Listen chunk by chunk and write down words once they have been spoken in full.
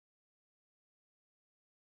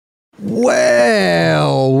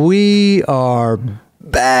Well, we are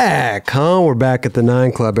back, huh? We're back at the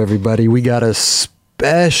 9 Club, everybody. We got a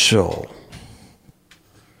special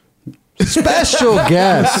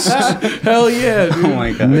guest. Hell yeah, dude. Oh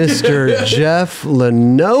my God. Mr. Jeff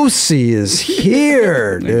Lenoce is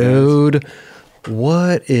here, dude.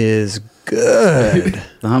 What is good?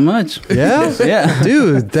 Not much. Yeah? Yeah.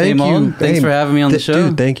 Dude, thank Same you. old. Thanks for having me on the show.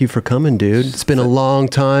 Dude, thank you for coming, dude. It's been a long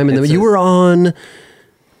time. And then you were on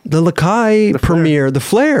the Lenoce premiere, the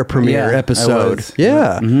Flair premiere episode.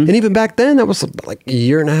 Yeah. Mm-hmm. And even back then, that was like a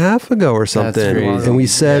year and a half ago or something. That's crazy. And we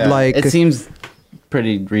said like... It seems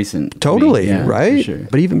pretty recent. Totally, to me. right? Sure.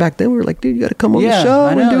 But even back then, we were like, dude, you got to come on the show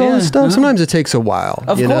and do all this stuff. Sometimes it takes a while.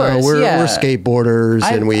 Of course, we're skateboarders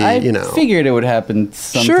and I figured it would happen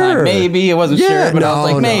sometime. Sure. Maybe. I wasn't sure, but I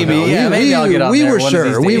was like, maybe. No. Yeah, maybe I'll get on there one of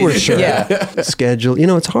these days. We were sure. Yeah. Schedule.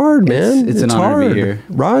 It's hard, man. It's an honor hard. to be here.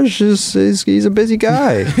 Raj he's a busy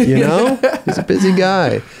guy, He's a busy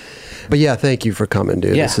guy. But yeah, thank you for coming,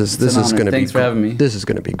 dude. Yeah, this is going to be. Thanks for having me. This is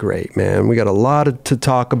going to be great, man. We got a lot to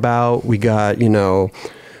talk about. We got,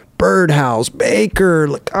 Birdhouse, Baker,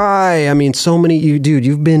 Lenoce. I mean, so many.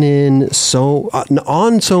 You've been in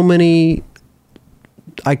on so many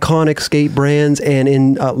iconic skate brands and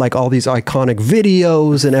in like all these iconic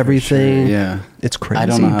videos and everything. Sure, yeah. It's crazy, I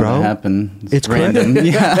don't know how bro. that happened. It's random.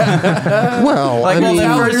 Yeah. Well,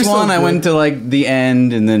 the first one, I went to like the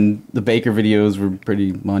end, and then the Baker videos were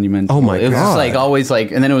pretty monumental. Oh my God. It was just like always like,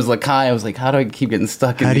 and then it was Lenoce. I was like, how do I keep getting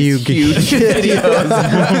stuck in these huge videos?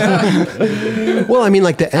 Well, I mean,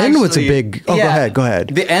 like the end was a big. Oh, yeah. Go ahead.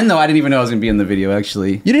 The end, though, I didn't even know I was gonna be in the video.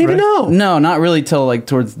 Actually, you didn't even know? No, not really till like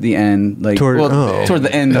towards the end. Like toward the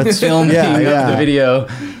end of the filming of the video.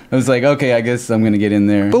 I was like, okay, I guess I'm going to get in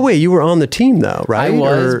there. But wait, you were on the team though, right? I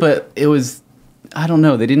was, but it was, I don't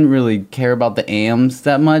know. They didn't really care about the AMs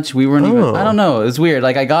that much. We weren't even, I don't know. It was weird.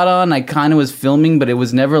 Like I got on, I kind of was filming, but it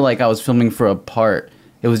was never like I was filming for a part.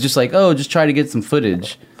 It was just like, just try to get some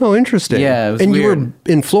footage. Oh, interesting. Yeah, it was and weird. You were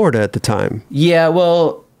in Florida at the time. Yeah,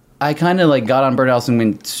 well, I kind of like got on Birdhouse and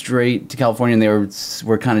went straight to California, and they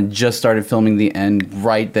were kind of just started filming the end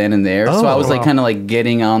right then and there. So I was like kind of like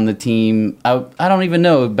getting on the team. I don't even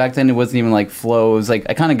know. Back then it wasn't even like flow. It was like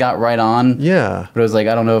I kind of got right on. Yeah. But I was like,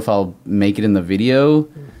 I don't know if I'll make it in the video.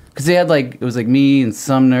 Because they had like, it was like me and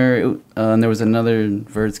Sumner, and there was another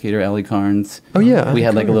vert skater, Ellie Carnes. Oh, yeah. We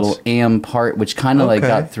had like a little AM part, which kind of like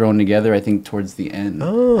got thrown together, I think, towards the end.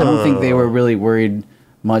 Oh. I don't think they were really worried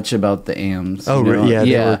much about the AMs. Oh, yeah,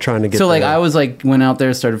 they were trying to get. So like I was like went out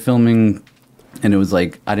there, started filming, and it was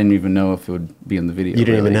like I didn't even know if it would be in the video. You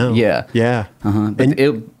didn't even know. Yeah. But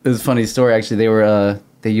it was a funny story actually.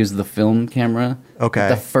 They used the film camera. Okay.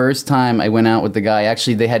 The first time I went out with the guy,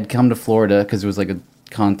 actually they had come to Florida because it was like a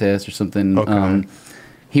contest or something. Okay.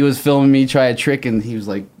 He was filming me try a trick, and he was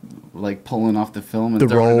like pulling off the film and the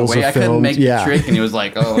throwing it away. I couldn't make the trick, and he was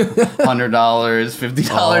like, $100,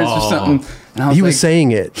 $50 or something. And I was was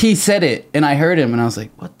saying it. He said it, and I heard him, and I was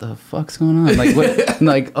like, "What the fuck's going on?" Like, what?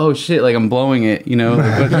 Like, oh shit! Like I'm blowing it,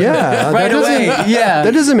 Yeah, right away. Yeah,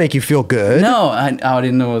 that doesn't make you feel good. No, I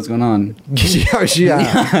didn't know what was going on.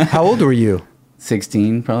 Yeah. How old were you?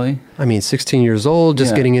 16, probably. I mean, 16 years old,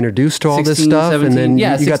 just getting introduced to all 16, this stuff, 17. and then you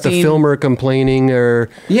 16. got the filmer complaining, or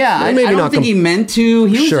I don't think he meant to.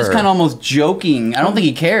 He was just kind of almost joking. I don't think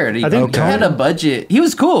he cared. He had a budget. He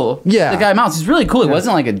was cool. Yeah, the guy Mouse. He's really cool. He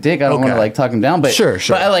wasn't like a dick. I don't want to like talk him down, but sure.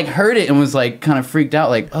 But I like heard it and was like kind of freaked out.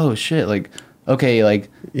 Like, oh shit. Like, okay, like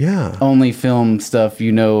only film stuff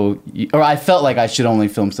or I felt like I should only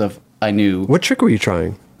film stuff I knew. What trick were you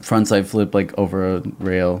trying? Frontside flip like over a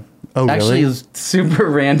rail. Oh, really? Actually, it was super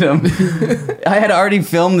random. I had already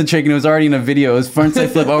filmed the trick, and it was already in a video. It was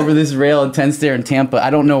frontside flip over this rail at 10 Stair in Tampa. I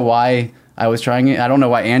don't know why I was trying it. I don't know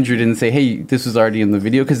why Andrew didn't say, hey, this was already in the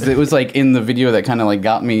video, because it was like in the video that kind of like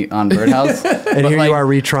got me on Birdhouse. And here you are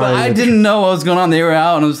retrying. But I didn't know what was going on. They were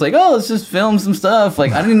out, and I was like, let's just film some stuff.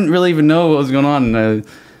 Like, I didn't really even know what was going on. And,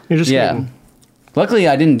 You're just kidding. Luckily,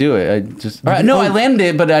 I didn't do it. I just I landed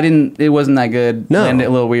it, but I didn't. It wasn't that good. No, landed it a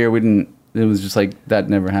little weird. We didn't. It was just like that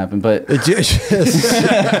never happened. But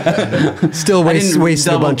still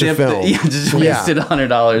wasted a bunch of film. Just wasted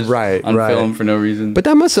 $100 on film for no reason. But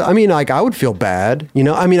that must. I mean, like I would feel bad.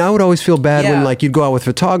 I mean, I would always feel bad when like you'd go out with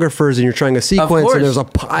photographers and you're trying a sequence and there's a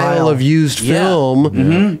pile of used film.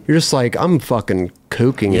 Mm-hmm. You're just like, I'm fucking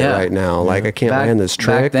kooking it right now. Like I can't land this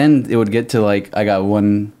trick. Back then, it would get to like I got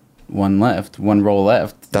one roll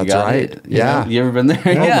left. That's right. It, you know? You ever been there?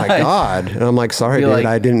 Oh my God. And I'm like, sorry, dude, like,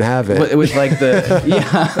 I didn't have it. It was like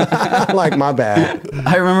like my bad.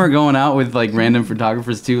 I remember going out with like random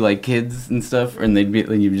photographers too, like kids and stuff, and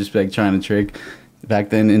you'd just be like trying to trick. back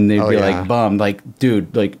then, and they'd be like bummed, like,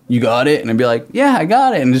 dude, like, you got it? And I'd be like, yeah, I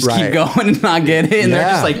got it, and just keep going and not get it, and they're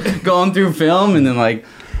just like going through film, and then like,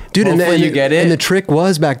 dude, and then you get it. And the trick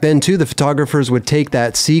was back then too, the photographers would take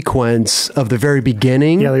that sequence of the very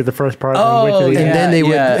beginning, like the first part,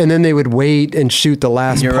 and then they would wait and shoot the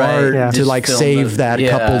last part to like save that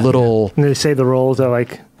couple little. And they save the rolls that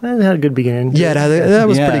like. It had a good beginning. Yeah, that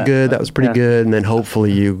was pretty good. That was pretty good. And then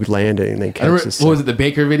hopefully you land it and then catch this. What was it, the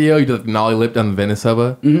Baker video? You did like nollie lipped on the Venice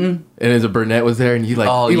Hubba. And as a Burnett was there and he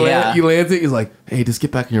like, he lands it. He's like, hey, just get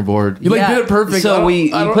back on your board. You like did it perfect. So we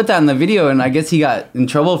put that in the video and I guess he got in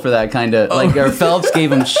trouble for that kind of, like, or Phelps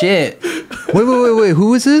gave him shit. Wait. Who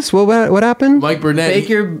was this? What happened? Mike Burnett.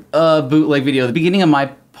 Baker bootleg video. The beginning of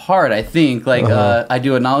my part, I think, like I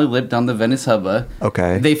do a nollie lip down the Venice Hubba.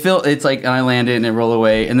 Okay. They film it's like, and I land it and it roll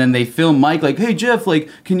away, and then they film Mike like, hey Jeff, like,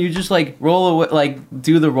 can you just like roll away, like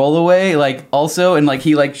do the roll away, like also, and like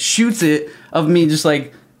he like shoots it of me just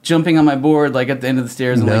like jumping on my board like at the end of the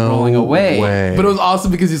stairs and like rolling away. But it was awesome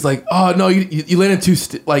because he's like, oh no, you landed too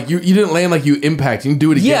like you didn't land like you impact. You can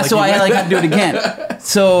do it again. Yeah, like, so I like had to do it again.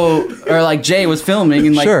 So or like Jay was filming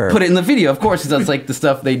and like put it in the video, of course, because that's like the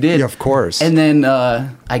stuff they did. Yeah, of course. And then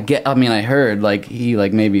I heard like he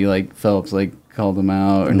like maybe like Phelps like called him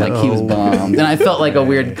out and like he was bummed, and I felt like a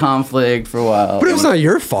weird conflict for a while. But it was not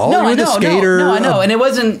your fault. No, you were the skater. No, I know, and it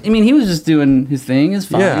wasn't. I mean, he was just doing his thing. It's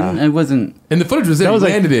fine. Yeah. It wasn't. And the footage was there. That was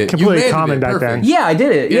landed it. Completely common back then. Yeah, I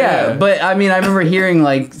did it. Yeah, but I mean, I remember hearing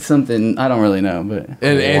like something. I don't really know, but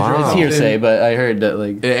and Andrew, it's hearsay. But I heard that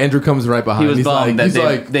like Andrew comes right behind. He was bummed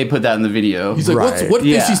that they put that in the video. He's like, what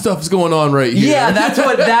fishy stuff is going on right here? Yeah, that's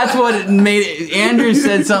what made it. Andrew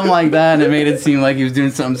said something like that, and it made it seem like he was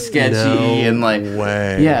doing something sketchy and like.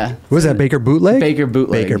 Yeah. Was that Baker bootleg? Baker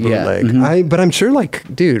bootleg. Yeah. Mm-hmm. But I'm sure, like,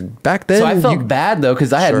 dude, back then. So I felt bad though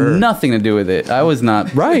because I had nothing to do with it. I was not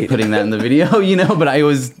putting that in the video, you know. But I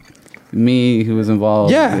was me who was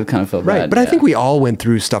involved. Yeah, it kind of felt bad. But I think we all went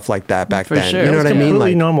through stuff like that back then. Sure. You know what I mean?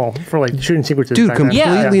 Completely normal for like shooting sequences. Dude,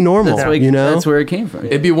 completely normal. That's like, you know, that's where it came from.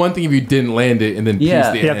 It'd be one thing if you didn't land it and then piece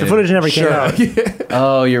the if the footage never came out.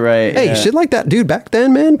 Oh, you're right. Hey, shit like that, dude. Back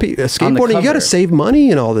then, man, skateboarding, you got to save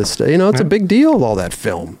money and all this stuff. You know, it's a big deal. All that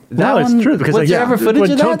film. No, it's true because was there ever footage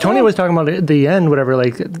of that? Tony was talking about at the end, whatever.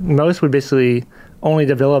 Like most would basically only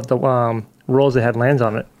develop the rolls that had lands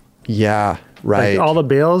on it. Yeah. Right. Like all the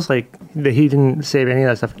bales, like he didn't save any of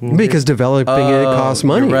that stuff. Because developing it costs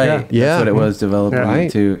money. Right. Yeah. That's what it was, developing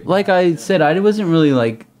it too. Like I said, I wasn't really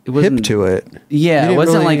like... It wasn't hip to it. Yeah, it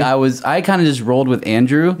wasn't really... like I kind of just rolled with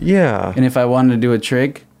Andrew. Yeah. And if I wanted to do a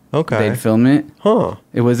trick, they'd film it. Huh.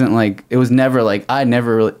 It wasn't like... It was never like... I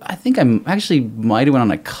never really... I think I actually might have went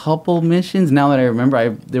on a couple missions. Now that I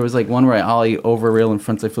remember, there was like one where I ollie over rail and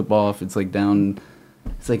frontside flip off. It's like down...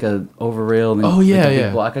 It's like a over rail and like a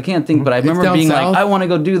big block. I can't think, but I remember being south? Like, I want to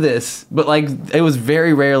go do this. But like, it was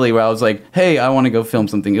very rarely where I was like, hey, I want to go film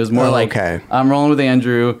something. It was more like, I'm rolling with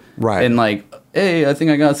Andrew. Right. And like, hey, I think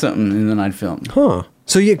I got something. And then I'd film. Huh.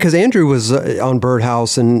 So yeah, because Andrew was on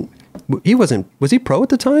Birdhouse and was he pro at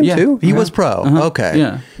the time too? He was pro. Okay.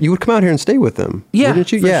 Yeah. You would come out here and stay with them. Yeah.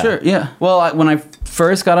 Wouldn't you? For sure. Yeah. Well, when I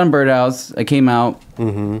first got on Birdhouse, I came out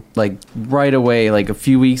like right away, like a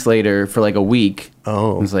few weeks later for like a week.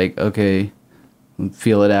 Oh. I was like, okay,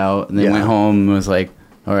 feel it out. And then went home and was like,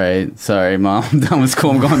 all right, sorry, Mom. That was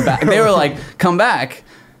cool. I'm going back. They were like, come back.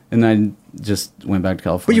 And I just went back to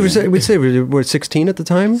California. But we'd say we were 16 at the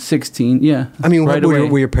time? 16, yeah. I mean,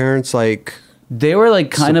 were your parents like... They were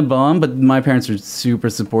like kind of bummed, but my parents were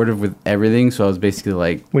super supportive with everything. So I was basically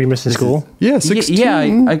like... Were you missing school? Yeah, 16.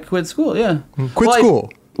 Yeah, I quit school, yeah. Quit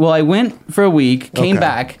school? I went for a week, came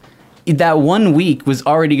back. That 1 week was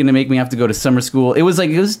already going to make me have to go to summer school. It was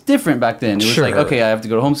different back then. It was like, okay, I have to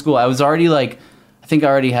go to homeschool. I was already like, I think I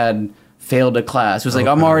already had failed a class. It was like,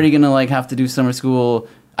 I'm already going to like have to do summer school.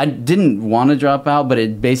 I didn't want to drop out, but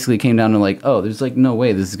it basically came down to like, oh, there's like no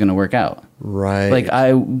way this is going to work out. Right. Like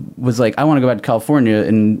I was like, I want to go back to California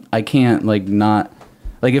and I can't like not,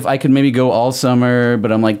 like if I could maybe go all summer,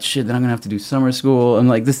 but I'm like, shit, then I'm going to have to do summer school. I'm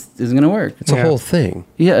like, this isn't going to work. It's a whole thing.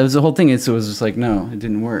 Yeah, it was a whole thing. So it was just like, no, it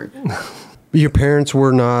didn't work. Your parents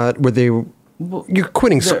were they, you're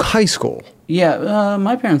quitting high school. Yeah,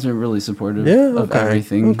 my parents are really supportive of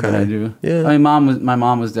everything that I do. Yeah. My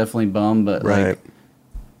mom was definitely bummed, but like,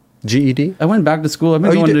 GED? I went back to school. I've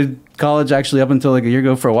been going to college actually up until like a year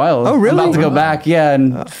ago for a while. Oh, really? I'm about to go back,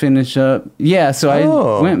 and finish up. Yeah, so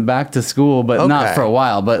I went back to school, but not for a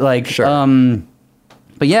while. But like,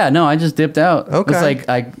 But yeah, no, I just dipped out. Okay. It's like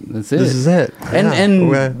that's it. This is it.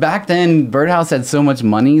 And back then, Birdhouse had so much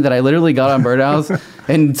money that I literally got on Birdhouse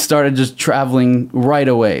and started just traveling right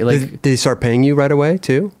away. Like, did they start paying you right away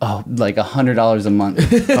too? Oh, like $100 a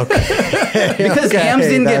month. Okay. Because hams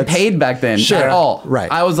didn't get paid back then at all.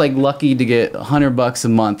 Right. I was like lucky to get $100 a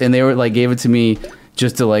month, and they were like gave it to me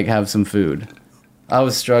just to like have some food. I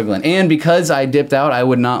was struggling, and because I dipped out, I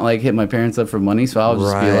would not like hit my parents up for money, so I would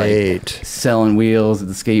just be like selling wheels at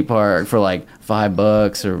the skate park for like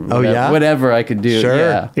 $5 or whatever I could do. Sure.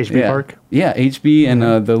 Yeah. HB Park. Yeah, HB and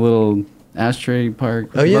the little ashtray park.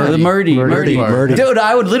 Oh yeah, the Murdy. Dude,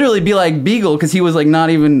 I would literally be like Beagle because he was like not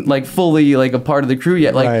even like fully like a part of the crew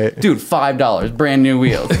yet. Like, dude, $5, brand new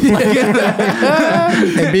wheels. And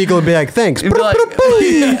Beagle would be like, thanks. Like,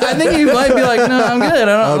 I think he might be like, no, I'm good.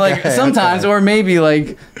 I don't like sometimes, or maybe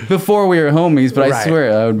like before we were homies. But I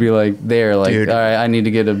swear I would be like there, like, dude, all right, I need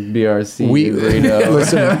to get a BRC.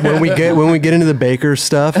 Listen, when we get into the Baker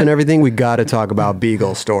stuff and everything, we got to talk about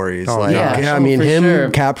Beagle stories. I mean,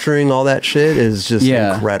 him capturing all that shit is just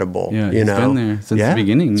incredible. Yeah, he's been there since the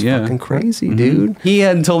beginning. It's fucking crazy, dude. He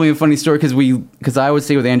had told me a funny story because I would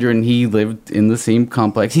stay with Andrew and he lived in the same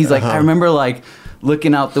complex. He's like, I remember like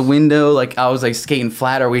looking out the window, like I was like skating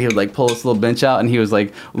flat, or we would like pull this little bench out, and he was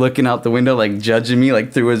like looking out the window, like judging me,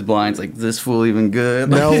 like through his blinds, like, this fool even good?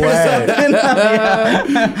 No way.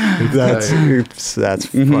 That's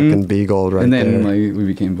fucking Beagle right there. And then like we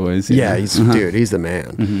became boys. Yeah, he's the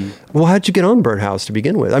man. Well, how'd you get on Birdhouse to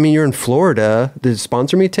begin with? I mean, you're in Florida. Did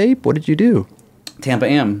Sponsor Me tape? What did you do? Tampa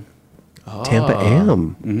Am. Tampa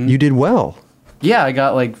Am. You did well. Yeah, I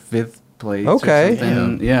got like 5th place. Okay.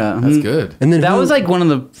 Yeah. That's good. And then that was like one of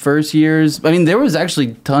the first years. I mean, there was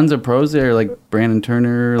actually tons of pros there, like Brandon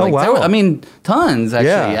Turner. Like, I mean, tons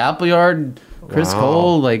actually. Appleyard, Chris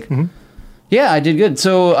Cole. Like, yeah, I did good.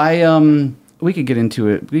 So we could get into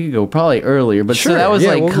it. We could go probably earlier, but so that was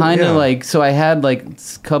like kind of like, so I had like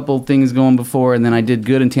a couple things going before, and then I did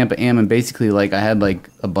good in Tampa Am, and basically like I had like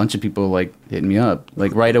a bunch of people like hitting me up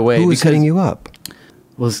like right away. Who was hitting you up?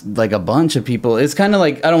 Was like a bunch of people. It's kind of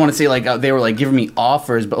like, I don't want to say like they were like giving me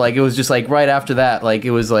offers, but like it was just like right after that, like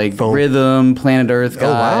it was like Rhythm, Planet Earth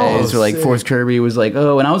guys, or like Forrest Kirby was like,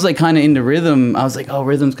 oh, and I was like kind of into Rhythm. I was like, oh,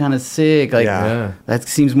 Rhythm's kind of sick. Like that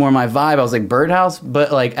seems more my vibe. I was like Birdhouse,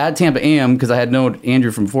 but like at Tampa Am, because I had known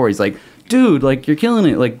Andrew from before. He's like, dude, like you're killing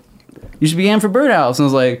it. Like you should be Am for Birdhouse. And I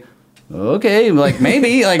was like, okay, like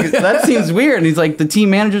maybe like that seems weird. And he's like, the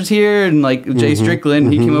team manager's here, and like Jay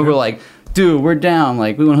Strickland, he came over like, dude, we're down.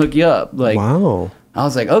 Like, we want to hook you up. Like, wow. I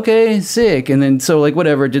was like, okay, sick. And then, so, like,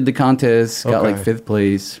 whatever, did the contest, got, like, 5th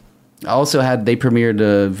place. I also they premiered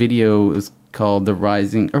a video, it was called The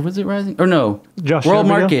Rising, or was it Rising? Or no. World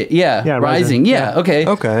Market. Yeah, Rising. Yeah,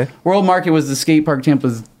 okay. World Market was the skate park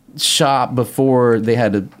Tampa's shop before they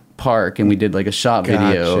had a park, and we did, like, a shop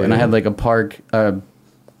video. And I had, like, a part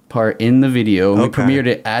in the video. And we premiered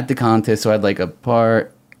it at the contest, so I had, like, a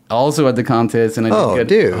part also at the contest, and I did good.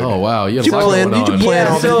 Dude. Oh, wow. You plan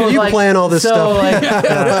all this stuff. Like,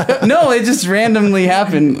 no, it just randomly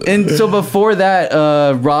happened. And so before that,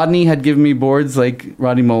 Rodney had given me boards, like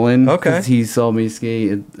Rodney Mullen. Okay. He saw me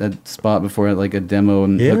skate at a spot before at like a demo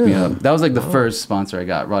and hooked me up. That was like the first sponsor I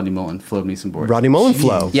got. Rodney Mullen flowed me some boards. Rodney Mullen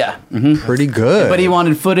flow. Yeah. Pretty good. But he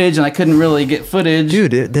wanted footage, and I couldn't really get footage.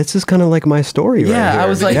 Dude, that's just kind of like my story right here. I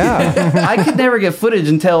was like, I could never get footage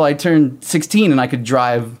until I turned 16 and I could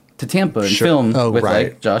drive to Tampa and film with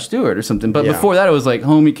like Josh Stewart or something. But before that, it was like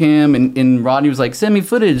homie cam, and Rodney was like, send me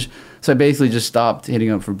footage. So I basically just stopped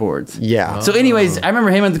hitting up for boards. Yeah. So anyways, I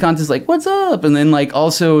remember him at the contest like, what's up? And then like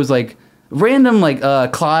also it was like random, like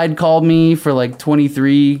Clyde called me for like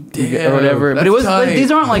 23 or whatever. But it was like,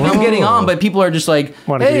 these aren't like I'm getting on, but people are just like,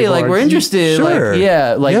 hey, like we're interested. Sure.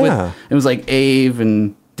 Like it was like Ave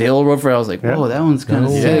and Dale Roper. I was like, whoa, that one's kind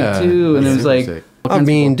of sick too. And it was like sick. I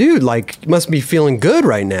mean, dude, like, you must be feeling good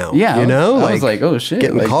right now. Yeah. You know? I was like, oh, shit.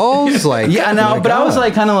 Getting calls? Like, but I was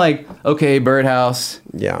like, kind of like, okay, Birdhouse.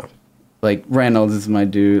 Yeah. Like, Reynolds is my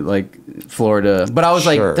dude, like, Florida. But I was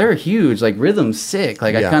like, they're huge. Like, Rhythm's sick.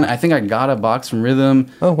 Like, I think I got a box from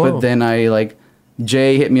Rhythm. Oh, wow. But then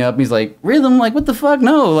Jay hit me up. He's like, Rhythm? Like, what the fuck?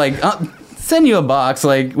 No. Like, send you a box,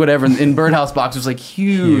 like whatever. And Birdhouse box was like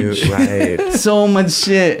huge, right? So much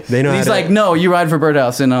shit. They know. He's like, no, you ride for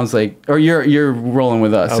Birdhouse, and I was like, or you're rolling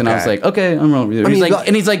with us, and I was like, okay, I'm rolling with you.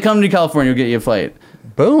 He's like, come to California, we'll get you a flight.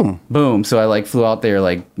 Boom. So I like flew out there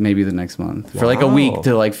like maybe the next month for like a week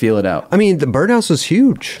to like feel it out. I mean, the Birdhouse was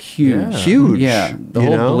huge. Huge. Yeah. The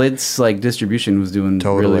whole Blitz like distribution was doing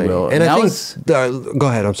really well. And I think go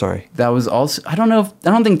ahead, I'm sorry. That was also, I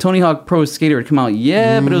don't think Tony Hawk Pro Skater had come out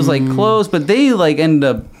yet, but it was like close, but they like ended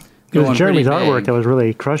up It was Jeremy's pretty artwork big. that was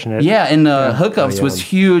really crushing it. Yeah, and Hookups was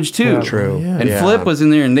huge too. Yeah. True. Yeah. And Flip was in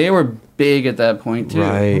there, and they were big at that point too.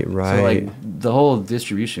 Right. So like the whole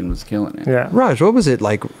distribution was killing it. Yeah. Raj, what was it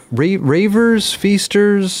like? Ravers,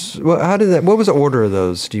 feasters? What was the order of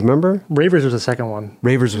those? Do you remember? Ravers was the second one.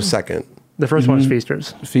 Ravers was second. The first one was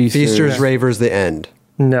Feasters. Feasters, Ravers, the end.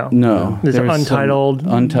 No. There's There was Untitled.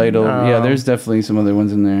 Untitled. Yeah, there's definitely some other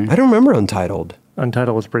ones in there. I don't remember Untitled.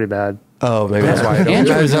 Untitled was pretty bad. Oh, maybe that's why I don't,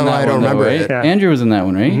 Andrew was in that I one, don't though, remember right? it. Yeah. Andrew was in that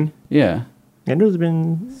one, right? Yeah. Andrew's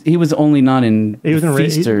been. He was only not in He was in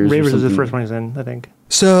Feasters. or Ravers was the something. first one he's in, I think.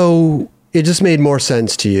 So it just made more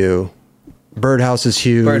sense to you. Birdhouse is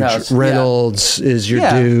huge. Birdhouse, Reynolds is your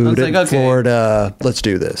Yeah, I dude. was like, okay. Florida, let's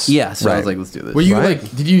do this. Yeah, so I was Right. like, let's do this. Were you Right.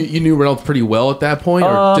 like? Did you knew Reynolds pretty well at that point,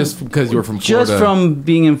 or just because you were from Florida? Just from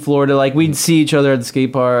being in Florida, like we'd see each other at the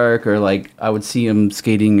skate park, or like I would see him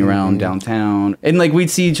skating around downtown, and like we'd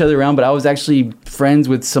see each other around. But I was actually friends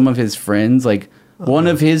with some of his friends. Like one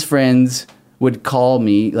of his friends would call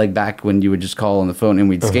me, like back when you would just call on the phone and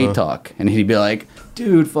we'd skate talk, and he'd be like,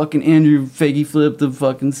 "Dude, fucking Andrew fakey flipped the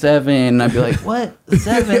fucking 7." And I'd be like, "What?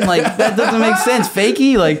 7? Like that doesn't make sense.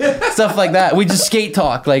 Fakey?" Like stuff like that. We just skate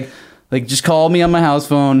talk, like just call me on my house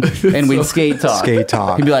phone and we'd skate talk. Skate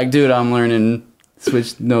talk. He'd be like, "Dude, I'm learning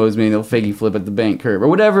switch nose manual fakey flip at the bank curve," or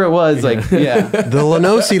whatever it was. Like, yeah. The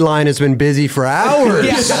Lenoce line has been busy for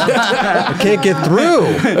hours. I can't get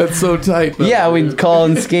through. That's so tight. Though. Yeah, we'd call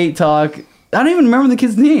and skate talk. I don't even remember the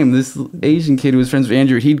kid's name. This Asian kid who was friends with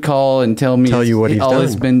Andrew, he'd call and tell you what he's done.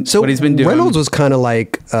 What he's been doing. Reynolds was kind of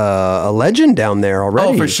like a legend down there already.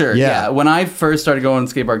 Oh, for sure. Yeah. When I first started going to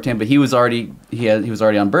skate park Tampa, he was already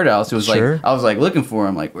on Birdhouse. It was Sure. like I was like looking for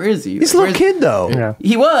him. Like, where is he? He's a little kid though. Yeah.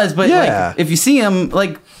 He was, but Yeah. like if you see him,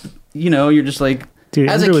 like you're just like. Dude,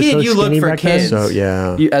 as a Andrew was kid, so you look skinny for back then. kids. So,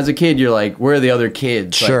 yeah. As a kid, you're like, where are the other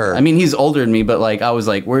kids? Like, Sure. I mean, he's older than me, but like, I was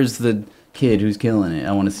like, where's the kid who's killing it?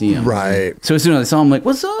 I want to see him. Right. So as soon as I saw him, like,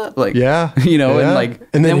 what's up? Like, Yeah. and Yeah. like,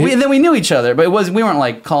 And then then we knew each other, but we weren't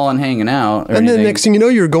like calling, hanging out. Or And then anything. next thing you know,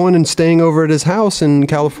 you're going and staying over at his house in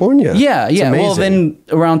California. Yeah, It's yeah. Well, amazing. then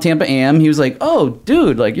around Tampa Am, he was like, "Oh,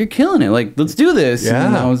 dude, like you're killing it. Like, let's do this." Yeah.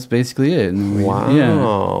 And that was basically it. And Wow.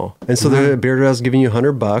 Yeah. And so the Beard House giving you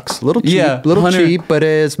 $100, little cheap, Yeah, little 100 cheap, but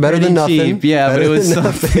it's better Pretty than nothing. cheap, yeah, but Better it was than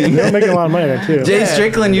something. They're making a lot of money there, too. Jay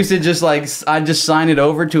Strickland used to just like I'd just sign it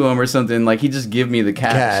over to him or something. Like he'd just give me the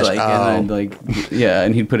cash, like, and I'd like, yeah,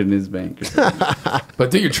 and he'd put it in his bank. Or something.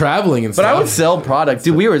 But dude, you're traveling and But stuff. I would sell product.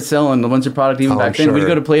 Dude, we were selling a bunch of product even Oh, back I'm then. We'd sure.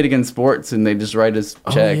 go to Play It Against Sports and they'd just write us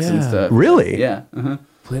checks and yeah. stuff. Really? Yeah. Uh-huh.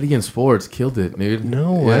 Played against sports, killed it, dude.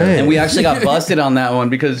 No way. And we actually got busted on that one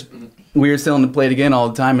because we were selling the Play It Again all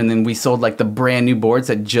the time, and then we sold like the brand new boards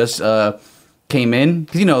that just came in.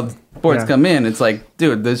 Because boards come in, it's like,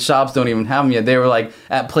 dude, the shops don't even have them yet. They were like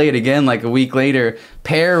at Play It Again like a week later.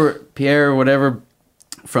 Pierre, whatever,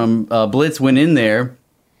 from Blitz went in there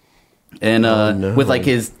and with like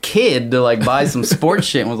his kid to like buy some sports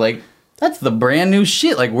shit and was like, "That's the brand new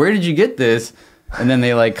shit. Like, where did you get this?" And then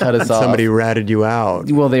they like cut us off. Somebody ratted you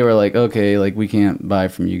out. Well, they were like, "Okay, like we can't buy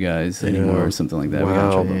from you guys anymore," or something like that. We got in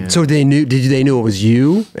Wow. trouble. So they knew? Did they know it was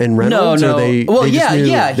you and Reynolds? No. Or they, Well, they just yeah, knew,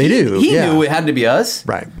 yeah. They do. He yeah. knew it had to be us.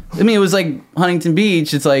 Right. I mean, it was like Huntington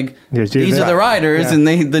Beach. It's like There's dudes these are there. the riders, Yeah.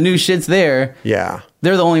 and the new shit's there. Yeah.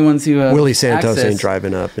 They're the only ones who have Willie Santos access. ain't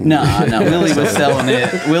driving up. And No, Willie was selling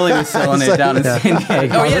it. Willie was selling it down in San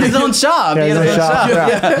Diego. Oh, he had his own shop. Yeah, He had his his own own shop, shop.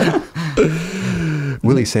 Yeah.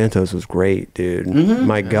 Willie Santos was great, dude.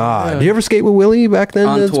 My God. Did you ever skate with Willie back then?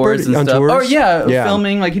 On That's tours pretty- and on stuff. tours? Oh yeah,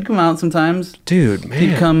 filming. Like he'd come out sometimes. Dude, man.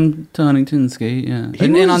 He'd come to Huntington and skate. Yeah,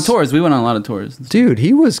 and on was- tours, we went on a lot of tours. Dude,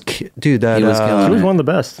 he was... Dude, that... He was killing He was it. one of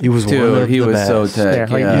the best. He was one Dude, of he the was best. so tech.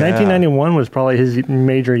 Yeah, like Yeah. 1991 was probably his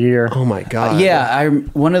major year. Oh, my God. Yeah,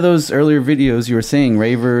 one of those earlier videos you were saying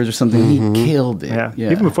Ravers or something. He killed it.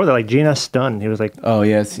 Yeah. Even before that, like GNS Stun, he was like, Oh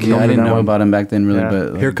yes, Killed I in didn't that know one. about him back then, really. Yeah.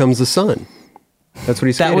 But Here Comes the Sun. That's what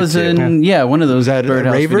he skated that was to. in one of those that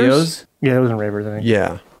Birdhouse Ravers? videos. yeah, it was in Ravers, I think.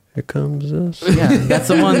 Yeah. Here comes the sun. Yeah, that's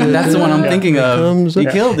the one. That's the one I'm thinking of. Comes He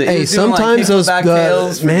the- killed it. He Hey, was doing, like, sometimes those... kickback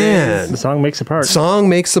fails for man. days. The song makes a part. Song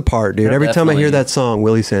makes the part, dude. Yeah, Every time I hear definitely. that song,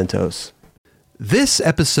 Willie Santos. This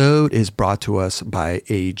episode is brought to us by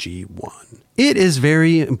AG1. It is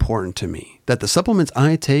very important to me that the supplements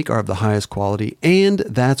I take are of the highest quality, and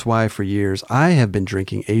that's why for years I have been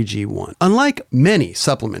drinking AG1. Unlike many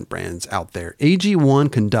supplement brands out there,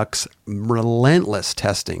 AG1 conducts relentless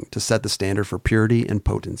testing to set the standard for purity and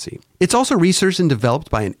potency. It's also researched and developed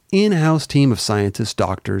by an in-house team of scientists,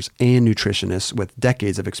 doctors, and nutritionists with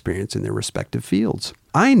decades of experience in their respective fields.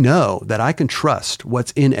 I know that I can trust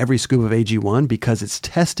what's in every scoop of AG1 because it's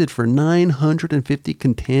tested for 950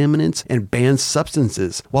 contaminants and banned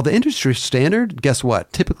substances, while the industry standard, guess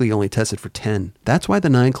what, typically only tested for 10. That's why the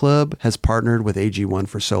 9 Club has partnered with AG1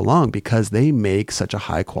 for so long, because they make such a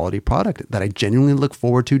high quality product that I genuinely look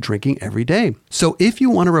forward to drinking every day. So if you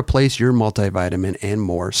want to replace your multivitamin and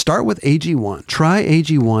more, start with AG1. Try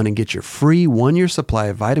AG1 and get your free 1-year supply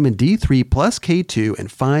of vitamin D3 plus K2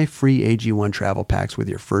 and 5 free AG1 travel packs with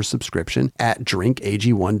your first subscription at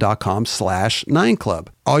drinkag1.com/9club.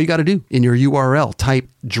 All you got to do in your URL, type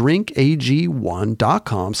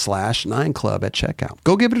drinkag1.com/9club at checkout.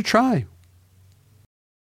 Go give it a try.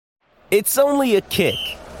 It's only a kick,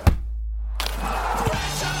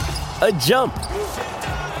 a jump,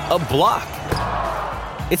 a block.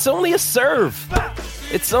 It's only a serve.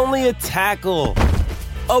 It's only a tackle,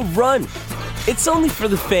 a run. It's only for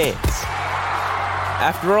the fans.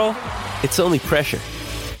 After all, it's only pressure.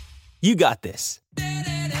 You got this.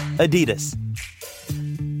 Adidas.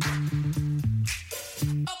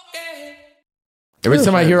 Every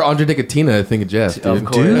time I hear Andre Nicotina, I think of Jeff. Dude. Of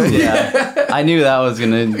course, yeah. I knew that was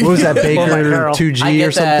gonna. What was that, Baker 2G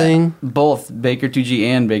or something? Both Baker 2G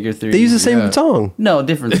and Baker 3. They use the same song. No,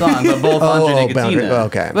 different song, but both Andre Nicotina.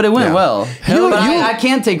 Okay, but it went well. But I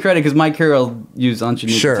can't take credit because Mike Carroll used Andre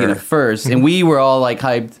Nicotina first, and we were all like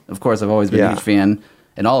hyped. Of course, I've always been a huge fan,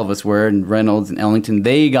 and all of us were. And Reynolds and Ellington,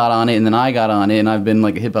 they got on it, and then I got on it, and I've been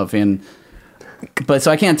like a hip hop fan. But so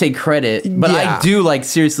I can't take credit, but I do, like,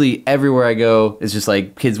 seriously, everywhere I go, it's just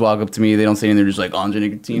like kids walk up to me, they don't say anything, they're just like, Andre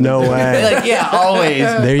Nicotina. No way. Like, yeah, always.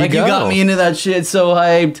 There you like, go. You got me into that shit, so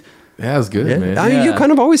hyped. Yeah, it was good, man. I mean, you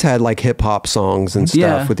kind of always had like hip hop songs and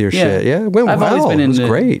stuff with your shit. Yeah, it went I've always been into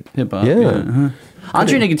great. Hip hop. Yeah.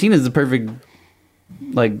 Andre Nicotina is the perfect,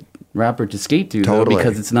 like, rapper to skate to, though,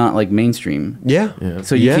 because it's not like mainstream. Yeah.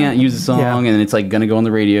 So you can't use a song and it's like gonna go on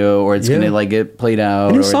the radio or it's gonna like get played out.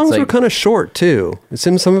 And his songs were like, kind of short too.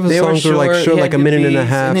 Some of his songs were like short, like a minute and a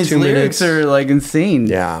half, and his 2 minutes. lyrics are like insane.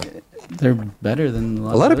 Yeah. They're better than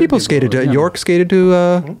a lot of people skated to York skated to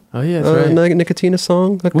oh yeah, that's right. Nicotina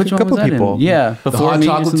song. Like Which a couple one was that people. In? Yeah, before the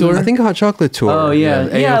Hot Chocolate Tour. I think Hot Chocolate Tour. Oh yeah,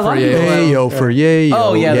 yeah. Ayo for Yayo.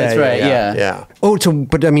 Oh yeah, that's right. Yeah. Oh, so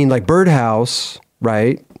but I mean, like Birdhouse,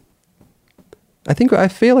 right? I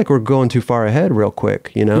feel like we're going too far ahead real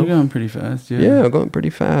quick, you know? We're going pretty fast, Yeah, we're going pretty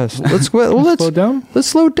fast. Let's slow down. Let's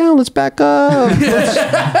slow down. Let's back up.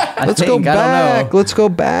 Let's go back. Let's go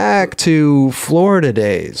back to Florida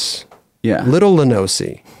days. Yeah. Little Lenoce.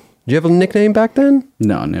 Did you have a nickname back then?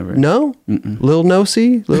 No, never. No? Lil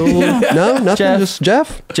Nosey? No, nothing. Jeff. Just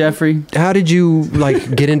Jeff? Jeffrey. How did you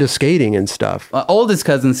like get into skating and stuff? Oldest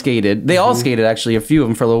cousin skated. They all skated, actually, a few of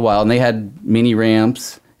them for a little while, and they had mini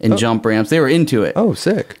ramps and jump ramps. They were into it. Oh,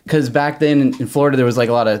 sick. Because back then in Florida, there was like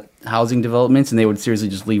a lot of housing developments, and they would seriously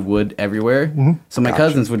just leave wood everywhere. So my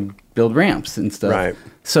cousins would build ramps and stuff. Right.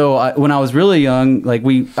 So when I was really young, like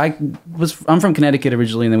I'm from Connecticut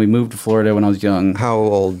originally, and then we moved to Florida when I was young. How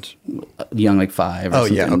old? Young, like 5 or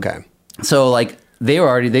something. Yeah, okay. So like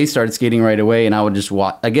they started skating right away, and I would just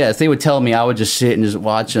watch. I guess they would tell me, I would just sit and just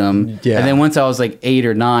watch them. Yeah. And then once I was like 8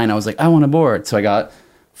 or 9, I was like, I want a board. So I got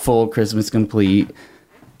full Christmas complete.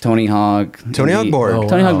 Tony Hawk board.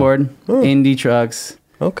 Tony Hawk board. Indy trucks.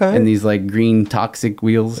 Okay. And these like green toxic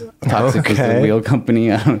wheels. Toxic was the wheel company.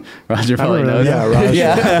 Roger probably knows. Yeah, Roger.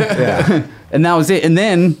 Yeah. And that was it. And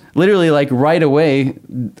then literally like right away,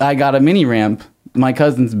 I got a mini ramp. My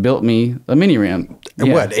cousins built me a mini ramp.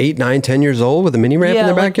 And what, 8, 9, 10 years old with a mini ramp in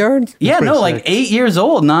their backyard? Yeah, like 8 years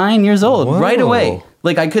old, 9 years old, right away.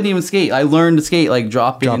 Like I couldn't even skate. I learned to skate like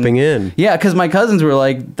dropping in. Yeah, because my cousins were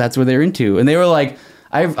like, that's what they're into. And they were like,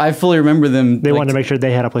 I fully remember them. They wanted to make sure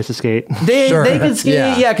they had a place to skate. They could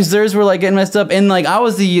skate, because theirs were like getting messed up, and like I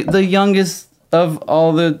was the youngest of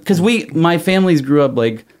all the, because my families grew up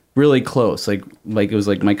like really close, like it was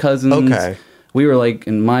like my cousins. Okay. We were like,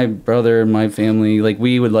 and my brother and my family, like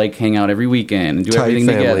we would like hang out every weekend and do everything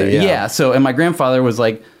together. Yeah. So, and my grandfather was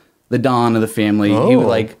like the don of the family. He would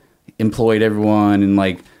like employed everyone and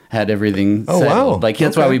like had everything settled. Wow. Like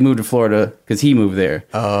that's why we moved to Florida, because he moved there.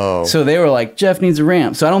 Oh. So they were like, Jeff needs a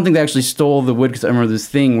ramp. So I don't think they actually stole the wood, because I remember this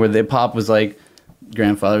thing where the pop was like,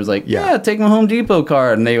 grandfather was like, yeah, take my Home Depot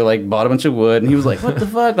card. And they were like, bought a bunch of wood. And he was like, what the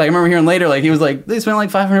fuck? Like, I remember hearing later, like, he was like, they spent like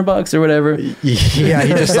 $500 or whatever. Yeah,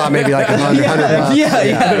 he just thought maybe like $100.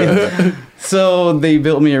 Yeah. So they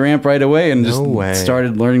built me a ramp right away and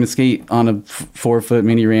started learning to skate on a 4-foot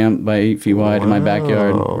mini ramp by 8 feet wide in my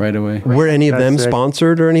backyard right away. Were any of them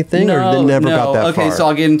sponsored or anything? Or they never got that far? Okay, so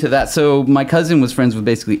I'll get into that. So my cousin was friends with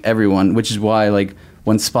basically everyone, which is why, like,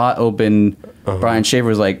 when Spot opened, Brian Schaefer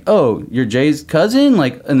was like, "Oh, you're Jay's cousin?"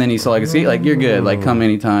 Like, and then he saw like a skate, like, "You're good. Like, come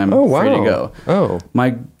anytime. Oh, wow. Free to go." Oh,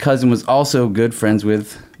 my cousin was also good friends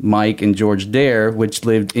with Mike and George Dare, which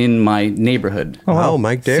lived in my neighborhood. Oh, wow.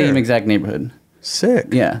 Mike Dare, same exact neighborhood. Sick.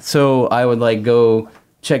 Yeah. So I would like go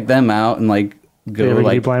check them out and like go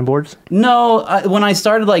like blind boards. No, when I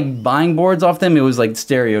started like buying boards off them, it was like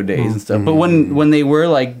stereo days and stuff. But when they were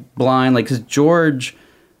like blind, like, because George,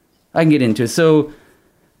 I can get into it. So.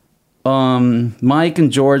 Mike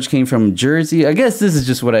and George came from Jersey. I guess this is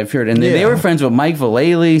just what I've heard. And they were friends with Mike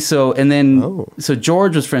Vallely. So, and then, so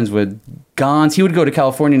George was friends with Gons. He would go to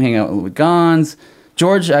California and hang out with Gons.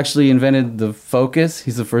 George actually invented the Focus.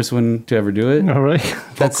 He's the first one to ever do it. Oh, really?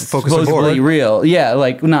 That's Focus supposedly real. Yeah,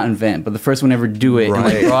 like, not invent, but the first one ever do it. And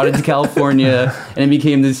like brought it to California and it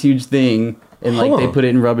became this huge thing. And like they put it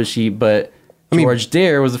in rubbish sheet, but George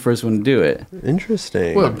Dare was the first one to do it.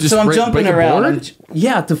 Interesting. Well, so I'm jumping around.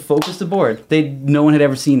 To focus the board. No one had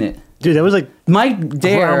ever seen it. Dude, that was like Mike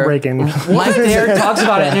Dare. Groundbreaking. Mike Dare talks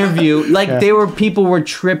about it in an interview. Like people were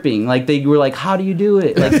tripping. Like they were like, "How do you do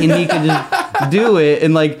it?" Like, and he could just do it.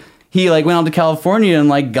 And like he like went out to California and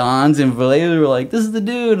like Gons and Vallely were like, "This is the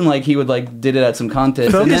dude." And like he would like did it at some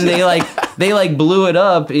contest. And then they blew it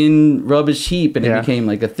up in Rubbish Heap and it became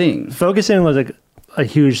like a thing. Focusing was like a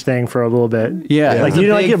huge thing for a little bit. Yeah. Like you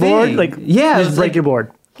didn't like your board? Like just break your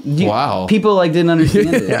board. Wow. People like didn't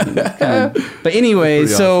understand it. But anyway,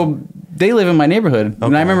 so they live in my neighborhood.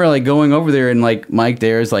 And I remember like going over there and like Mike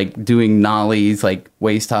Dare's like doing nollies like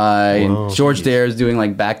waist high and George Dare's doing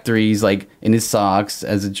like back threes like in his socks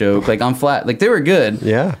as a joke, like on flat. Like they were good.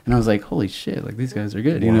 Yeah. And I was like, holy shit, like these guys are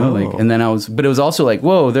good, you know? Like, and then but it was also like,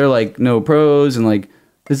 whoa, they're like no pros and like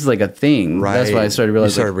this is like a thing. Right. That's why I started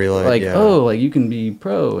realizing oh, like you can be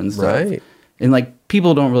pro and stuff. Right. And like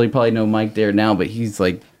people don't really probably know Mike Dare now, but he's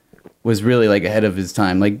like was really like ahead of his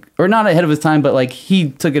time, like, or not ahead of his time, but like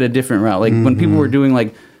he took it a different route. Like when people were doing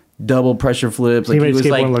like double pressure flips, like he was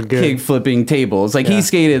like kick flipping tables. Like he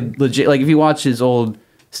skated legit. Like if you watch his old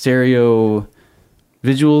stereo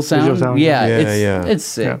visual sound, it's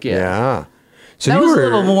sick. Yeah. So that was a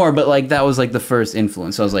little more, but like that was like the first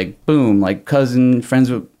influence. So I was like, boom, like cousin, friends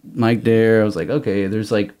with Mike Dare. I was like, okay,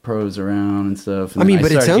 there's like pros around and stuff. And I mean,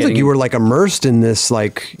 but it sounds like you were like immersed in this,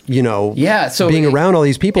 like, you know, so being around all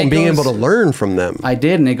these people and being able to learn from them. I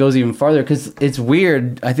did, and it goes even farther because it's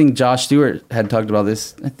weird. I think Josh Stewart had talked about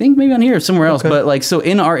this. I think maybe on here or somewhere else, but like, so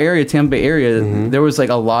in our area, Tampa Bay area, there was like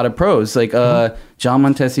a lot of pros. Like John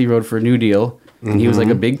Montesi rode for New Deal. And he was like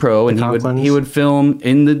a big pro, and he would film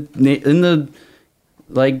in the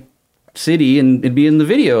like city and it'd be in the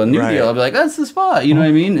video and New Deal. I'd be like, that's the spot, you know what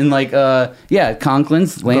I mean? And like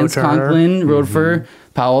Conklin's Lance Conklin rode for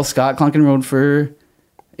Powell, Scott Conklin rode for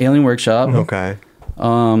Alien Workshop. Okay.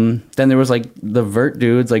 Then there was like the vert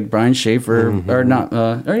dudes like Brian Schaefer or not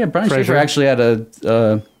Brian Schaefer actually had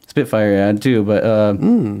a Spitfire ad too, but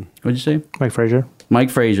what'd you say? Mike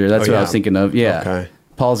Frazier, that's what I was thinking of. Okay.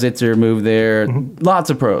 Paul Zitzer moved there. Lots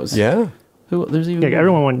of pros. Yeah. There's even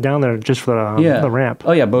everyone went down there just for the ramp.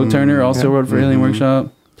 Oh yeah, Bo Turner also rode for Alien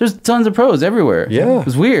Workshop. There's tons of pros everywhere. Yeah, it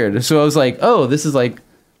was weird. So I was like, oh, this is like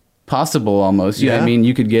possible almost. You know what I mean?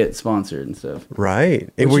 You could get sponsored and stuff. Right.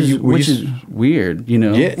 Which is weird, you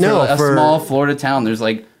know? Yeah, no, for a small Florida town, there's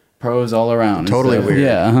like pros all around. Totally weird.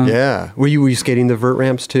 Yeah. Yeah. Were you skating the vert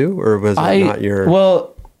ramps too, or was it not your? Well,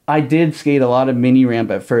 I did skate a lot of mini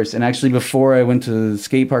ramp at first, and actually before I went to the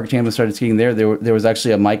skate park Tampa and started skating there was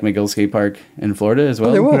actually a Mike McGill skate park in Florida as well.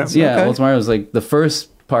 Oh, there was? Yeah, okay. Oldsmar was like the first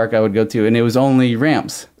park I would go to, and it was only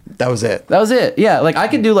ramps. That was it. Yeah, like I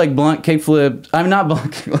could do like blunt kickflip. I'm not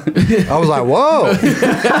blunt kickflip. I was like, whoa.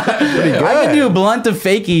 I could do blunt to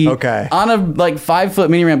fakie on a like 5-foot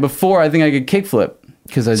mini ramp before I think I could kickflip.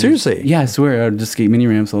 Seriously? I swear I would just skate mini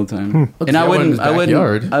ramps all the time. And I wouldn't.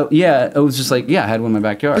 It was just like, I had one in my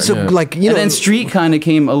backyard. So like, you know, and then street kind of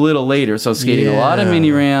came a little later. So I was skating a lot of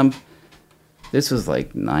mini ramp. This was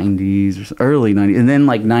like 90s, or early 90s. And then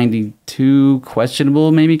like 92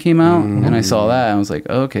 Questionable maybe came out. And I saw that. And I was like,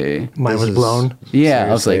 okay. Mine was blown. Yeah. Seriously.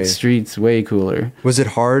 I was like, street's way cooler. Was it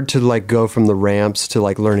hard to like go from the ramps to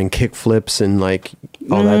like learning kick flips and like,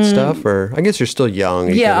 all that stuff? Or I guess you're still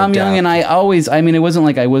young. Yeah, I'm young, and it wasn't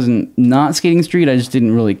like I wasn't not skating street. I just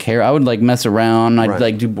didn't really care. I would like mess around. I'd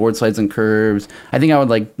like do board slides and curves. I think I would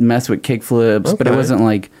like mess with kick flips, but it wasn't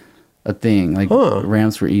like a thing. Like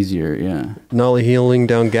ramps were easier. Yeah, nollie heeling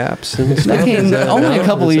down gaps and stuff. That came only a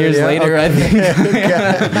couple of years later. I think.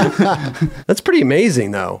 That's pretty amazing,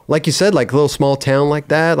 though. Like you said, like a little small town like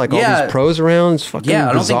that, like all these pros around. It's fucking I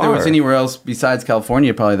don't bizarre. think there was anywhere else besides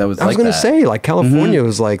California. Probably that was. I was gonna say like California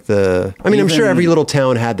was like the. I mean, I'm sure every little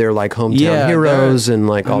town had their like hometown heroes and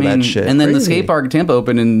like all that shit. And then the skate park in Tampa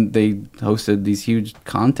opened, and they hosted these huge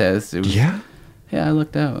contests. It was, Yeah, I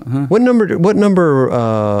looked out. Huh? What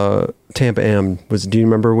number Tampa Am was? Do you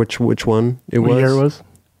remember which one it was? What year it was?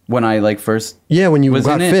 When I like first. Yeah, when you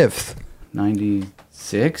got fifth.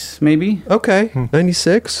 96, maybe. Okay,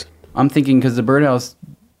 96. I'm thinking because the Birdhouse,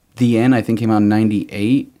 the end, I think came out in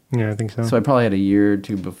 98. Yeah, I think so. So I probably had a year or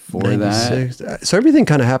two before 96. that. So everything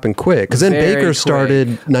kind of happened quick. Because then Baker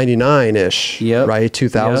started 99-ish, right?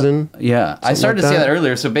 2000? Yep. Yeah, I started to say that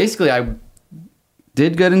earlier. So basically, I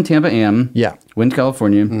did good in Tampa Am. Yeah. Went to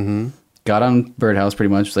California. Got on Birdhouse pretty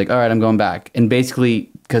much. Like, all right, I'm going back. And basically,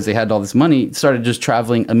 because they had all this money, started just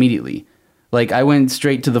traveling immediately. Like, I went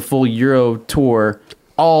straight to the full Euro tour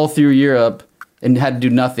all through Europe and had to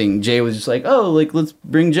do nothing. Jay was just like, oh, like, let's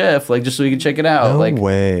bring Jeff, like, just so we can check it out. No like,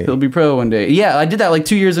 way. He'll be pro one day. Yeah, I did that like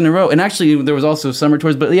 2 years in a row. And actually, there was also summer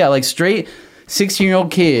tours. But yeah, like, straight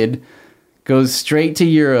 16-year-old kid goes straight to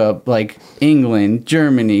Europe, like England,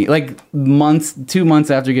 Germany, like 2 months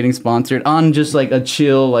after getting sponsored on just like a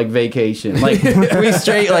chill like vacation. Like we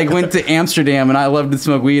straight like went to Amsterdam, and I loved to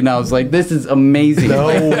smoke weed, and I was like, this is amazing. No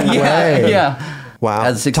way. Yeah.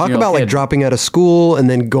 Wow. Talk about like dropping out of school and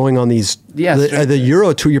then going on these the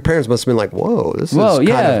Euro tour. Your parents must have been like, whoa, this is kind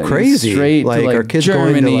of crazy. Straight like, to like our kids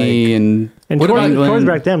Germany going to like, and tours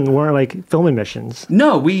back then weren't like filming missions.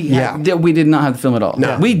 No, we did not have to film at all.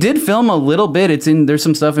 No. We did film a little bit. There's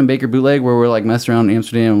some stuff in Baker Bootleg where we're like messing around in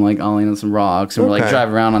Amsterdam, like ollie on some rocks, and we're like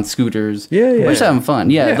driving around on scooters. Yeah. We're just having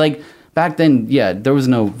fun. Yeah. Like back then, there was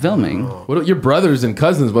no filming. What your brothers and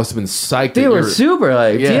cousins must have been psyched. They were super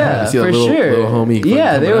hyped. Yeah, for sure. Little homie.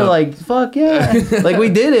 Yeah, they were like, "Fuck yeah!" Like we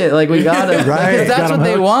did it. Like we got it. Right. Because that's what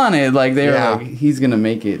they wanted. Like they were like, "He's gonna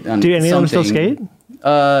make it." On Do any of them still skate?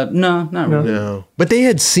 No, not really. No. But they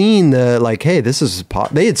had seen hey, this is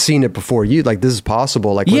they had seen it before you. Like, this is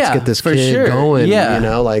possible. Like, let's get this kid going. Yeah. You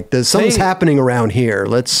know, like something's happening around here.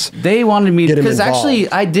 They wanted me because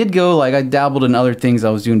actually I did go, like, I dabbled in other things. I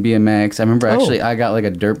was doing BMX. I remember actually I got like a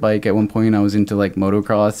dirt bike at one point. I was into like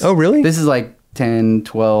motocross. Oh, really? This is like 10,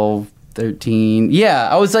 12, 13. Yeah,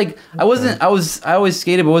 I was like, I always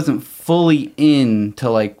skated, but wasn't fully into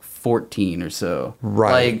like 14 or so.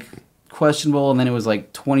 Right. Like, questionable, and then it was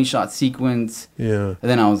like 20-shot sequence. Yeah. And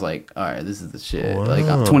then I was like, all right, this is the shit. Wow. Like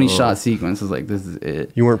 20-shot sequence was like, this is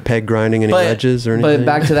it. You weren't peg grinding any edges or anything? But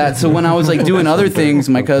back to that. So when I was like doing other things,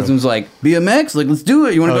 my cousin was like, BMX, like, let's do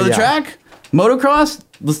it. You want to go to the track? Motocross?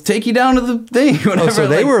 Let's take you down to the thing. Whatever. So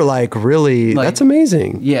they were like really, that's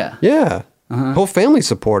amazing. Yeah. Yeah. Whole family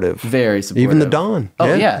supportive. Very supportive. Even the Don.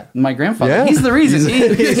 Oh, yeah. My grandfather. Yeah. He's the reason.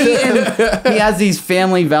 He has these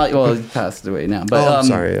family values. Well, he passed away now. But,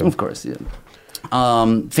 sorry. Of course, yeah.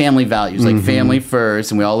 Family values, like family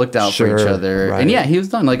first, and we all looked out for each other. Right. And yeah, he was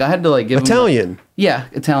done. Like I had to like give Italian. him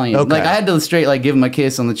Italian. Okay. Like I had to straight like give him a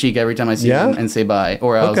kiss on the cheek every time I see him and say bye,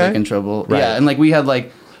 or I was like in trouble. Right. Yeah, and like we had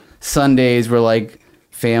like Sundays were like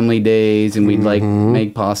family days, and we'd like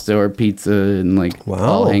make pasta or pizza and like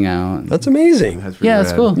all hang out. That's amazing.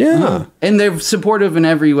 It's cool. Yeah. And they're supportive in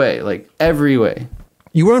every way, like every way.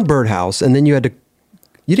 You were on Birdhouse, and then you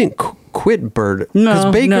didn't quit Bird. No,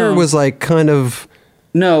 because Baker was like kind of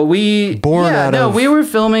we were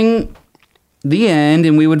filming the end,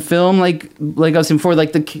 and we would film like I was saying before,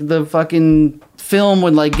 like the fucking film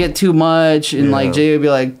would like get too much, and like Jay would be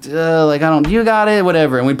like you got it,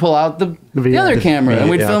 whatever, and we'd pull out the other camera and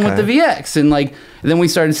we'd film with the VX, and like then we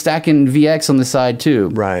started stacking VX on the side too.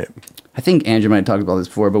 Right. I think Andrew might have talked about this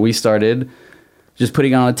before, but we started just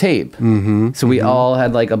putting on a tape. So we all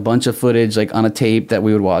had like a bunch of footage like on a tape that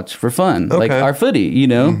we would watch for fun. Like our footy, you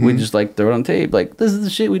know? We'd just like throw it on tape. Like, this is the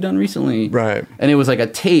shit we done recently. Right. And it was like a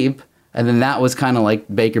tape, and then that was kind of like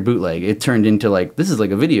Baker Bootleg. It turned into like, this is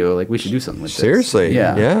like a video. Like, we should do something with this. Seriously?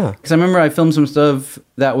 Yeah. Because I remember I filmed some stuff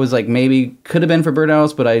that was like maybe could have been for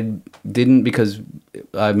Birdhouse, but I didn't because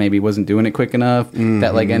I maybe wasn't doing it quick enough.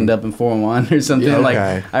 That like ended up in 411 or something. Like,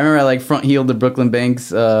 I remember I like front heeled the Brooklyn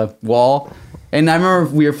Banks wall. And I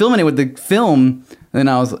remember we were filming it with the film,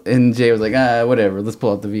 and Jay was like, whatever, let's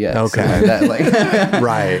pull out the VX. Okay. Like that, like,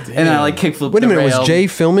 right. And I like kickflipped Wait a minute, was Jay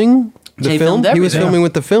filming? The Jay film? filmed He was everything. filming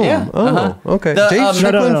with the film. Yeah, Oh, okay. The, Jay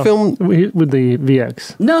Strickland filmed. With the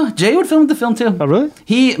VX. No, Jay would film the film too. Oh,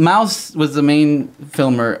 really? Mouse was the main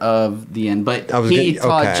filmer of the end, but he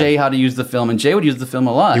taught Jay how to use the film, and Jay would use the film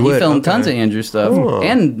a lot. He filmed tons of Andrew's stuff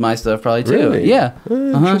and my stuff probably too. Really? Yeah.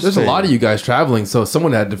 There's a lot of you guys traveling, so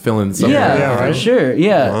someone had to fill in somewhere. Yeah, for sure.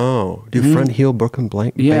 Yeah. Oh, dude, front heel Brooklyn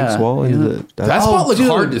Banks wall into the. That spot looked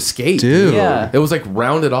hard to skate, dude. Yeah. It was like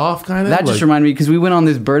rounded off, kind of. That just reminded me because we went on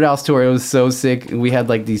this birdhouse tour. It was so sick. We had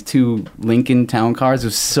like these 2 Lincoln Town cars. It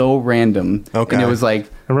was so random. Okay. And it was like,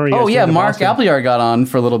 oh yeah, Mark Boston. Appleyard got on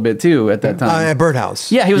for a little bit too at that time. At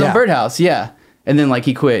Birdhouse. Yeah, he was on Birdhouse. Yeah. And then like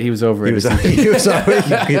he quit. He was over it. He was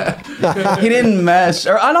He didn't mesh,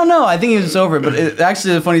 or I don't know. I think he was just over it. But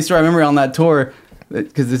actually, a funny story. I remember on that tour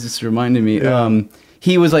because this just reminded me.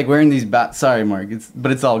 He was like wearing these sorry, Mark,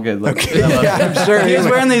 but it's all good. Like, I'm sure he was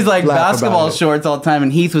wearing these like laugh basketball about it. shorts all the time,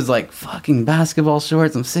 and Heath was like, "Fucking basketball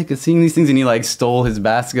shorts! I'm sick of seeing these things." And he like stole his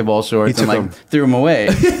basketball shorts and like threw them away.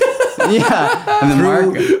 Yeah, and then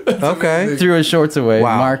Mark threw his shorts away.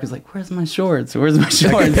 Wow. Mark was like, "Where's my shorts? Where's my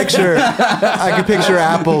shorts?" I could picture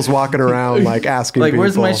Apples walking around like asking like, people.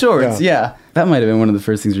 "Where's my shorts?" Yeah. That might have been one of the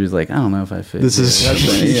first things where he was like, "I don't know if I fit." This is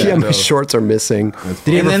my shorts are missing.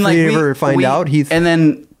 Did he ever find out? Heath? And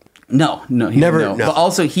then. No, he never. didn't know. No. But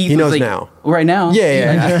also, he knows was like, now. Right now,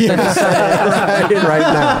 Yeah. right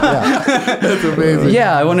now. Yeah. That's amazing.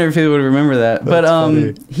 Yeah, I wonder if he would remember that. But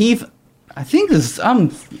funny. Heath, I think it's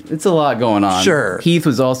a lot going on. Sure. Heath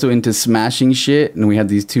was also into smashing shit, and we had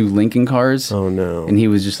these 2 Lincoln cars. Oh no. And he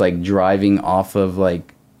was just like driving off of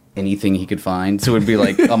like anything he could find. So it would be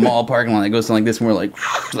like a mall parking lot that goes something like this, and we're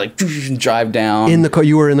like drive down. In the car,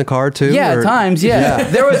 you were in the car too? Yeah, or? at times, yeah.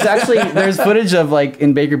 There was there's footage of like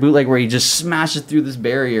in Baker Bootleg where he just smashes through this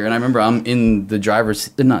barrier, and I remember I'm in the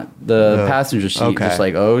passenger seat, just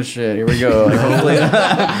like, oh shit, here we go. Like, hopefully,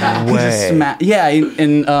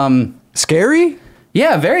 and scary?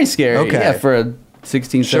 Yeah, very scary. Okay. Yeah, for a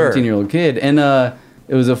 16, 17-year-old kid, and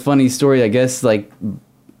it was a funny story. I guess like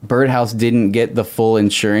Birdhouse didn't get the full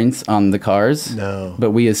insurance on the cars. No. But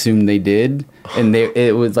we assumed they did. And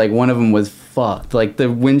it was like one of them was fucked. Like the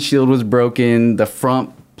windshield was broken, the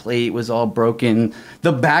front plate was all broken.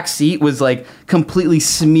 The back seat was like completely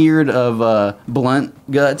smeared of blunt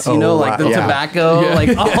guts, you know, like the tobacco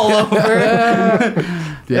like all over.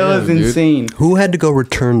 It was insane. Who had to go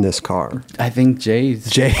return this car? I think Jay,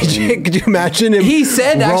 could you imagine him he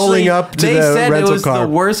said rolling up to the rental car? They said it was the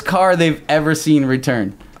worst car they've ever seen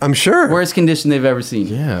return. I'm sure. Worst condition they've ever seen.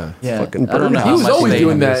 Yeah. Fucking I don't know. Birdhouse. He was much always they-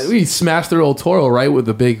 doing that. We smashed their old Toro, right, with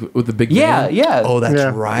the big Yeah, van. yeah. Oh, that's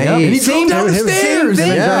Yeah. right. Yep. And he drove down the Same stairs.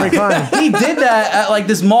 thing. Jeremy Klein. He did that at like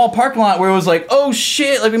this mall parking lot where it was like, oh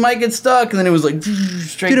shit, like we might get stuck, and then it was like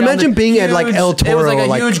straight. Dude, down imagine the being at, like, El It was like Toro, a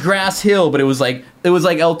like- huge grass hill, but it was like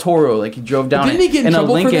El Toro. Like he drove down. Didn't he get in a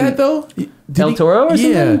trouble Lincoln. for that though? El Toro or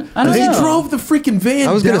something? Yeah, I don't he know. drove the freaking van.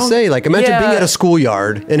 I was going to down- say, like, imagine Yeah. being at a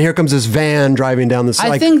schoolyard and here comes this van driving down the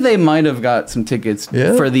I think they might have got some tickets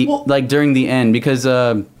Yeah? for the like during the end because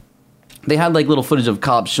they had like little footage of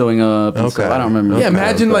cops showing up. And Okay. stuff. I don't remember. Yeah,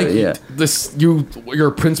 imagine But, like yeah. this. You're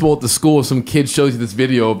a principal at the school. Some kid shows you this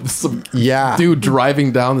video of some dude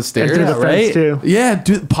driving down the And stairs. through the fence right? too. Yeah,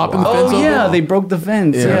 dude, popping the fence. Oh yeah, over. they broke the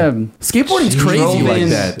fence. Yeah. Skateboarding's Drove crazy like in.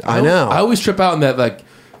 that. I know. I always trip out in that like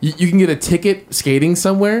you can get a ticket skating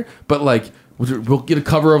somewhere, but like we'll get a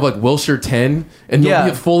cover of like Wilshire 10, and you'll Yeah.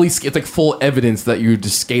 get it's like full evidence that you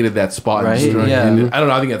just skated that spot. Right, And yeah. and I don't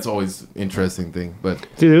know. I think that's always an interesting thing, but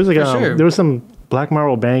Dude, there was like sure. there was some black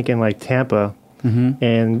marble bank in like Tampa,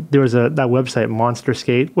 and there was that website Monster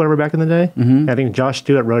Skate, whatever, back in the day. And I think Josh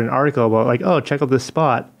Stewart wrote an article about like, oh, check out this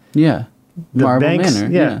spot. Yeah. The Marble banks,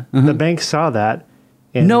 Manor. the bank saw that.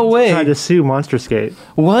 And No way. Tried to sue Monster Skate.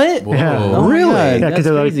 What? Whoa. Yeah. Oh my Really? God, Yeah, that's because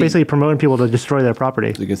they're like crazy. basically promoting people to destroy their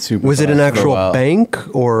property. Like a super Was it an fast actual blowout. bank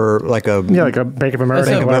or like a... Yeah, like a Bank of America,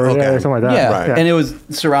 Bank of whatever, America, okay. yeah, something like that. Yeah. Right. and it was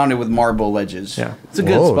surrounded with marble ledges. Yeah. It's a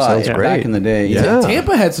good Whoa, spot. sounds Yeah, great. Back in the day. Yeah.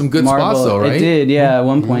 Tampa had some good Marble, spots though, right? It did, yeah. At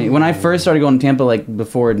one point, when I first started going to Tampa, like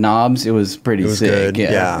before Knobs, it was pretty was sick. good,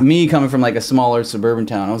 yeah. Me coming from like a smaller suburban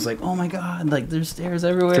town, I was like, oh my god, like there's stairs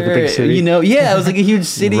everywhere. like a big city. You know, yeah, it was like a huge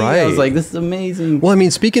city. I was Right. like, this is amazing. Well, I mean,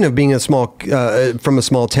 speaking of being from a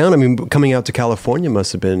small town, I mean, coming out to California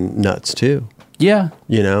must have been nuts too. Yeah.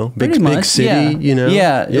 You know, Pretty big much, city. yeah. You know,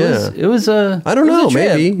 Yeah, it was a. I don't it was know, a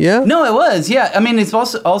trip. maybe, yeah. No, it was. Yeah, I mean, it's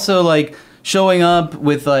also like showing up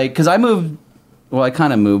with like because I moved. Well, I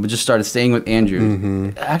kind of moved, but just started staying with Andrew. Mm-hmm.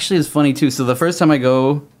 Actually, it's funny too. So the first time I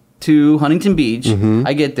go to Huntington Beach, Mm-hmm.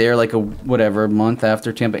 I get there like a month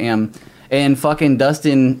after Tampa Am. And fucking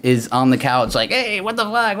Dustin is on the couch like, hey, what the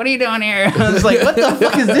fuck? What are you doing here? I was like, what the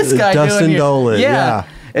fuck is this guy Dustin doing here? Dolan, yeah.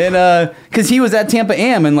 And because he was at Tampa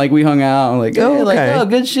Am and like we hung out and like, hey, okay. like, oh,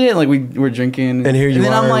 good shit. Like we were drinking. And here you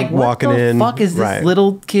then are I'm like, what walking the in. fuck is this Right.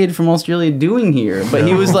 little kid from Australia doing here? But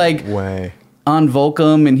he was like way. on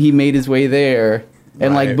Volcom and he made his way there.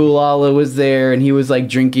 And like Right. Bulala was there and he was like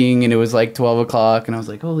drinking and it was like 12 o'clock and I was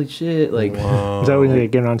like, holy shit. Like, Is that when he was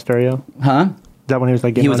getting on stereo? huh? Is that when he was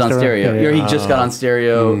like getting He was on stereo. Yeah, Or yeah. he just got on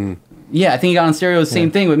stereo. Yeah, I think he got on stereo.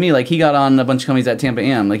 Same thing with me. Like he got on a bunch of companies at Tampa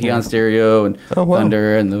Am. Like he got on stereo and wow.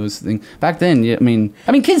 Thunder and those things. Back then, yeah, I mean,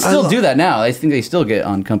 kids still do that now. I think they still get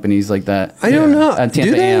on companies like that. I don't know. At Do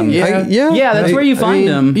Tampa they? Am. Yeah. Yeah, that's where you find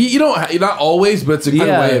them. You don't, not always, but it's a good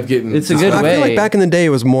way of getting. It's a good I way. feel like back in the day it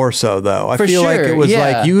was more so though. I For feel like sure, it was yeah.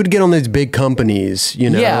 like you would get on these big companies, you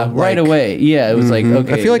know. Yeah, right like- away. Yeah, it was like,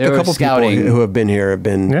 okay. I feel like they a were couple scouting. people who have been here have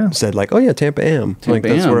been Yeah. said like, oh yeah, Tampa Am. Like Tampa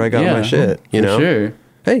that's Am, where I got yeah. my shit. You For know. sure.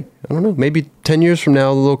 Hey, I don't know. Maybe 10 years from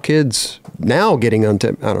now, the little kids now getting on.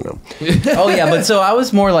 I don't know. Oh yeah, but so I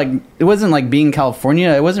was more like, it wasn't like being in California.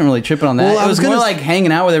 I wasn't really tripping on that. Well, I it was was more gonna like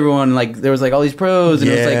hanging out with everyone. Like there was like all these pros,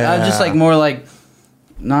 and it was like I was just Yeah. like more like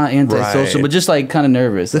not antisocial, Right. but just like kind of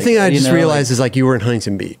nervous. The like, thing I you just know, realized is like you were in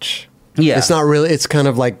Huntington Beach. Yeah. It's not really. It's kind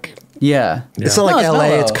of like. Yeah. It's not like No, it's LA.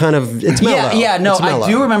 mellow. It's kind of. It's mellow. Yeah, no, It's mellow. I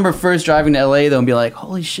do remember first driving to LA though and be like,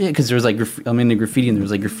 holy shit, because there was like, I'm into graffiti and there was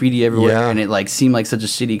like graffiti everywhere Yeah. and it like seemed like such a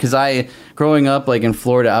city. Because growing up like in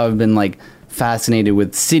Florida, I've been like fascinated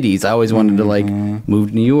with cities. I always wanted to like move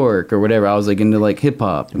to New York or whatever. I was like into like hip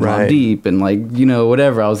hop and Right. Mobb Deep and like, you know,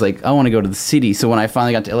 whatever. I was like, I want to go to the city. So when I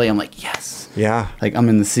finally got to LA, I'm like, yes. Yeah. Like I'm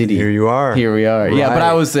in the city. Here you are. Here we are. Yeah, but I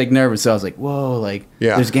Right. was like nervous. So I was like, whoa, like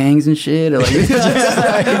Yeah. there's gangs and shit. Or, like,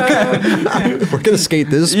 We're gonna skate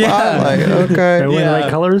this spot. Yeah. Like okay. They were in the Yeah. right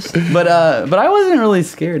colors. But I wasn't really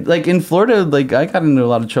scared. Like in Florida, like I got into a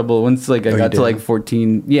lot of trouble once like I you got did? to like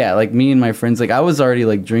 14. Yeah, like me and my friends, like I was already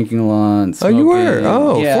like drinking a lot. Oh, you were. smoking.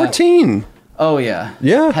 Oh, yeah. 14. Oh yeah.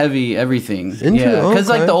 Yeah. Heavy everything. Into- yeah, because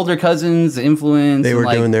like okay. the older cousins, the influence. They and, were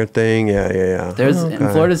like, doing their thing. Yeah. There's Oh, and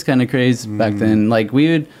okay. Florida's kind of crazy back then. Like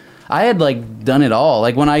I had like done it all.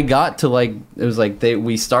 Like when I got to like it was like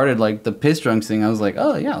we started like the piss drunks thing. I was like,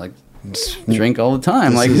 oh yeah, like drink all the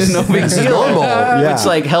time. Like there's no big deal. normal, yeah. Which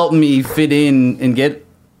like helped me fit in and get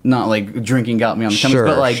not like drinking got me on the campus, Sure,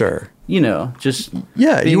 but like sure. you know just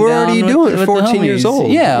Yeah, being you were already down doing with it the 14 years homies.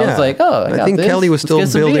 old. Yeah, I was like, oh, I got think this. Kelly was Let's still get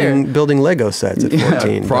some beer. building Lego sets at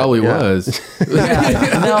 14. but Probably yeah. was.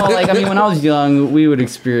 Yeah. No, like I mean, when I was young, we would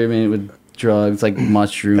experiment with drugs like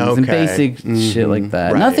mushrooms and Okay. basic shit like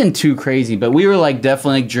that. Right. Nothing too crazy, but we were like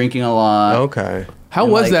definitely like, drinking a lot. Okay. How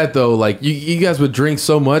And, was like- that though? Like you guys would drink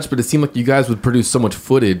so much, but it seemed like you guys would produce so much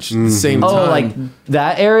footage at the same time. Oh, like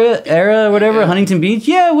that era, whatever, Huntington Beach.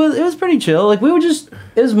 Yeah, it was pretty chill. Like we would just,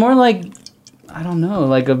 it was more like, I don't know,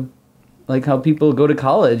 like how people go to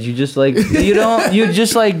college. You just like you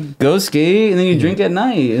just like go skate and then you drink at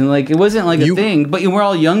night and like it wasn't like a thing. But you were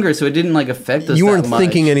all younger, so it didn't like affect us. You that weren't much.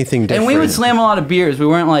 thinking anything And we would different. slam a lot of beers. We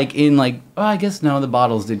weren't like in like. Oh, I guess no. The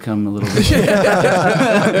bottles did come a little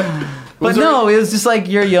bit. But no, it was just like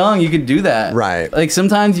you're young, you could do that. Right. Like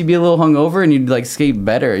sometimes you'd be a little hungover and you'd like skate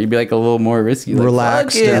better. You'd be like a little more risky. Like,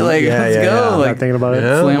 Relaxed Fuck it. and- Like, yeah, let's yeah, go. yeah. Not Like thinking about it.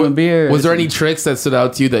 Yeah. slam a beer. Was there any tricks that stood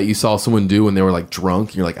out to you that you saw someone do when they were like drunk?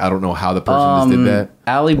 And you're like, I don't know how the person just did that.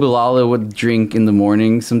 Ali Bulala would drink in the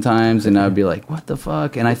morning sometimes, and I'd be like, "What the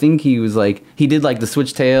fuck?" And I think he was like, he did like the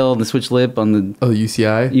switch tail and the switch lip on the Oh, the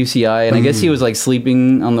UCI. UCI, and I guess he was like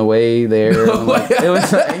sleeping on the way there. Like, it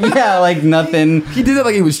was yeah, like nothing. He did it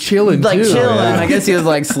like he was chilling, Like too. chilling. I guess he was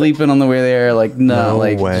like sleeping on the way there. Like no, No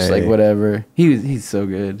like just way. like whatever. He's so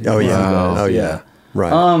good. Oh yeah. Wow. Oh yeah.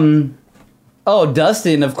 Right. Oh,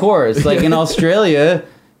 Dustin, of course. Like in Australia,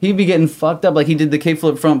 he'd be getting fucked up. Like he did the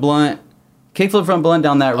kickflip front blunt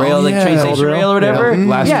down that rail, Oh, like yeah. train Old station rail or whatever. Yeah.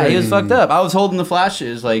 Last Yeah, he train. was fucked up. I was holding the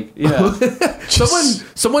flashes, like yeah,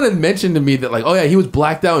 Someone had mentioned to me that like, oh yeah, he was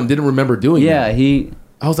blacked out and didn't remember doing yeah. it. He.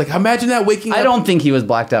 I was like, imagine that waking up. I don't think he was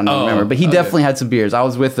blacked out and Oh, remember, but he okay. definitely had some beers. I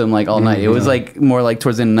was with him like all night. It was like more like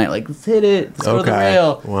towards the end of the night, like let's hit it, let's go to the Okay.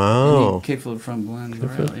 rail. Wow. And he kickflip front blend the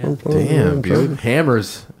rail. Yeah. Damn, dude.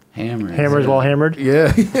 Hammers. Hammers. While hammered.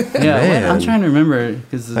 Yeah. Yeah, Man. I'm trying to remember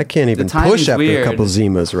because I can't even push after a couple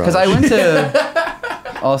Zimas, right? Because I went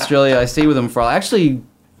to Australia, I stayed with him for actually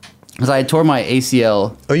because I tore my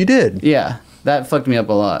ACL. Oh, you did? Yeah, that fucked me up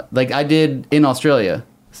a lot. Like I did in Australia,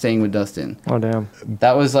 staying with Dustin. Oh damn.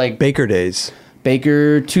 That was like Baker days.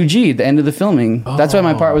 Baker 2G, the end of the filming. That's why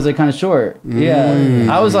my part was like kind of short. Yeah,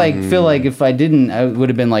 I was like, feel like if I didn't, I would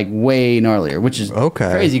have been like way gnarlier, which is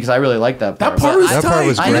crazy because I really like that part. That part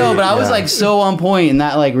was great. I know, but I was like so on point, and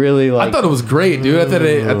that like really like. I thought it was great, dude. I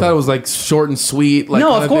thought it was like short and sweet. Like,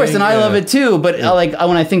 no, of course, and I love it too. But like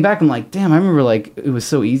when I think back, I'm like, damn, I remember like it was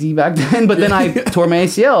so easy back then. But then I tore my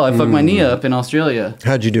ACL. I fucked my knee up in Australia.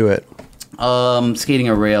 How'd you do it? Skating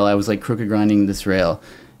a rail. I was like crooked grinding this rail,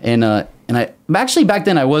 and I actually back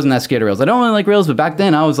then I wasn't that scared of rails. I don't really like rails, but back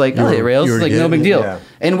then I was like, I hate rails. It's like no big deal. Yeah.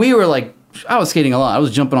 And we were like, I was skating a lot. I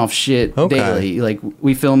was jumping off shit daily. Like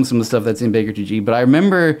we filmed some of the stuff that's in Baker 2G. But I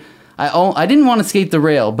remember I didn't want to skate the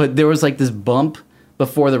rail, but there was like this bump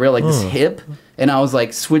before the rail, like this hip. And I was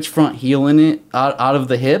like switch front heeling it out of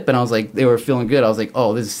the hip, and I was like, they were feeling good. I was like,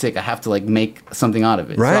 oh, this is sick. I have to like make something out of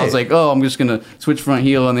it. Right. So I was like, oh, I'm just gonna switch front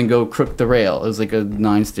heel and then go crook the rail. It was like a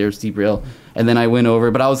 9-stair steep rail, and then I went over,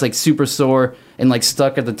 but I was like super sore and like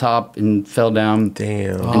stuck at the top and fell down.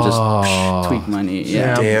 Damn. And just tweaked my knee.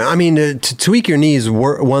 Yeah. Damn. I mean, to tweak your knee is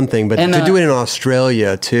one thing, but to do it in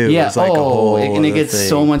Australia too is like a whole and it gets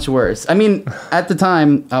so much worse. I mean, at the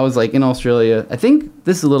time I was like in Australia. I think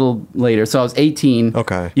this is a little later, so I was 18.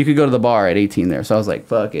 Okay. You could go to the bar at 18 there, so I was like,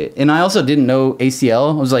 fuck it. And I also didn't know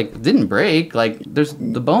ACL. I was like, it didn't break. Like,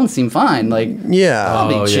 the bones seem fine. Like, yeah,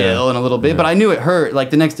 I'll be chill in a little bit. But I knew it hurt. Like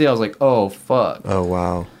the next day, I was like, oh fuck. Oh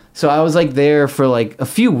wow. So I was like there for like a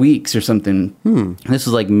few weeks or something. This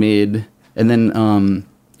was like mid, and then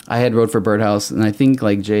I had rode for Birdhouse, and I think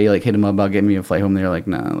like Jay like hit him up about getting me a flight home. They were like,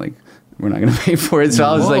 nah, like we're not gonna pay for it. So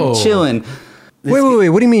I was like chilling. Wait.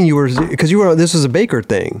 What do you mean you were? Because this was a Baker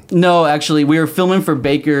thing. No, actually, we were filming for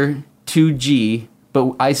Baker 2G, but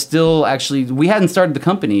we hadn't started the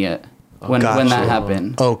company yet when that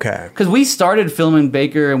happened. Okay. Because we started filming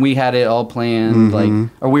Baker and we had it all planned,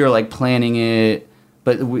 or we were like planning it,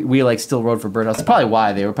 but we like still rode for Birdhouse. That's probably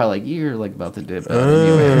why they were probably like, you're like about to dip out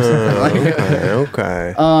anyway or something like that.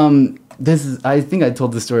 Okay. I think I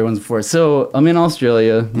told this story once before. So I'm in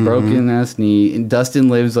Australia, broken ass knee, and Dustin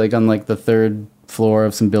lives like on like the 3rd floor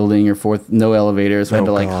of some building or 4th, no elevator, so I had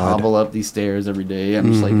to like hobble up these stairs every day.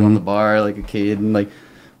 I'm just like going to the bar like a kid and like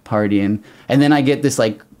partying, and then I get this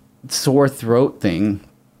like sore throat thing,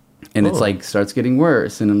 and it's like starts getting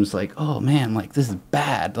worse, and I'm just like, oh man, like this is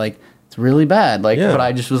bad, like it's really bad, like but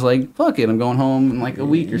I just was like, fuck it, I'm going home in like a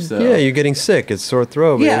week or so. Yeah, you're getting sick. It's sore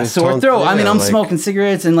throat. Yeah, sore throat. I mean, I'm smoking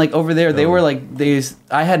cigarettes, and like over there they were like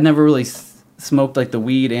I had never really smoked like the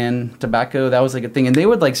weed and tobacco. That was like a thing, and they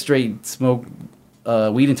would like straight smoke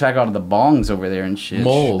weed and tobacco out of the bongs over there and shit.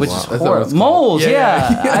 Moles. Which is horrible. Moles,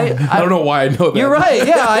 yeah. I don't know why I know that. You're right,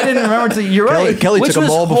 yeah. I didn't remember you're right. Kelly took a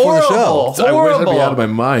mole before the show. Horrible. I wish I'd be out of my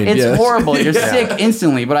mind. It's horrible. You're sick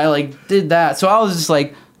instantly, but I like did that. So I was just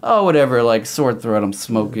like, oh, whatever, like sore throat, I'm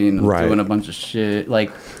smoking, I'm doing a bunch of shit.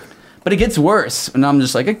 Like, but it gets worse. And I'm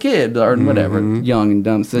just like a kid or whatever, young and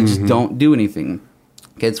dumb. So I just don't do anything.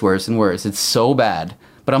 It gets worse and worse. It's so bad.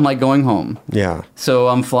 But I'm like going home. Yeah. So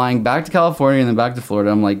I'm flying back to California and then back to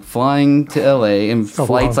Florida. I'm like flying to LA and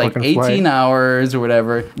flight's like 18 hours or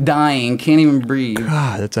whatever. Dying, can't even breathe.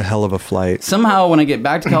 God, that's a hell of a flight. Somehow when I get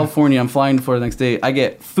back to California, I'm flying to Florida the next day, I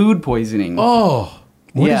get food poisoning. Oh.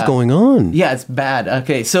 What is going on? Yeah, it's bad.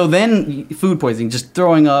 Okay, so then food poisoning, just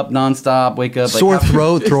throwing up nonstop, wake up. Sore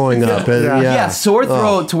throat, throwing up. Yeah, sore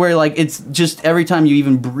throat to where like it's just every time you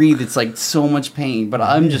even breathe, it's like so much pain. But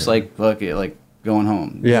I'm just like, fuck it, like going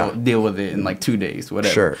home. Yeah. Deal with it in like 2 days,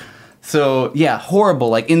 whatever. Sure. So yeah, horrible.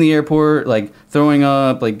 Like in the airport, like throwing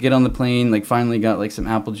up, like get on the plane, like finally got like some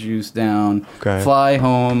apple juice down. Okay. Fly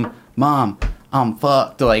home. Mom, I'm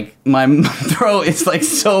fucked. Like my throat is like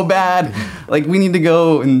so bad. Like we need to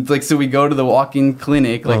go and like so we go to the walk-in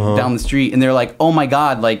clinic like down the street and they're like, oh my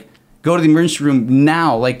god, like go to the emergency room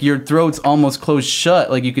now. Like your throat's almost closed shut.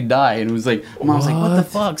 Like you could die. And it was like, Mom was like, what the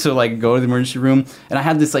fuck? So like go to the emergency room and I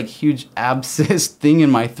had this like huge abscess thing in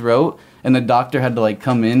my throat and the doctor had to like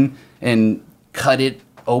come in and cut it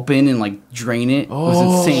open and like drain it. It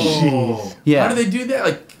was insane. Yeah. How do they do that?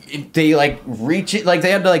 Like they like reach it, like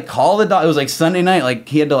they had to like call the doctor. It was like Sunday night, like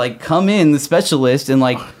he had to like come in, the specialist, and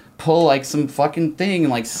like pull like some fucking thing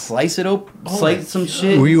and like slice it open, slice some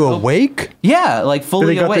shit. Were you awake? Yeah, like fully Did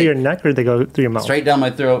they go awake. through your neck or did they go through your mouth? Straight down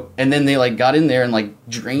my throat, and then they like got in there and like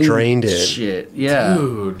drained it. Shit, yeah.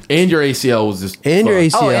 Dude. And your ACL was just and your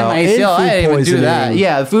ACL. Oh, and my ACL. I didn't even do that.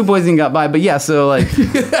 Yeah, food poisoning got by, but yeah, so like,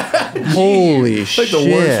 holy shit, like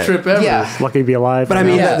the worst trip ever. Yeah. Lucky to be alive. But I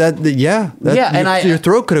mean, your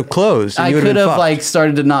throat could have closed. And I you could have fucked. like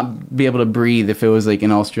started to not be able to breathe if it was like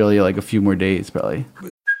in Australia like a few more days probably.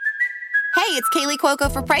 Hey, it's Kaylee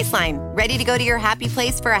Cuoco for Priceline. Ready to go to your happy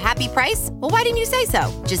place for a happy price? Well, why didn't you say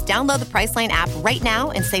so? Just download the Priceline app right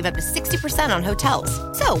now and save up to 60% on hotels.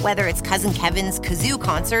 So whether it's Cousin Kevin's Kazoo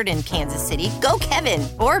Concert in Kansas City, go Kevin,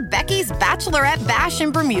 or Becky's Bachelorette Bash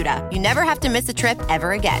in Bermuda, you never have to miss a trip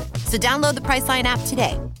ever again. So download the Priceline app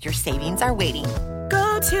today. Your savings are waiting.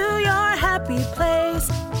 Go to your happy place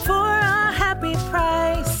for a happy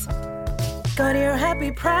price. Go to your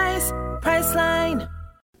happy price, Priceline.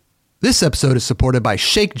 This episode is supported by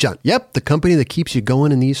Shake Junt. Yep, the company that keeps you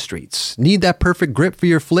going in these streets. Need that perfect grip for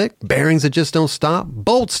your flick? Bearings that just don't stop?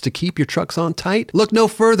 Bolts to keep your trucks on tight? Look no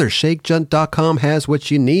further. ShakeJunt.com has what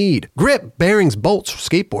you need. Grip, bearings, bolts,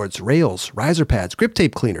 skateboards, rails, riser pads, grip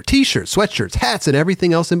tape cleaner, t-shirts, sweatshirts, hats, and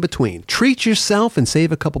everything else in between. Treat yourself and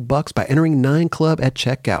save a couple bucks by entering 9Club at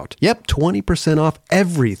checkout. Yep, 20% off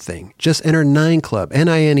everything. Just enter 9Club,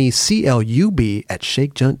 NINECLUB at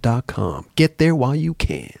ShakeJunt.com. Get there while you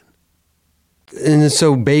can. And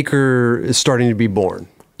so Baker is starting to be born.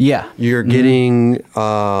 Yeah. You're getting,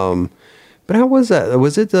 but how was that?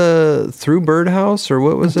 Was it through Birdhouse or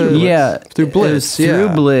what was it? Yeah. Through Blitz. It was through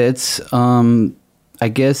Blitz.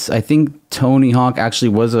 I think Tony Hawk actually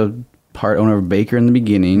was a part owner of Baker in the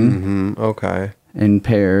beginning. Mm-hmm. Okay. And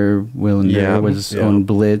Per Willender was on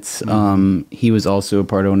Blitz. He was also a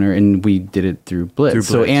part owner, and we did it through Blitz.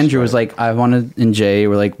 So Andrew was like, I wanted, and Jay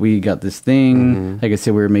were like, we got this thing. Mm-hmm. Like I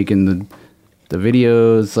said, we were making the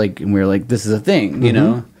videos, like, and we were like, this is a thing, you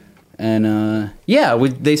know? And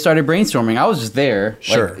they started brainstorming. I was just there.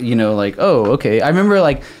 Sure. Like, oh, okay. I remember,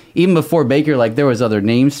 like, even before Baker, like, there was other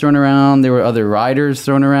names thrown around. There were other riders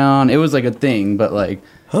thrown around. It was like a thing, but like,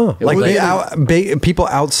 like people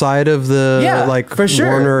outside of the like for sure.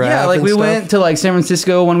 Warner yeah, app like and we stuff? went to like San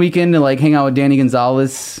Francisco one weekend to like hang out with Danny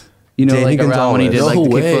Gonzalez. Danny like Gonzalez. around when he did like No the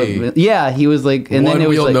way. kickflip. Yeah, he was like, and then it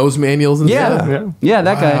was like nose manuals and stuff. Yeah,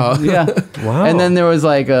 that Wow. guy. Yeah. Wow. And then there was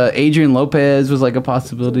like Adrian Lopez was like a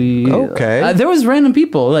possibility. Okay. There was random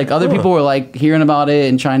people. Like other people were like hearing about it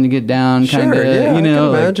and trying to get down. Kind of. Yeah, you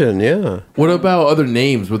know. I can imagine. Yeah. What about other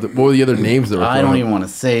names? What were the other names that were? I don't even want to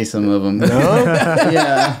say some of them. No?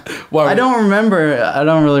 Yeah. Well, I don't remember. I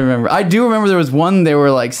don't really remember. I do remember there was one. They were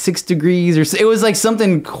like 6 degrees or it was like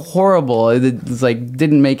something horrible. It was like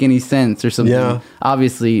didn't make any sense or something. Yeah.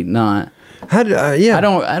 Obviously not. How did, I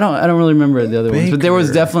don't really remember the other ones, but there was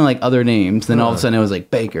Baker. definitely like other names. Then all of a sudden it was like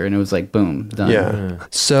Baker, and it was like boom, done. Yeah.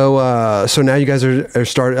 So now you guys are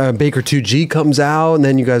starting. Baker 2G comes out, and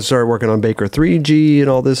then you guys start working on Baker 3G and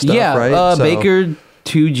all this stuff, Yeah. right? Baker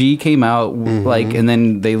 2G came out like, and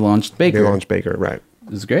then they launched Baker. They launched Baker, right? It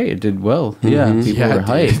was great. It did well. Yeah. People were it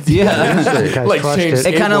hyped. did. Yeah. like crushed changed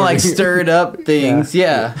It kind of like skateboarding. stirred up things.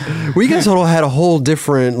 Yeah. Well, you guys all had a whole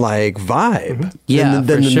different like vibe Yeah. than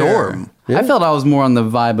for the sure. norm. Yeah. I felt I was more on the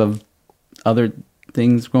vibe of other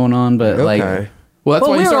things going on, but like. Okay. Well, that's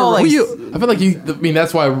Well, why we you were all, started. like- I feel like you. I mean,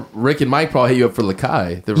 that's why Rick and Mike probably hit you up for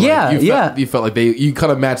Lakai. They were Yeah, like, yeah. You felt like you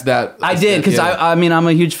kind of matched that. I did because I mean I'm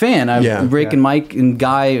a huge fan. Yeah. Rick and Mike and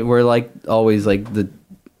Guy were like always like the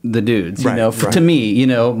dudes, you Right, know. right. To me, you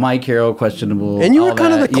know, Mike Hero questionable, And you were all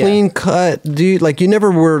kind of that, the yeah. clean cut dude. Like you never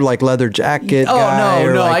were like leather jacket Oh guy.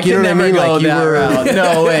 or no, like, I you could know what never mean? go Like, you that were- route.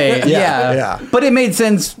 No way. Yeah, yeah, yeah. But it made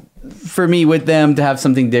sense for me with them to have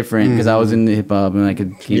something different because I was in hip hop and I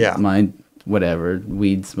could keep Yeah. my whatever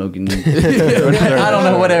weed smoking. I don't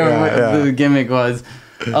know whatever the gimmick was.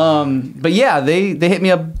 But yeah, they hit me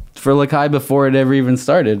up for Lakai before it ever even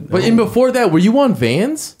started. But and before that, were you on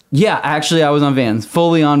Vans? Yeah, actually, I was on Vans,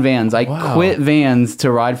 fully on Vans. I Wow. quit Vans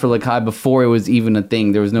to ride for Lakai before it was even a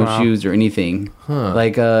thing. There was no shoes or anything.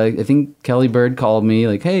 Like, I think Kelly Bird called me,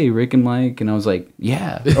 like, "Hey, Rick and Mike," and I was like,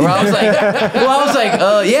 "Yeah." Or I was like,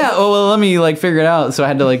 "Yeah." Oh, well, let me like figure it out. So I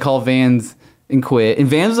had to like call Vans and quit. And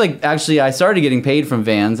Vans was like, actually, I started getting paid from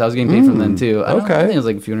Vans. I was getting paid from them too. I think it was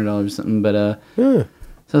like a few $100s or something. But so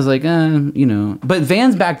I was like, you know, but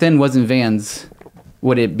Vans back then wasn't Vans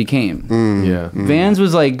what it became. Yeah. Vans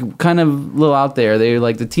was like kind of a little out there. They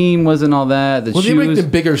like the team wasn't all that. The Well, they shoes, make the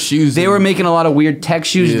bigger shoes. they were making a lot of weird tech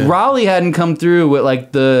shoes. Yeah. Raleigh hadn't come through with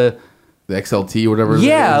like the XLT or whatever.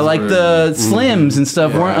 yeah, it is, like or- the Slims and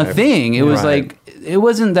stuff weren't a thing. It was Right. like it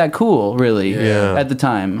wasn't that cool really Yeah. at the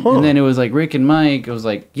time. And then it was like Rick and Mike. It was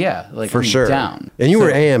like yeah, like For I'm sure. down. And you were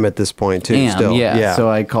AM at this point too. Damn, still. yeah. So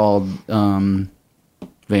I called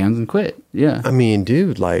Vans and quit. Yeah. I mean,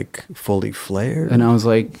 dude, like fully flared. And I was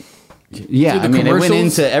like, yeah, Dude, the I mean, it went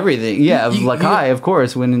commercials- into everything. Yeah, You- Lakai, of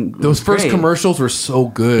course. When Those first great. commercials were so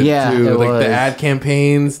good. Yeah, too. it Like was. the ad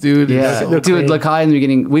campaigns, dude. Yeah, So- They're dude, clean. Lakai in the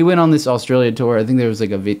beginning. We went on this Australia tour. I think there was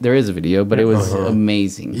like there is a video, but it was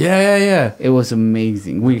amazing. yeah. It was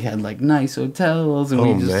amazing. We had like nice hotels, and we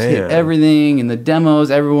Oh, just man. hit everything. And the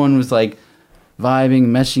demos, everyone was like vibing,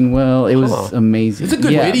 meshing well. It was amazing. It's a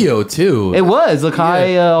good video too. It was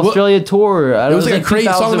Lenoce Australia tour. It was like a crazy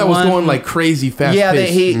song that was going like crazy fast. Yeah,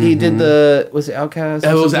 he did the was it Outkast?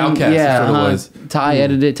 It was Outkast. Yeah, That's what it was. Ty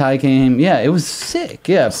edited it. Ty came. Yeah, it was sick.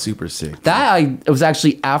 Yeah, super sick. It was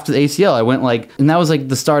actually after the ACL. I went and that was like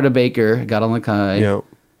the start of Baker. I got on Lenoce. Yeah.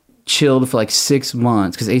 Chilled for like 6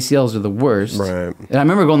 months because ACLs are the worst. Right. And I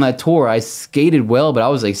remember going that tour. I skated well, but I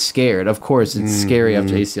was like scared. Of course, it's scary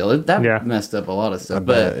after ACL. That messed up a lot of stuff.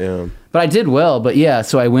 But I did well. But yeah,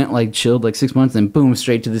 so I went like chilled like 6 months, and boom,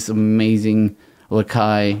 straight to this amazing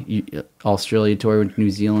Lenoce Australia tour with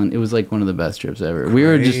New Zealand. It was like one of the best trips ever. We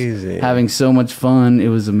were just having so much fun. It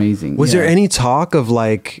was amazing. Was there any talk of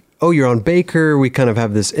like, oh, you're on Baker, we kind of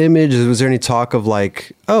have this image? Was there any talk of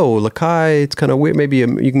like, oh, Lenoce, it's kind of weird, maybe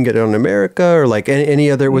you can get it on America, or like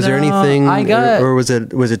any other, was there anything, or was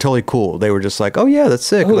it totally cool? They were just like, oh yeah, that's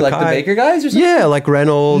sick. Who, like the Baker guys or something? Yeah, like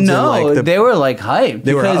Reynolds. No, and like they were like hyped.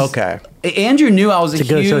 They were, okay. Andrew knew I was a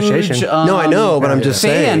huge no, I know, but I'm just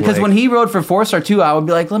saying. Because when he rode for 4-star too, I would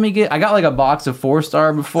be like, I got like a box of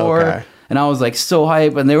 4-star before, and I was like so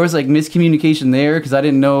hyped, and there was like miscommunication there because I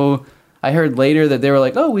didn't know. I heard later that they were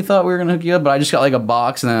like, oh, we thought we were going to hook you up, but I just got like a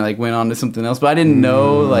box and then I like went on to something else. But I didn't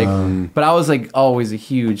know, but I was like always a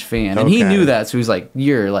huge fan. And he knew that. So he was like,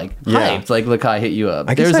 you're like hyped. Like, Lenoce hit you up.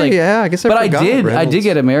 I guess I did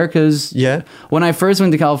get America's. Yeah. When I first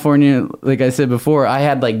went to California, like I said before, I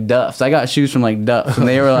had like Duffs. I got shoes from like Duffs. And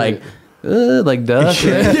they were like, like Duff.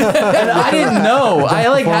 And I didn't know. I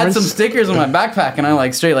like had some stickers on my backpack and I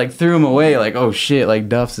like straight like threw them away. Like, oh shit, like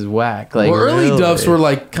Duff's is whack. Like, early Duffs were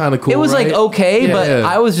like kind of cool. It was right? like okay, but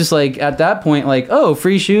I was just like at that point like, oh,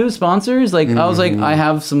 free shoes, sponsors. Like I was like, I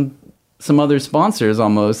have some other sponsors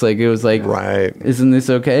almost. Like it was like, isn't this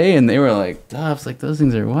okay? And they were like, Duff's, like those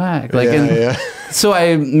things are whack. Like so I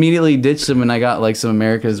immediately ditched them and I got like some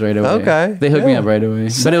Americas right away. Okay. They hooked me up right away.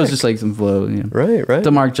 Sick. But it was just like some flow. Yeah. Right.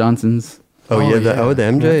 The Mark Johnsons. The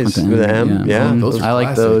MJs with the M. Yeah. I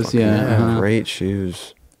like those. Yeah. Great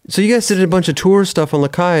shoes. So you guys did a bunch of tour stuff on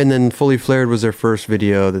Lenoce, and then Fully Flared was their first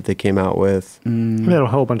video that they came out with. We had a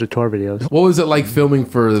whole bunch of tour videos. What was it like filming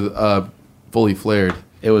for Fully Flared?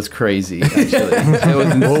 It was crazy, actually. It was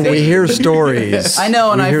insane. Well, we hear stories. I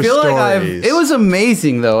know, and I feel like it was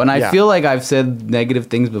amazing, though. And I feel like I've said negative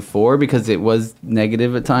things before because it was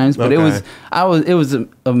negative at times. But it was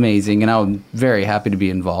amazing, and I was very happy to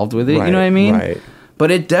be involved with it. You know what I mean? Right.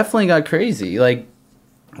 But it definitely got crazy. Like,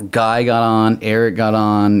 Guy got on, Eric got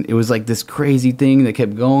on. It was like this crazy thing that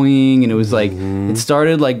kept going. And it was like, it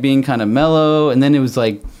started like being kind of mellow. And then it was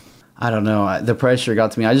like, I don't know. The pressure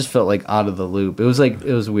got to me. I just felt like out of the loop. It was like,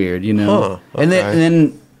 it was weird, you know? And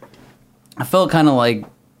then I felt kind of like,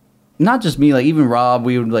 not just me, like even Rob,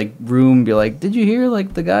 we would like be like, did you hear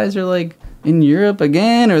like the guys are like in Europe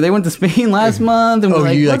again? Or they went to Spain last month? And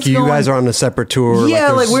we're you guys are on a separate tour?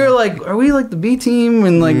 Yeah, like we were like, are we like the B team?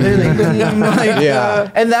 And like, they're the A team?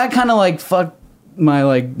 Like, and that kind of like fucked my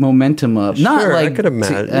like momentum up. Not like, I could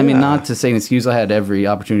imagine. I mean, not to say an excuse. I had every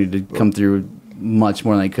opportunity to come through much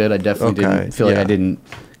more than I could. I definitely didn't feel like I didn't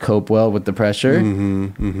cope well with the pressure.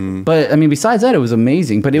 But I mean, besides that, it was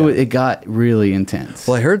amazing. But it got really intense.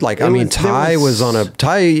 Well, I heard like Ty was on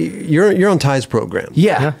you're on Ty's program.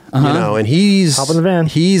 Yeah. You know, and he's hop in the van.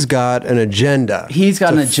 He's got an agenda. He's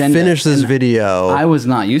got an agenda. Finish this video. I was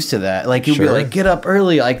not used to that. Like he'd be like, get up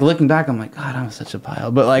early. Like looking back, I'm like, God, I'm such a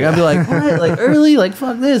pile. But like I'd be like, what? Like early? Like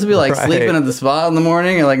fuck this. I'd be like sleeping at the spot in the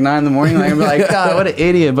morning at like 9 in the morning. Like I'd be like, God, what an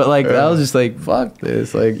idiot. But like I was just like, fuck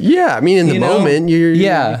this. Like I mean, in the moment, you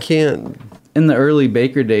can't. In the early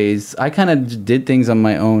Baker days, I kind of did things on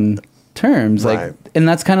my own terms, like, and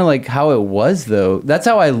that's kind of like how it was, though. That's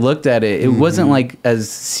how I looked at it. It wasn't like as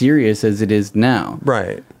serious as it is now,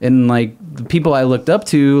 right? And like the people I looked up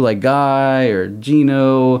to, like Guy or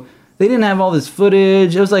Gino, they didn't have all this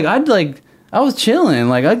footage. It was like I was chilling,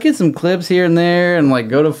 like I'd get some clips here and there, and like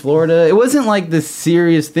go to Florida. It wasn't like this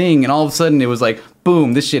serious thing, and all of a sudden it was like,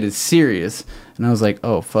 boom, this shit is serious. And I was like,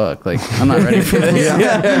 oh, fuck, like, I'm not ready for this.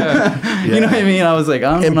 You know what I mean? I was like,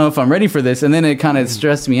 I don't know if I'm ready for this. And then it kind of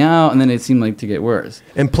stressed me out, and then it seemed like to get worse.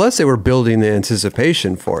 And plus, they were building the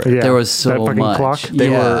anticipation for it. Yeah. There was so much. Clock. They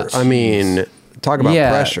were, I mean, talk about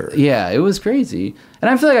pressure. Yeah, it was crazy. And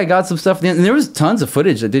I feel like I got some stuff, and there was tons of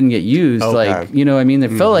footage that didn't get used. Like, you know what I mean?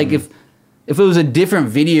 It felt like if it was a different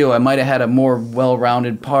video, I might have had a more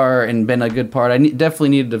well-rounded part and been a good part. I definitely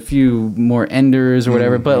needed a few more enders or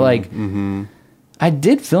whatever. But, like... I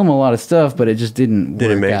did film a lot of stuff, but it just didn't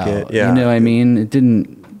work out. It, yeah. You know what I mean? It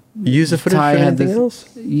didn't... Use the footage for anything else?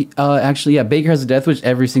 Actually, Baker Has a Death Wish,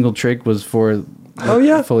 every single trick was for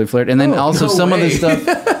Fully Flared. And then also some of the stuff...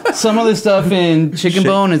 Some of the stuff in Chicken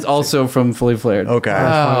Bone is also from Fully Flared. Okay.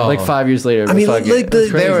 Like 5 years later. I mean, fuck like it.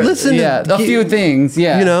 listen. Yeah, a few things.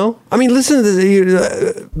 Yeah. You know, I mean, listen to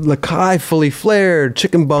the Lakai, Fully Flared,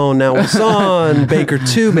 Chicken Bone. Now it's on Baker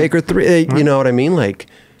 2, Baker 3. You know what I mean? Like,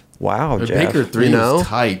 wow, Jeff. Baker 3 was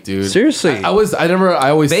tight, dude. Seriously. I always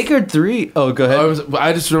Baker 3. Oh, go ahead.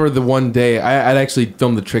 I just remember the one day I'd actually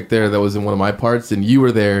filmed the trick there that was in one of my parts, and you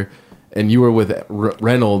were there, and you were with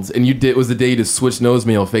Reynolds, and it was the day to switch nose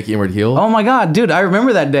mail, fake inward heel. Oh my god, dude! I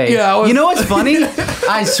remember that day. Yeah, you know what's funny?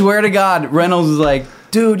 I swear to God, Reynolds was like,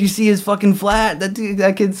 "Dude, you see his fucking flat?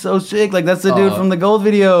 That kid's so sick. Like that's the dude from the Gold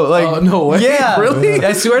video." Like, no way. Yeah, Really?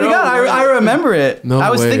 I swear to God, I remember it. No I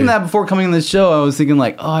was way. thinking that before coming on this show. I was thinking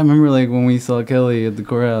like, oh, I remember like when we saw Kelly at the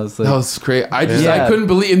courthouse. Like, That was crazy. I Yeah. couldn't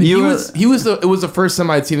believe. And You it was the first time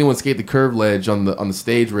I'd seen anyone skate the curve ledge on the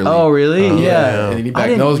stage. Really. oh, really? Yeah. And then he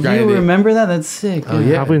back nose grinded You it. remember that? That's sick. Oh,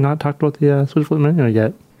 yeah. Have we not talked about the switch flip manual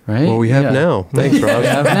yet? Right? Well, we have now. Thanks, Rob. We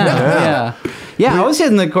have now. Yeah. I was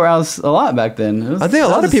hitting the courthouse a lot back then. I think a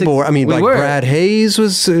lot of people were. I mean, like Brad Hayes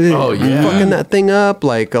was fucking that thing up.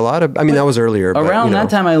 Like a lot of. I mean, that was earlier. Around but, that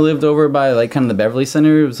time, I lived over by like kind of the Beverly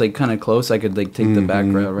Center. It was like kind of close. I could like take the back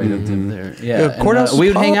route right up to there. Yeah, and, courthouse was we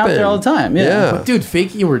would hang out poppin'. there all the time. Yeah. But dude,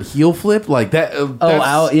 fake inward heel flip like that.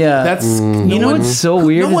 That's You know what's so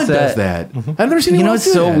weird? No one is does that. that. I've never seen. You know anyone what's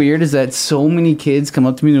do so that. weird is that so many kids come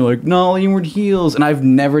up to me and they're like, "Nollie inward heels," and I've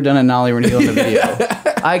never done a nollie inward heel in a video.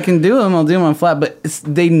 I can do them. I'll do them on flat, but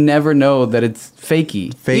they never know that it's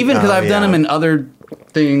fakey. Even because I've done them in other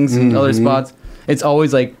things and other spots. It's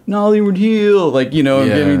always like nollie inward heel, like and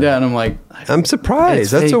get me down. I'm like, I'm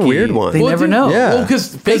surprised. That's a fakey. weird one. They never know. Yeah. Well,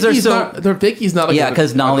 because they're fakey's not like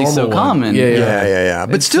because nollie's so normal common. one. Yeah.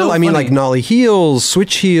 But It's still, so I mean, funny. like nollie heels,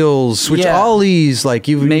 switch ollies. Like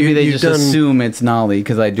Maybe they you've just done, assume it's nollie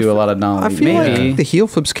because I do a lot of nollie. I feel Maybe like the heel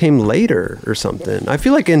flips came later or something. I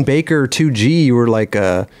feel like in Baker 2G, you were like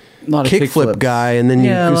a lot of kickflip kickflips. guy, and then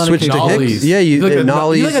Yeah, a you lot of switched to Nollies. hicks. Yeah, you like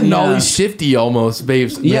nollies. You're like a nollie Yeah. shifty almost,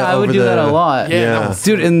 babes. Yeah, I would over do that the- a lot. Yeah.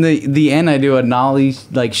 Dude, in the end, I do a nollie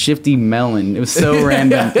like shifty melon. It was so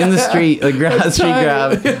random in the street, like street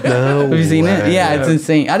grab. No Have you seen way. it? Yeah, it's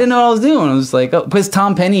insane. I didn't know what I was doing. I was like, oh, because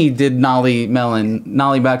Tom Penny did nollie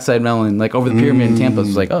backside melon, like over the pyramid in Tampa. I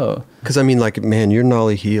was like, oh, Because I mean, like, man, you're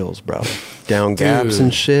nollie heels, bro. Down gaps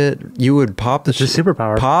and shit. You would pop the It's a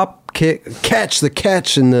superpower. Pop, kick, catch,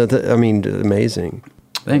 and I mean, amazing.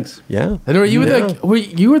 thanks. Yeah. And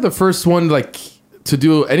you were the first one like to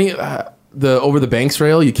do any the over the banks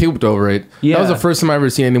rail. You kicked over it. Yeah. That was the first time I ever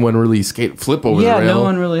seen anyone really flip over the Yeah, rail. no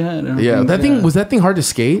one really had. I don't Yeah, think, that thing was that thing hard to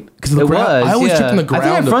skate because It was. I always yeah. tripped on the ground. I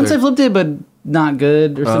think at up fronts there. I flipped it, but not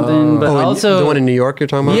good or something. But also the one in New York you're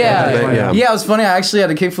talking about? Yeah, yeah. It was funny. I actually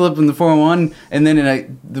had a kickflip in the 401, and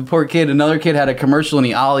then the poor kid, another kid had a commercial, and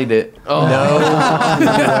he ollied it. Oh no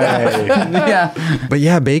way. Yeah, But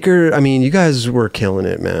yeah, Baker. I mean, you guys were killing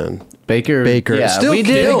it, man. Baker. Baker. Yeah, Still we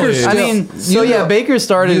did. killing it. I mean, so yeah, Baker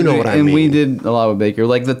started, you know what I and we mean. did a lot with Baker.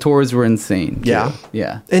 Like the tours were insane. too. Yeah.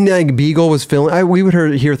 yeah. And like Beagle was filming. We would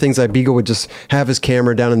hear things like Beagle would just have his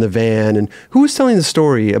camera down in the van. And who was telling the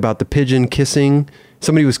story about the pigeon kissing?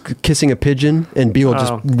 Somebody was kissing a pigeon, and Beagle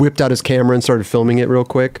just whipped out his camera and started filming it real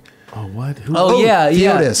quick. Oh what? Who? Oh, yeah,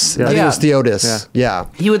 yeah. Theotis. Yeah. I think it was Theotis. Yeah.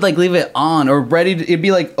 He would like leave it on or ready. It'd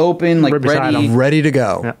be like open, like Right beside ready him. Ready to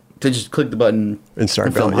go. Yeah. to just click the button And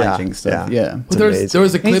start film going. Yeah. hijinks stuff. Yeah. Yeah. It's There amazing.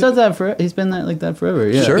 was a And he clip. does that for. He's been like that forever.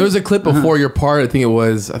 Yeah. Sure. There was a clip before your part. I think it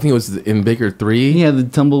was in Baker 3. Yeah, the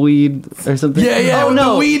tumbleweed or something. Yeah. Oh when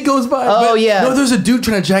no. the weed goes by. Oh, But- yeah. No, there's a dude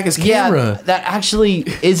trying to jack his camera. Yeah, that actually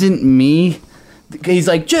isn't me. He's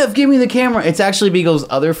like, Jeff, give me the camera. It's actually Beagle's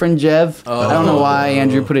other friend, Jeff. I don't know why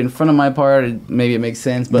Andrew put it in front of my part. Maybe it makes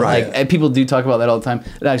sense, but Right. like people do talk about that all the time.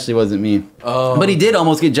 It actually wasn't me. But he did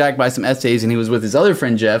almost get jacked by some essays, and he was with his other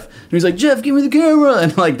friend, Jeff. And he was like, Jeff, give me the camera.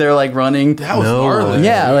 And like they're like running. That was No gnarly. way.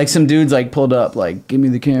 Yeah, like some dudes like pulled up, like, give me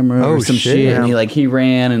the camera Oh, or some shit. shit. And he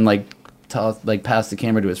ran and like passed the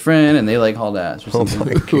camera to his friend, and they like hauled ass or Oh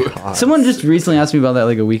something. my god. Someone just recently asked me about that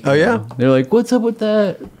like a week ago. Oh, yeah? They're like, what's up with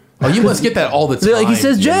that? Oh, you must get that all the time. They're like, he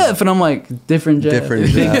says Jeff, and I'm like, different Jeff. Different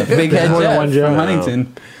Jeff. Big head More than Jeff one Jeff. from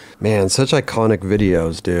Huntington. Man, such iconic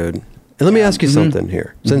videos, dude. And let me ask you something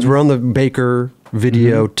here. Since we're on the Baker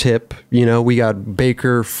video tip, we got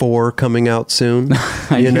Baker 4 coming out soon.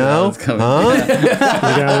 I You knew that know? was coming.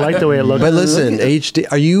 Huh? I like the way it looks. But listen, HD,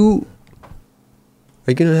 are you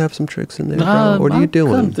Are you gonna have some tricks in there, bro? What are you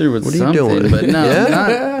doing? Come through with what are you something, doing? but no,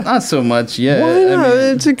 Yeah? not so much yet. Why not?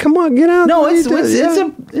 I mean, Come on, get out. no, What it's are you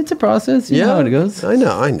doing? it's a process. You know how it goes. I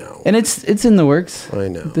know. And it's in the works. I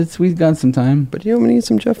know. We've got some time. But you need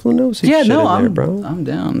some Jeff Lenoce Yeah, shit no, in there, I'm bro. I'm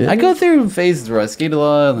down. Yeah. I go through phases where I skate a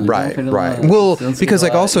lot. And I don't skate a lot, Well, don't skate because a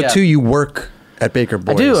like lot. also Yeah. too, you work at Baker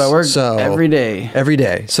Boys. I do. I work so, every day. Every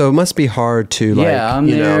day. So it must be hard to like, Yeah, I'm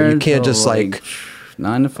you know, there you can't till, just like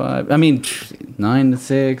 9 to 5. I mean, 9 to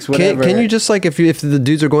 6. Whatever. Can you just like if the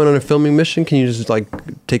dudes are going on a filming mission, can you just like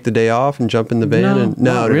take the day off and jump in the van? No, and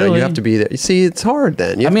not you really. have to be there. You see, it's hard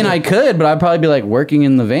then. You I have mean, to- I could, but I'd probably be like working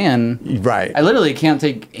in the van. right. I literally can't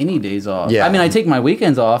take any days off. Yeah. I mean, I take my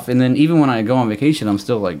weekends off, and then even when I go on vacation, I'm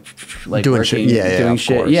still like Doing working, shit. Yeah, doing of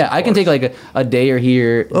shit. course, Yeah, of I can take course. like a day or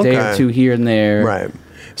here, day Okay. or two here and there. Right.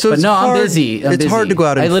 So But it's no, hard, I'm busy. it's hard to go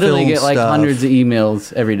out and I literally film get like stuff. hundreds of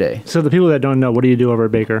emails every day. So the people that don't know, what do you do over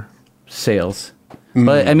at Baker? Sales. Mm.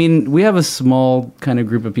 But I mean, we have a small kind of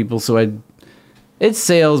group of people, so it's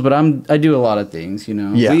sales, but I do a lot of things, you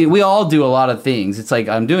know. Yeah. We all do a lot of things. It's like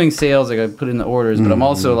I'm doing sales, like I put in the orders, but Mm-hmm. I'm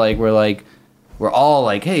also like we're all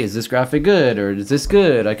like, hey, is this graphic good or is this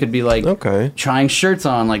good? I could be like Okay. trying shirts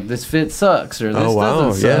on, like this fit sucks or this Oh, wow,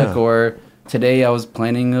 doesn't suck, yeah. or today I was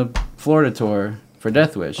planning a Florida tour for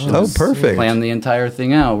Death Wish. Oh, perfect. Plan the entire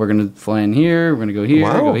thing out. We're gonna fly in here. We're gonna go here.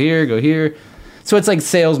 Wow. Go here. Go here. So it's like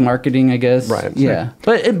sales marketing, I guess. Right. Yeah.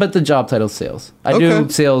 But the job title's sales. I do Okay.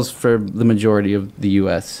 sales for the majority of the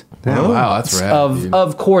U.S. Oh, wow, that's rad. dude.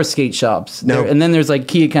 of core skate shops. Now- And then there's like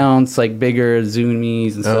key accounts, like bigger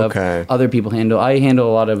Zoomies and stuff. Okay. Other people handle. I handle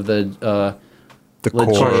a lot of the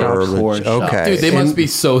legit core shops. Okay. Dude, they And- must be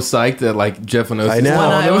so psyched that like Jeff Lenoce. I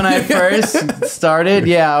know. When I first started,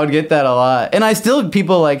 yeah, I would get that a lot, and I still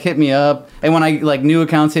people like hit me up, and when I like new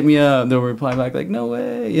accounts hit me up, they'll reply back like, "No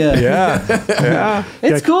way, yeah, Yeah. Yeah.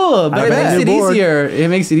 it's cool, but it bet. makes it New board. easier. It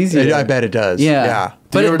makes it easier. I bet it does. Yeah. Yeah.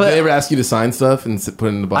 Did But they ever ask you to sign stuff and put it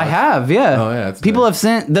in the box? I have, yeah. Oh, yeah, that's People nice. have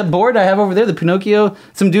sent the board I have over there, the Pinocchio.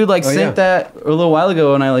 Some dude like sent yeah. that a little while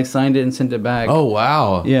ago, and I like signed it and sent it back. Oh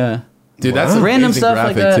wow. yeah. Dude, that's Wow. an Random amazing stuff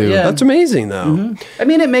like graphic that, too. yeah. That's amazing though. I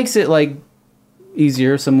mean, it makes it like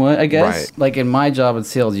easier somewhat, I guess. Right. Like in my job in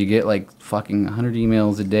sales, you get like fucking 100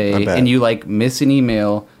 emails a I day, bet. and you like miss an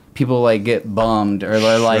email, people like get bummed or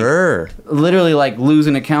they're like Sure. literally like lose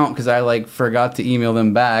an account because I like forgot to email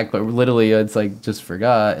them back, but literally it's like just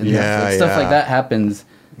forgot. And Yeah, like, stuff yeah. like that happens.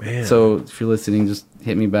 Man. So if you're listening, just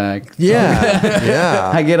hit me back. Yeah.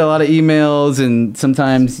 Yeah. I get a lot of emails, and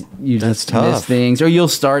sometimes you That's just miss tough. things, or you'll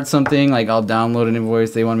start something like I'll download an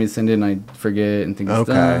invoice they want me to send it, and I forget and think it's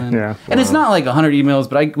Okay. done. Yeah. And it's not like 100 emails,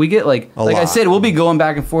 but we get like A I lot. said, we'll be going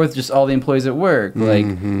back and forth, just all the employees at work. Like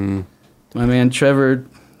my man Trevor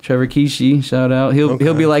Kishi, shout out. He'll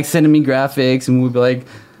be like sending me graphics, and we'll be like,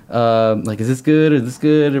 is this good or this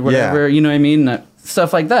good or whatever. Yeah. You know what I mean?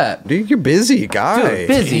 Stuff like that. Dude, you're busy, guy. Dude,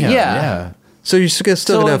 busy, Damn, yeah. So you still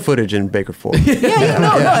So- gonna have footage in Baker Ford. Yeah,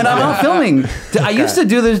 no, and I'm not filming. I used to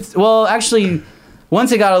do this. Well, actually,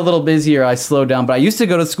 once it got a little busier, I slowed down. But I used to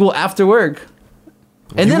go to school after work,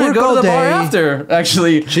 and You then I'd work go all to the bar day. after.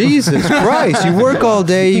 Actually, Jesus Christ! You work all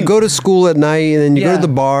day, you go to school at night, and then you go Yeah. to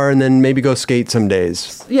the bar, and then maybe go skate some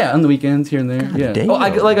days. yeah, on the weekends here and there. Yeah. damn. Oh,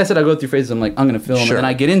 like I said, I go through phases. I'm like, I'm gonna film, Sure. and then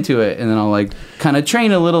I get into it, and then I'll like kind of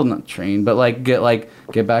train a little, not train, but like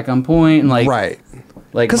get back on point, and like Right.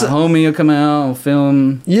 like my 'Cause- homie will come out, will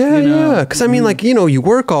film. Yeah, you know? yeah. Because I mean, like you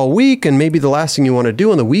work all week, and maybe the last thing you want to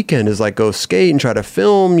do on the weekend is like go skate and try to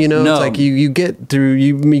film. You know, No. it's like you get through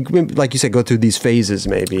like you said, go through these phases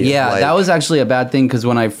maybe. Yeah, like, that was actually a bad thing because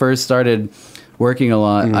when I first started working a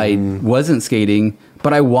lot, I wasn't skating,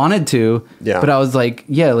 but I wanted to. Yeah. But I was like,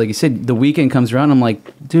 yeah, like you said, the weekend comes around. I'm like,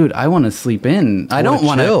 dude, I want to sleep in. I don't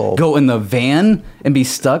want chill. to go in the van and be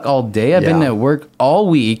stuck all day. I've been Yeah. at work all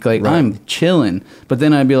week. Like, Right. I'm chilling. But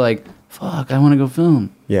then I'd be like, fuck, I want to go film.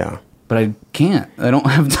 Yeah, But I can't. I don't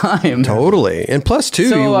have time. totally. And plus too,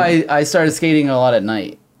 So I started skating a lot at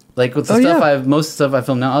night. Like with the Oh, stuff yeah. most stuff I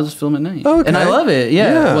film now, I'll just film at night. Okay. And I love it.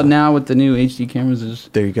 Yeah. Yeah. Well, now with the new HD cameras,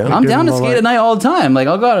 There you go. I'm down to You're doing skate all at night all the time. Like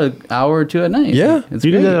I'll go out an hour or two at night. Yeah. It's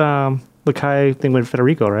You great. did that Lakai thing with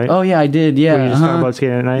Federico, right? Oh yeah, I did. Yeah. Where you just talk uh-huh. about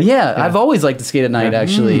skating at night? Yeah, I've always liked to skate at night.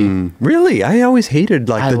 Actually, really, I always hated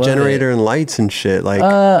like I the love generator and lights and shit. Like,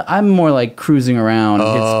 I'm more like cruising around, hit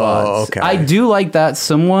spots. okay. I do like that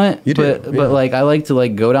somewhat. You do, but yeah. like I like to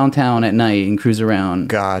like go downtown at night and cruise around.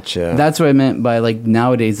 gotcha. That's what I meant by like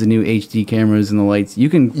nowadays the new HD cameras and the lights.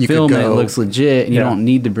 You can You could film and it go- looks legit, and you Yeah. don't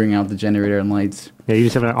need to bring out the generator and lights Yeah, you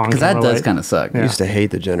just have an on because that does kind of suck. I used to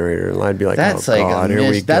hate the generator, and I'd be like, That's "Oh like God, a here we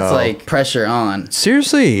mish- go." that's like pressure on.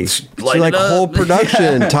 Seriously, so light like it up. whole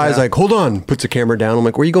production. Ty's like, "Hold on," puts the camera down. I'm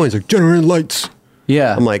like, "Where are you going?" He's like, "Generator and lights."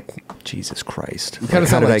 Yeah. I'm like, Jesus Christ. You kind of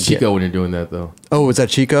sound like Chico when you're doing that, though. Oh, was that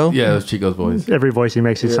Chico? Yeah, it was Chico's voice. Every voice he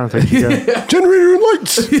makes, he sounds like Chico. Generator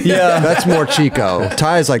lights. Yeah, that's more Chico.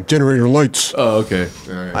 Ty is like generator lights. Oh, okay.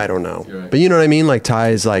 All right. I don't know, You're right. but you know what I mean. Like Ty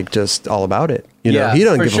is like just all about it. You know, Yeah, he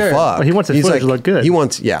doesn't for give sure. a fuck. Well, he wants his He's footage to look good. He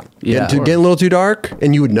wants, Yeah, getting a little too dark,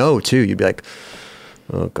 and you would know too. You'd be like,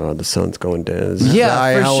 oh god, the sun's going down.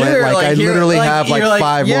 Yeah, for sure. Like I you're- literally have like you're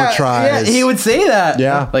 5 yeah, more tries. Yeah, he would say that.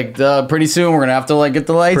 Yeah. Like pretty soon we're gonna have to like get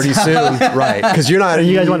the lights. pretty soon, right? Because you're not.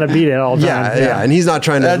 You guys want to beat it all the yeah, time. yeah, and he's not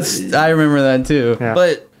trying to. I remember that too. Yeah.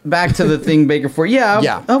 But back to the thing Baker for. Yeah.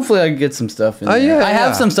 Yeah. Hopefully I can get some stuff in Oh, there. yeah, I have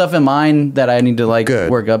yeah. some stuff in mind that I need to like Good.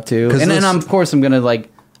 work up to. 'Cause And then this- of course I'm gonna like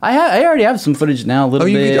I already have some footage now a little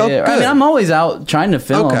bit. I good. mean I'm always out trying to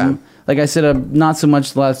film. Okay. Like I said, not so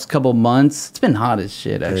much the last couple months. It's been hot as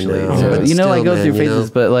shit actually. know, So, but you know, I still, go man, through you know. phases,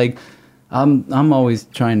 but like I'm always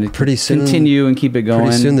trying to Pretty soon- continue and keep it going.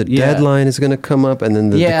 Pretty soon the Yeah. deadline is going to come up, and then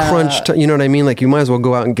the Yeah. crunch. You know what I mean? Like you might as well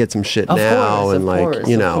go out and get some shit Of now, course, and of like course,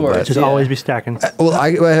 you of know. course. But Just Yeah. always be stacking. well,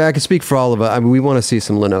 I can speak for all of us. I mean, we want to see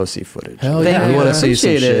some Lenoce footage. Hell Thank yeah. We you. want I to see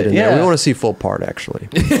some appreciate shit it. in there. Yeah. We want to see full part actually.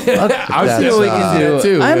 I was See That's, what we can do. that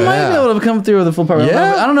too. I might Yeah. be able to come through with a full part.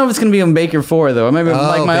 Yeah. I don't know if it's gonna be on Baker 4 though. Maybe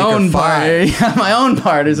like my Baker own 5. part. My own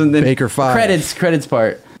part or something. Baker 5. Credits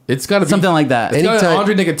part. It's got to be Something like that. It's gotta- Anytime-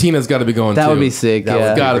 Andre Nicotina's got to be going. That too. would be sick. That yeah.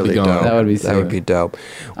 would be Gotta be really gone. dope. That would be That would sick. be dope.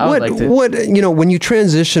 I would like to. What you know when you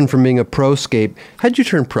transition from being a pro scape? How did you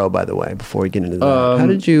turn pro? By the way, before we get into that, how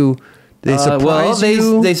did you? They surprise well,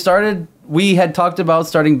 you. they started. We had talked about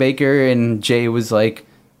starting Baker, and Jay was like,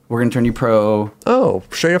 "We're gonna turn you pro." Oh,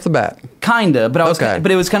 straight off the bat. Kinda, but I was. Okay.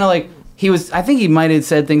 But it was kind of like he was. I think he might have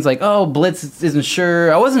said things like, "Oh, Blitz isn't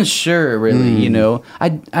sure." I wasn't sure really, you know. I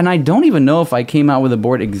don't even know if I came out with a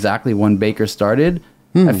board exactly when Baker started.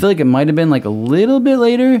 I feel like it might have been like a little bit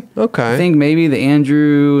later. Okay. I think maybe the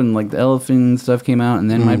Andrew and like the elephant stuff came out,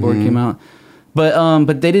 and then my board came out.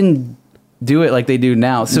 But they didn't do it like they do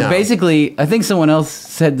now. So No. basically, I think someone else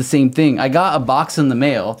said the same thing. I got a box in the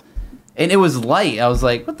mail, and it was light. I was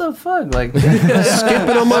like, "What the fuck?" Like,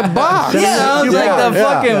 Skipping on my box. yeah, I was like the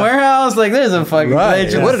fucking warehouse. Like, there's a fucking Right.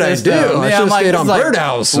 glitch in What the did I system. do? I Yeah, should've I'm like, stayed on it's like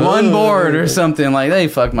Birdhouse. one board or something. Like, they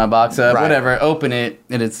fucked my box up. Right. Whatever. Open it,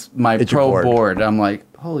 and it's my It's your pro board. board. I'm like,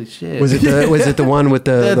 holy shit. Was it the one with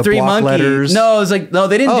the three block monkey letters? No, it was like no.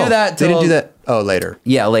 They didn't Oh, do that. They didn't till- do that. Oh, later.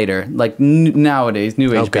 Yeah, later. Like nowadays,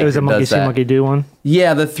 new age. Okay. Baker It was a monkey does see, that. monkey do one.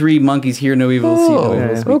 Yeah, the 3 monkeys hear no evil, see no Oh, evil,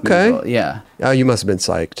 yeah. speak no Okay. evil. Yeah. Oh, you must have been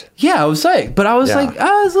psyched. Yeah, I was psyched, but I was Yeah. like,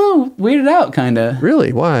 I was a little weirded out, kind of.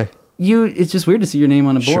 Really? Why? It's just weird to see your name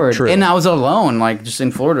on a Sure, board. true. And I was alone, like just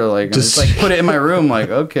in Florida, like I just like put it in my room, like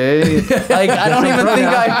okay, like I don't even think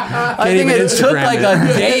I think even it took Instagram like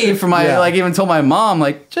it. a day for my Yeah. like even told my mom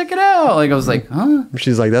like check it out, like I was like huh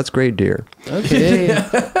She's like, that's great, dear. okay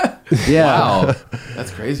yeah Wow,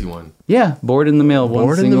 that's a crazy one. yeah board in the mail one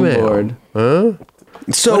Board in the single mail. board. Huh?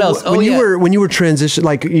 So What else? Oh, when you yeah. were transition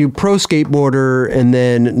like you pro skateboarder and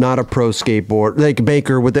then not a pro skateboard like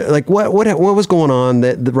Baker with the, like what was going on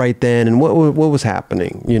right then and what was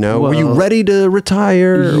happening, you know? Were you Well, ready to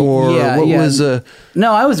retire or yeah, what yeah. was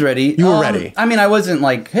No, I was ready. You were ready. I mean, I wasn't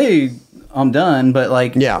like, hey, I'm done, but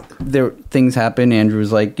like, Yeah. there things happened. Andrew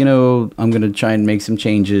was like, you know, I'm gonna try and make some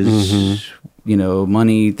changes. You know,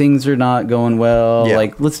 money, things are not going well. Yeah.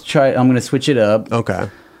 Like, let's try. I'm gonna switch it up. Okay.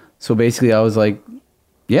 So basically, I was like,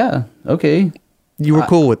 yeah, okay. You were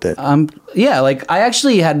cool with it. Yeah, like I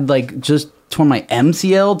actually had like just torn my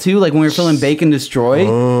MCL too, like when we were filming Bake and Destroy.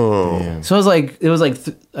 Oh. So I was like, it was like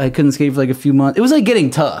I couldn't skate for like a few months. It was like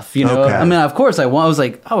getting tough, you know. Okay. I mean, of course, I was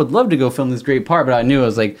like, I would love to go film this great part, but I knew I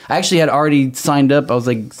was like, I actually had already signed up. I was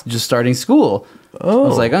like, just starting school. I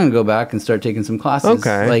was like, I'm gonna go back and start taking some classes.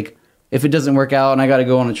 Okay. Like, if it doesn't work out and I got to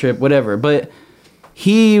go on a trip, whatever. But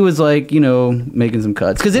he was like, you know, making some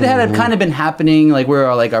cuts because it had kind of been happening, like where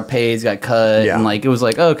our pays got cut, Yeah. and like it was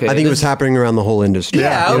like okay, I think it this was happening around the whole industry.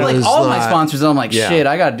 yeah, It like was all my not- sponsors, I'm like, Yeah. shit,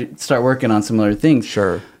 I got to start working on some other things.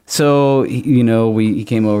 Sure. So, you know, he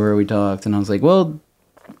came over, we talked, and I was like, well,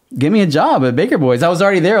 give me a job at Baker Boys. I was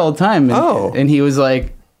already there all the time. And, Oh. And he was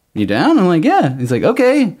like, you down? I'm like, yeah. He's like,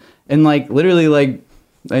 okay. And like, literally, like,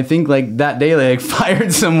 I think like that day they like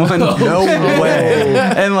fired someone. No way.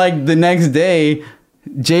 And like the next day,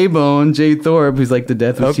 Jay Thorpe, who's like the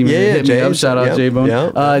death of team, yeah, hit me Jay. up. Shout out Yep, J Bone.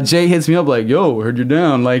 yep. Jay hits me up like, "Yo, heard you're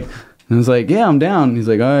down." Like, and I was like, "Yeah, I'm down." He's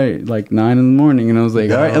like, "All right," like 9 a.m, and I was like,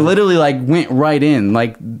 "All right." I literally like went right in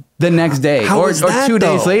like the next day How or is that, 2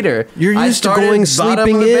 days though? later. You're I used to started going, bottom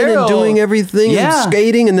sleeping of the in and barrel. doing everything Yeah. and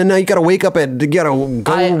skating, and then now you got to wake up you got to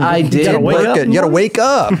go. I did, You got to but- wake up. You got to wake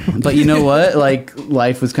up. But you know what? Like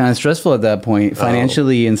life was kind of stressful at that point,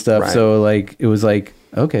 financially and stuff. right. So like it was like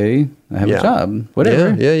okay, I have Yeah. a job,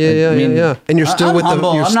 whatever. Yeah. And you're still I'm with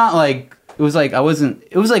humble. the. You're I'm not like, it was like,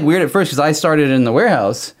 it was like weird at first because I started in the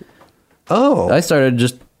warehouse. I started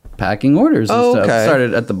just packing orders and stuff. Okay.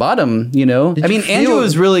 Started at the bottom, you know. Did I you mean, feel- Andrew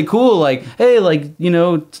was really cool. Like, hey, like, you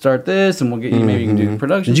know, start this, and we'll get you. Maybe you can do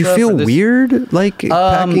production. Did you stuff feel for this. weird, like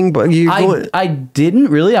packing? But you going? I didn't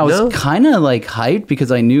really. I was No? kind of like hyped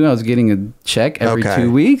because I knew I was getting a check every Okay.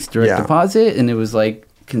 2 weeks, direct Yeah. deposit, and it was like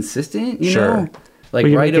consistent. You Sure. know, like Were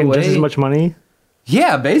you right making away. just as much money?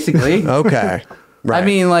 Yeah, basically. Okay. Right. I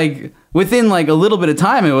mean, like within like a little bit of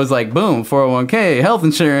time, it was like boom, 401k, health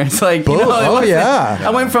insurance. Like, Boom. you know, Oh, yeah.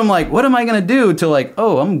 I went from like, what am I gonna do to like,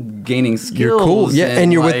 oh, I'm gaining skills. you're cool. Yeah,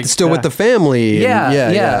 and you're like, still with the family. and-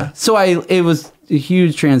 yeah. So it was a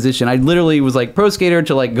huge transition. I literally was like pro skater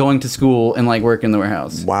to like going to school and like work in the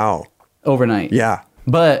warehouse Wow. overnight. Yeah.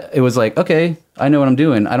 But it was like, okay, I know what I'm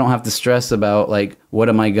doing. I don't have to stress about like, what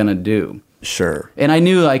am I gonna do? Sure. And I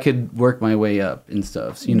knew I could work my way up and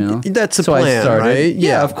stuff, you know? That's the So I plan, started- right? Yeah,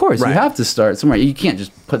 Yeah, of course. right. You have to start somewhere. You can't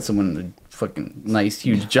just put someone in a fucking nice,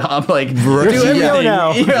 huge job. Like, do Right. everything.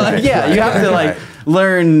 Yeah. You're like, yeah, you have to like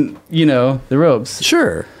learn, you know, the ropes.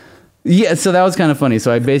 Sure. Yeah, so that was kind of funny.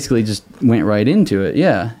 So I basically just went right into it.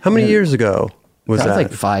 Yeah. How many Yeah. years ago was That that? was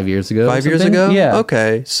like 5 years ago. or 5 years something. ago? Yeah.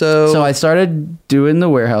 Okay. So I started doing the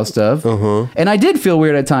warehouse stuff, and I did feel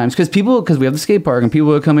weird at times because we have the skate park and people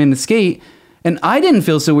would come in to skate, and I didn't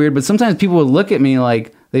feel so weird, but sometimes people would look at me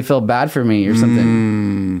like they felt bad for me or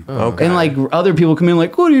something. okay. And like other people come in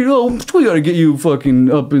like, what do you know? We gotta get you fucking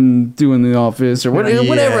up and doing the office or whatever. Yeah,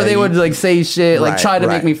 whatever. They would like say shit, like Right, try to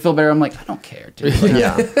right. make me feel better. I'm like, I don't care, dude. Like,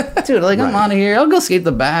 yeah. dude, like I'm out of here. I'll go skate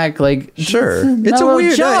the back. Like, Sure. this is It's a no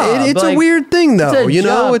weird job. it's Like, a weird thing though. it's a You know,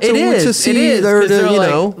 job. it's It a is. to It see is, or 'cause to, they're you like,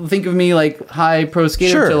 know. think of me like high pro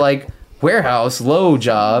skater Sure. to like warehouse low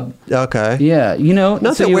job. Okay. Yeah, you know.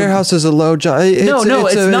 Not so that you- warehouse is a low job. It's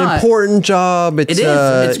it's an not. important job. It's It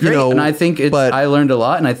is. It's great, You know, and I think but I learned a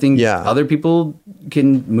lot, and I think Yeah. other people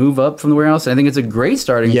can move up from the warehouse. I think it's a great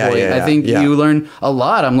starting Yeah, point. yeah, I think yeah. you learn a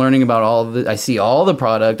lot. I'm learning about I see all the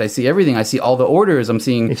product. I see everything. I see all the orders. I'm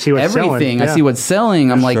seeing You see what's selling, everything. I yeah. see what's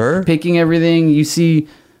selling. I'm like Sure. picking everything. You see.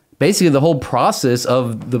 Basically, the whole process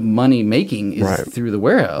of the money making is Right. through the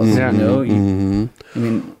warehouse. Yeah. You know, I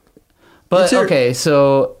mean, but It's your- okay,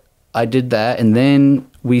 so I did that, and then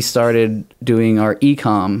we started doing our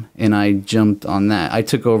e-com, and I jumped on that. I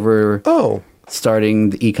took over Oh,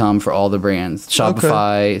 starting the e-com for all the brands,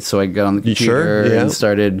 Shopify. So I got on the You sure? computer Yeah. and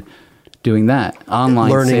started doing that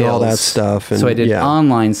online, Learning all sales. that stuff and- so I did yeah.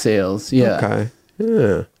 online sales, yeah, okay.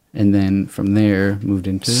 Yeah. and then from there moved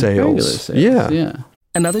into Sales. regular sales. Yeah. yeah.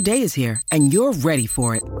 Another day is here, and you're ready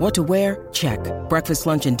for it. What to wear? Check. Breakfast,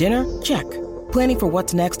 lunch, and dinner? Check. Planning for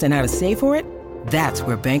what's next and how to save for it? That's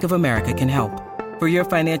where Bank of America can help. For your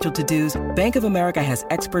financial to-dos, Bank of America has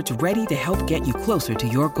experts ready to help get you closer to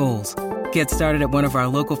your goals. Get started at one of our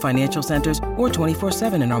local financial centers or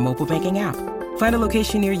 24/7 in our mobile banking app. Find a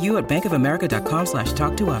location near you at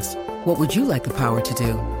bankofamerica.com/talktous. What would you like the power to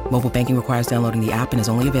do? Mobile banking requires downloading the app and is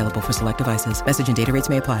only available for select devices. Message and data rates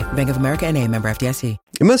may apply. Bank of America NA, member FDIC.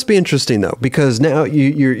 It must be interesting though, because now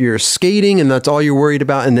you're skating and that's all you're worried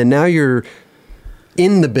about, and then now you're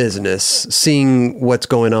in the business, seeing what's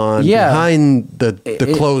going on behind the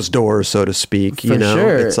closed doors, so to speak. For You know,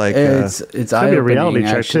 sure. it's like it's be a eye-opening, reality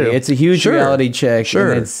check, actually. too. It's a huge Sure. reality check.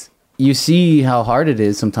 Sure. And you see how hard it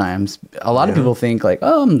is sometimes. A lot of people think like,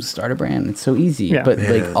 oh, I'm start a brand. It's so easy. Yeah. But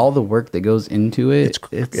like all the work that goes into it,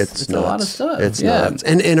 it's a lot of nuts. stuff. It's nuts.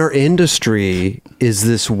 And in our industry is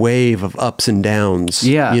this wave of ups and downs.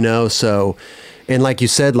 Yeah. You know, so, and like you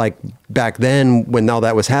said, like back then when all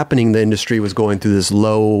that was happening, the industry was going through this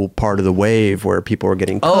low part of the wave where people were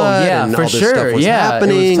getting cut. Oh yeah, and for all this sure. stuff was Yeah,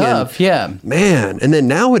 happening. it was and- tough. Yeah. Man, and then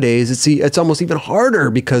nowadays it's almost even harder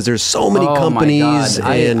because there's so many Oh companies. my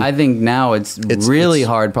God. And I think now it's really it's-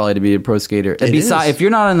 hard probably to be a pro skater. Besides, is. if you're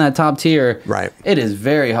not in that top tier, Right. it is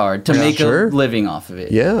very hard to make Sure. a living off of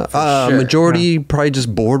it. yeah, For sure. majority probably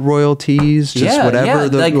just board royalties, just Yeah, whatever yeah,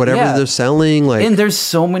 like, yeah. they're selling. Like And there's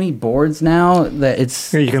so many boards now that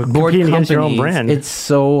it's Yeah, you can board compete against your own companies, brand. It's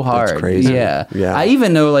so hard. crazy. Yeah. Yeah. I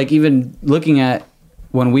even know, like, even looking at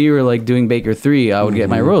when we were like doing Baker 3, I would get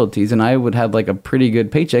my royalties and I would have like a pretty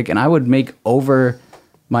good paycheck and I would make over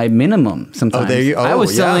my minimum sometimes. I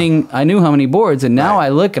was yeah. selling, I knew how many boards, and now Right. I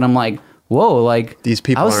look and I'm like, whoa, like These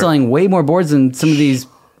people I was aren't- selling way more boards than some of these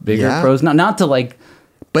bigger Yeah. pros. Not to like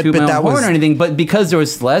But- toot but my own that horn was- or anything, but because there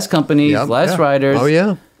was less companies, Yep. less Yeah. riders. Oh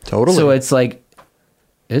yeah, totally. So it's like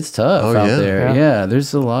It's tough out there. Yeah,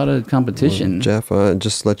 there's a lot of competition. Jeff,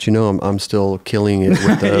 just to let you know, I'm still killing it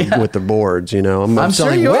with the with the boards. You know, I'm sure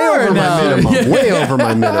selling you way are over now. my minimum. Way over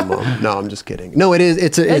my minimum. No, I'm just kidding. No, it is.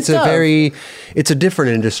 It's a tough. it's a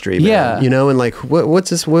different industry. Man. Yeah. You know, and like what's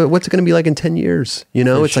this? What's it going to be like in 10 years? You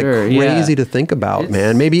know, For it's sure, like crazy to think about,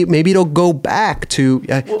 man. Maybe it'll go back to.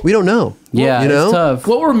 We don't know. Yeah, you know? it's tough.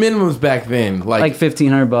 What were minimums back then? Like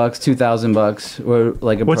 $1,500, $2,000, or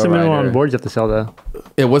like a What's pro the minimum rider. on boards you have to sell though?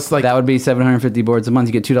 it was like That would be 750 boards a month.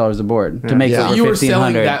 You get $2 a board to make Yeah. over you were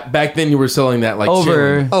selling 1,500 that back then. You were selling that like over.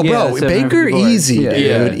 chilling. Oh, yeah, bro, 750 Baker, boards. easy,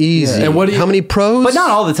 Yeah. dude, easy. And what do you- How many pros? But not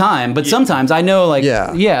all the time. But sometimes I know, like,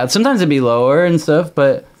 Yeah. sometimes it'd be lower and stuff.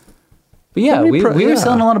 But yeah, many we were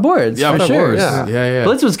selling a lot of boards. Yeah, for of sure. course. Yeah. Yeah.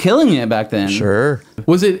 Blitz was killing it back then. Sure.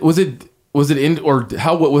 Was it in or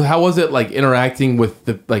how was it like interacting with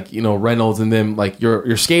the like Reynolds and them, like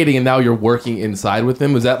you're skating and now you're working inside with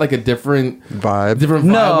them? Was that like a different Vibe.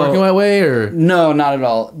 No. working my way or No, not at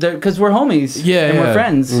all. Because we're homies. Yeah, and yeah. we're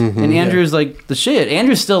friends. And Andrew's like the shit.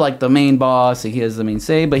 Andrew's still like the main boss. He has the main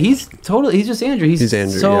say, but he's just Andrew. He's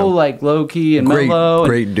Andrew, so yeah. like low key and Great- mellow.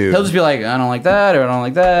 great and dude. He'll just be like, I don't like that, or I don't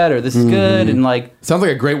like that, or this is good, and like sounds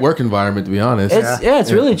like a great work environment to be honest.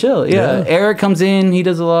 it's really chill. Yeah. Eric comes in, he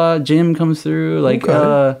does a lot. Jim comes through. Like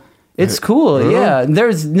it's cool. Yeah,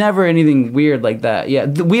 there's never anything weird like that. Yeah,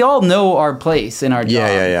 we all know our place in our job.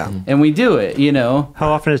 Yeah. And we do it. You know.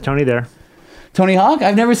 How often is Tony there? Tony Hawk?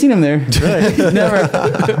 I've never seen him there.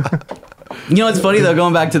 Never. You know what's funny though,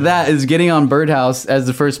 going back to that, is getting on Birdhouse as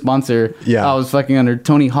the first sponsor. Yeah. I was fucking under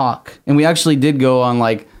Tony Hawk. And we actually did go on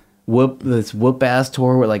like this whoop ass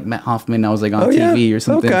tour with like Matt Hoffman. I was like on TV or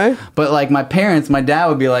something. Okay. But like my dad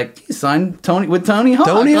would be like, you signed Tony Hawk.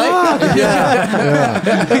 Tony Like- Hawk.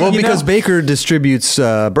 Yeah. Well, because Baker distributes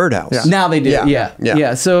Birdhouse. Now they do. Yeah.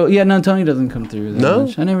 Yeah. So no, Tony doesn't come through that No?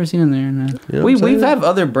 much. I never seen him there. No. know what I'm We've saying? have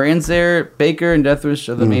other brands there. Baker and Deathwish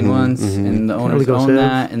are the main ones, and the owners Legal own Civ.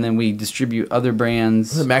 that. And then we distribute other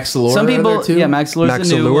brands. Was it Max Allure Some people, there too? yeah, Max Allure's Max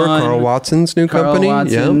the new Allure, one. Carl Watson's new Carl company.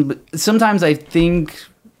 Watson. Yeah. But sometimes I think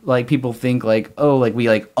like people think like, oh, like we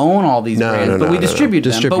like own all these No, brands, no, but no, we no, distribute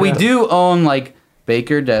them. distribute But we them. do own like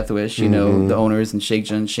Baker, Deathwish, you know, the owners, and Shake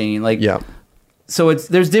John Shane. Like, Yeah. so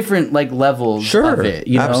there's different like levels Sure, of it,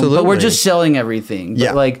 you know. But absolutely. we're just selling everything. But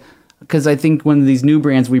Yeah. like, because I think when these new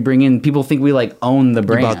brands we bring in, people think we like own the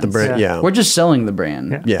brand. About the brand. Yeah. We're just selling the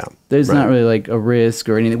brand. Yeah. There's Right. not really like a risk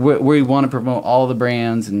or anything. We want to promote all the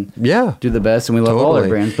brands and Yeah. do the best, and we love all our Totally.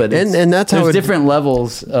 brands. But And that's how there's it- different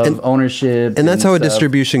levels of ownership, And that's how a stuff.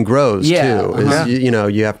 distribution grows Yeah, too. Is uh-huh.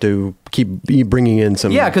 you have to keep bringing in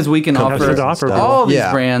some. Yeah, because we can Companies offer to offer all these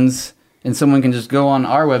Yeah. brands, and someone can just go on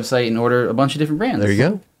our website and order a bunch of different brands. There you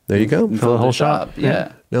go. There you go. And fill the whole their shop. Yeah.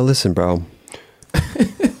 Now listen, bro.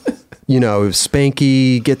 If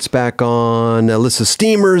Spanky gets back on, Alyssa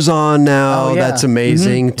Steamer's on now. Oh, yeah. That's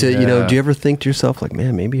amazing. Do Yeah. you ever think to yourself like,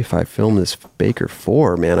 man, maybe if I film this Baker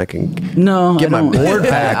 4, man, I can No, get I my don't- board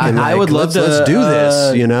back and I like, would love let's to. do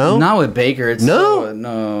this. Not with Baker. It's No?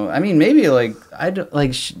 no. I mean, maybe like I don't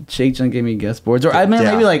like Shake John gave me guest boards, or I mean,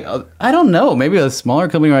 Yeah. maybe like I don't know, maybe a smaller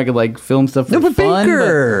company where I could like film stuff for No, but fun.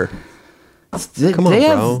 Baker, But they, Come on, they bro.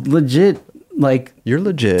 have legit like you're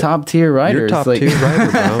legit. top tier writers. You're top like, tier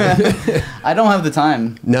writer, bro. I don't have the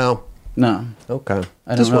time. No. No, Okay.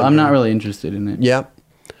 I don't know. I'm not really interested in it. Yeah.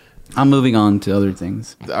 I'm moving on to other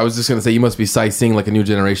things. I was just gonna say you must be seeing like a new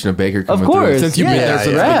generation of Baker coming Of course, through. Since you've been there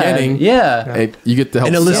since the beginning. Yeah. You get to help.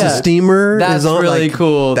 And Alyssa Yeah. Steamer That's is on. really like,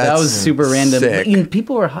 cool. That that's was super random. sick. But, you know,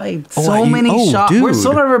 people were hyped. Oh, So many shops. We're dude.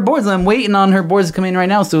 sold out of our boards. And I'm waiting on her boards to come in right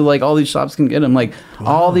now, so like all these shops can get them. Like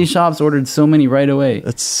all these shops ordered so many right away.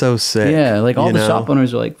 That's so sick. Yeah, like all you the know? shop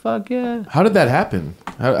owners are like, "Fuck yeah." How did that happen?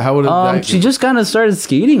 How would that? She just kind of started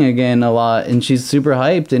skating again a lot, and she's super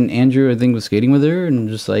hyped. And Andrew, I think, was skating with her, and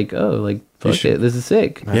just like, oh, like fuck it, this is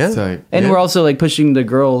sick. That's Yeah. tight. And Yeah. we're also like pushing the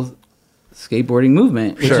girl skateboarding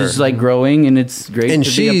movement, which Sure. is like growing, and it's great And to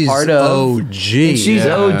she's be a part of. OG. And she's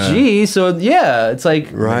Yeah. OG, so yeah, it's like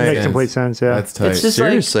Right. Makes complete sense. Yeah. That's tight. it's just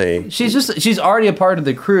Seriously. like she's already a part of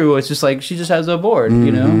the crew. It's just like she just has a board,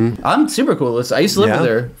 you know. I'm super cool. I used to live Mm-hmm. Yeah. with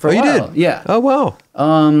her for a Oh, you while. did? Yeah. Oh, wow.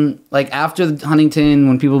 Like after Huntington,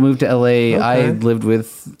 when people moved to LA, I lived with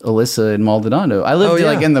Alyssa in Maldonado. I lived Oh, yeah.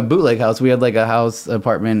 like in the bootleg house. We had like a house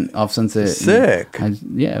apartment off Sunset. and Sick.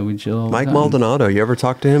 yeah, we chill. all the Mike time. Maldonado. You ever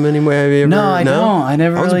talk to him anyway? Have you ever, No, I don't. I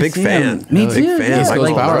never. I was really a big seen fan. him. Me I was too. a big fan. Yeah. Mike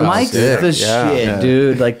Like, Powerhouse. Mike's Sick. the Yeah. shit,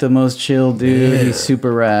 dude. Like the most chill dude. He's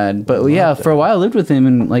super rad. But yeah, for a while I lived with him,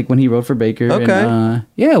 and like when he wrote for Baker. Okay. And,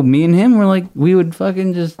 yeah, me and him were like we would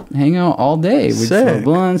fucking just hang out all day. We'd Sick. smoke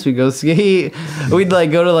blunts. We'd go skate. We we'd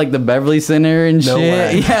like go to like the Beverly Center and No shit.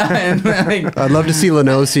 way. Yeah, and like I'd love to see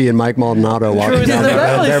Lenoce and Mike Maldonado walking cruise to down the the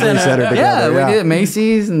Beverly Center. together. Yeah, we did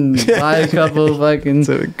Macy's and buy a couple fucking It's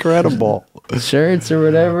incredible. shirts or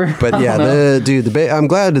whatever. But I yeah, don't know. I'm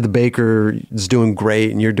glad that the Baker is doing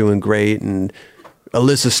great and you're doing great and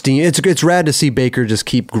Alyssa Steen. It's rad to see Baker just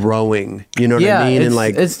keep growing. You know what I mean? And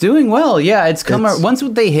like it's doing well. Yeah, it's come It's- once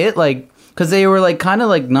they hit like because they were like kind of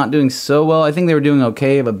like not doing so well. I think they were doing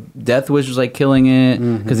okay, but Death Wish was like killing it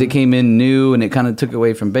because it came in new and it kind of took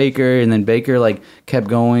away from Baker, and then Baker like kept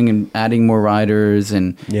going and adding more riders,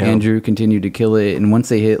 and Andrew continued to kill it. And once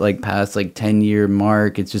they hit like past like 10-year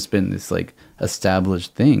mark, it's just been this like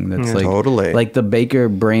established thing that's like Totally. like the Baker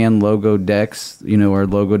brand logo decks, you know, our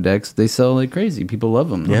logo decks, they sell like crazy. People love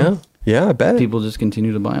them. Yeah, I bet. People just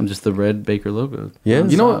continue to buy them. Just the red Baker logo. Yeah.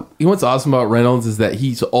 You know what's awesome about Reynolds is that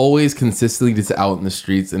he's always consistently just out in the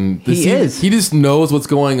streets, and He is. He just knows what's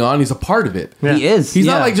going on. He's a part of it. He is. He's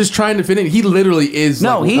yeah. not like just trying to fit in. He literally is.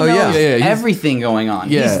 No, like, he knows he's- everything going on.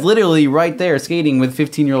 Yeah. He's literally right there skating with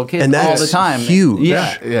 15-year-old kids And all that's the time. huge.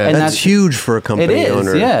 Yeah, Yeah. And that's huge for a It company is.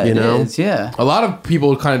 owner. Yeah, you know? it is. Yeah. A lot of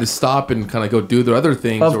people kind of just stop and kind of go do their other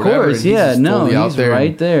things. Of or whatever, course. and he's Yeah. just No, totally out he's there.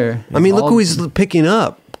 right there. I mean, look All- who he's picking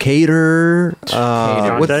up. Cater,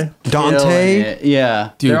 Dante? Dante. killing it. Yeah.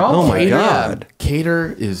 Dude, They're all oh my Cater. God.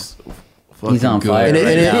 Cater is fucking He's on good fire And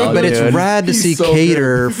right now, but it's dude. rad to He's see so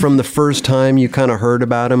Cater from the first time you kind of heard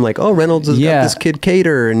about him. Like, oh, Reynolds has Yeah. got this kid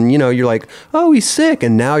Cater, and you know, you're like, oh, he's sick,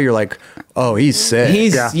 and now you're like, oh, he's sick.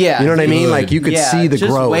 He's you know what I mean? Good. Like you could see the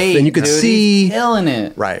just growth, wait, and you could dude. see. He's killing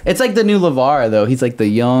it. Right. It's like the new LeVar though. He's like the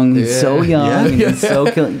young. He's so young. Yeah. And he's so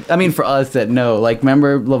killing. I mean, for us that know, like,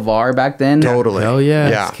 remember LeVar back then? Totally. Hell yeah.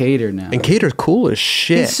 Yeah. It's Cater now. And Cater's cool as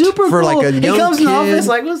shit. He's super for cool. like a young he comes kid. in the office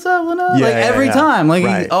like, "What's up? What up?" Yeah, like yeah, every yeah. time. Like he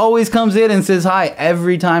Right. always comes in and says hi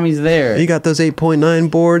every time he's there. You got those 8.9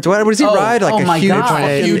 boards. What does he Oh, ride? Like oh a my huge God.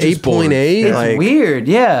 fucking Hugest board. 8.8. It's Like weird.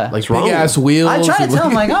 Yeah. Like wrong big ass wheels. I try to tell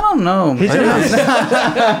him like, I don't know. He's I gonna, know.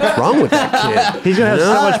 have, what's wrong with that kid? he's gonna have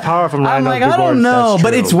so much power from I'm riding like, those I big don't boards. know, That's but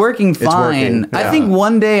true. it's working It's fine. working, I yeah. think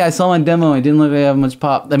one day I saw my demo. It didn't look like I have much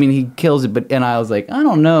pop. I mean, he kills it, and I was like, I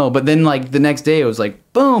don't know. But then like the next day, it was like,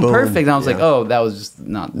 boom, perfect. And I was like, yeah. oh, that was just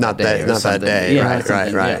not Not day that- or not that something. day. Yeah, Right,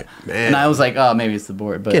 something, right, yeah. right. Man. And I was like, oh, maybe it's the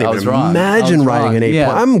board, but Can't I was even wrong. imagine I was riding wrong. an 8.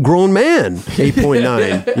 Yeah. I'm a grown man.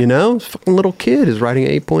 8.9. You know, this fucking little kid is riding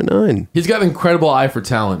 8.9. He's got an incredible eye for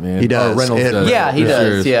talent, man. He does. Reynolds And- does. Yeah, he for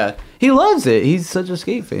does. sure. Yeah, he loves it. He's such a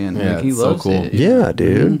skate fan. Yeah, Like, he it's so loves cool. it. Yeah,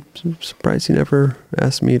 dude. I'm surprised he never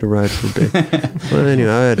asked me to ride for big. But anyway,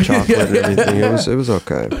 I had chocolate and everything. It was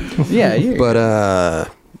okay. Yeah, you're, But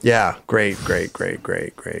yeah, great.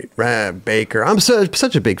 Baker, I'm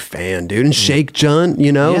such a big fan, dude. And Shake Junt,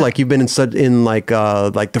 you know, Yeah. like you've been in like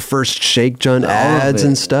the first Shake Junt of ads it.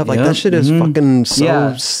 and stuff. Like Yep. that shit is fucking so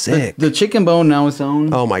yeah, sick. The chicken bone now its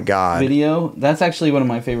own. Oh my god. Video. That's actually one of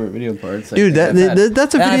my favorite video parts. I Dude, think that- I've had.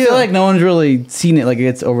 that's a And I video- feel like no one's really seen it. Like it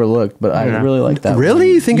gets overlooked, but I really like that. Really?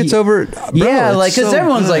 one. You think it's over? Bro, Yeah, it's like because so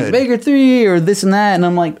everyone's like good. Baker 3 or this and that, and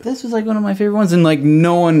I'm like, this was like one of my favorite ones, and like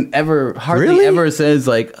no one ever, hardly Really? ever says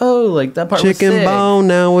like, oh, like that part Chicken was sick. bone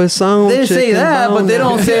now it's on. They say chicken that, bone but they now-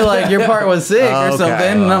 don't say like your part was sick or Okay.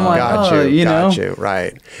 something. And I'm like, got oh, you know. got you,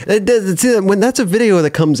 right? See, when that's a video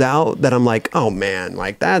that comes out, that I'm like, oh man,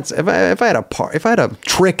 like that's if I had a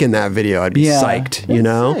trick in that video, I'd be psyched, you That's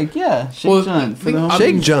know? sick, yeah. Shake Well, Junt for the I home.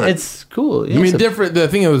 Shake Junt. It's cool. I mean, different. The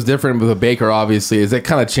thing that was different with the Baker, obviously, is it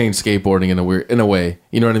kind of changed skateboarding in a way.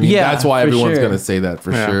 You know what I mean? Yeah, That's why for everyone's sure. gonna say that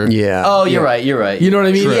for sure. Yeah. Oh, you're right. You're right. You know what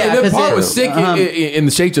I mean? True. Yeah, Yeah, and that 'cause part it- was sick in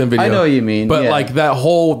the Shake Junt video. I know what you mean, But yeah. like the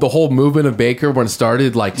whole movement of Baker when it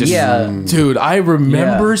started, like just Yeah. dude, I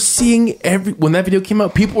remember Yeah. seeing when that video came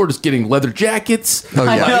out, people were just getting leather jackets. Oh,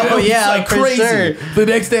 yeah. I know, It was, yeah, like for crazy. sure. The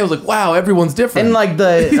next day, I was like, wow, everyone's different. And like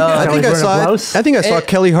the I think I Kelly saw. blouse? I think I saw It-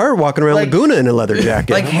 Kelly Hart walking around like- Laguna in a leather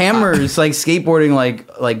jacket. like hammers, like skateboarding,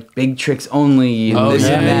 like big tricks only, and Oh, this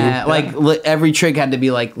yeah. and that. Like every trick had to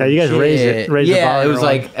be like. Yeah, you guys legit. raised the Yeah, bar it was or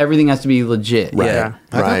like everything has to be legit. Right. Yeah.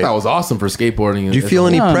 I thought Right. that was awesome for skateboarding. Do you feel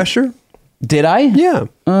any Yeah. pressure? Did I? Yeah.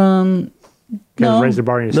 You guys raised the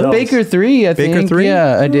bar yourselves. Baker 3, I Baker think. 3?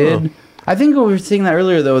 Yeah, I did. Oh. I think we were saying that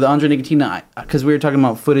earlier though, with Andre Nicotina, because we were talking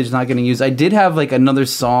about footage not getting used. I did have like another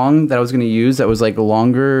song that I was going to use that was like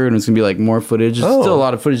longer and it was going to be like more footage. There's Oh. still a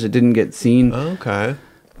lot of footage that didn't get seen. Okay.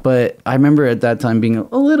 But I remember at that time being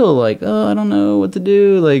a little like, oh, I don't know what to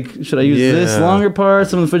do. Like, should I use this longer part?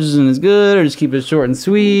 Some of the footage isn't as good, or just keep it short and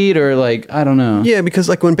sweet, or like, I don't know. Yeah, because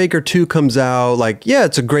like when Baker 2 comes out, like, yeah,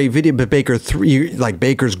 it's a great video, but Baker 3, like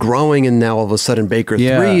Baker's growing, and now all of a sudden Baker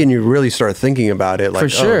 3, and you really start thinking about it. Like, for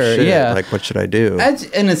sure, oh, shit, yeah. like, what should I do?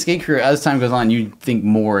 In a skate career, as time goes on, you think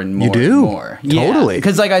more and more. You do? And more. Totally.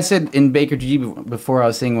 Because like I said in Baker GG before, I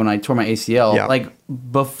was saying when I tore my ACL, like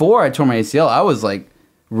before I tore my ACL, I was like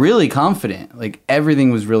really confident. Like everything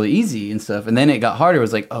was really easy and stuff. And then it got harder. It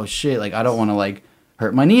was like, oh shit, like I don't want to like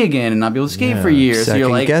hurt my knee again and not be able to skate for years. So you're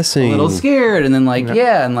like guessing. a little scared. And then like,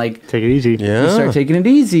 and like take it easy. Yeah. You start taking it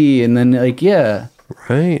easy. And then like,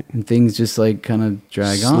 right. And things just like kind of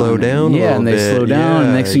drag on. Slow down. Yeah, and they bit. slow down.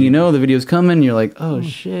 And Yeah. next thing you know, the video's coming. And you're like, oh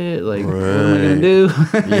shit, like what am I gonna do?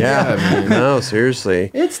 Yeah, no, seriously.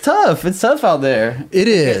 It's tough. It's tough out there. It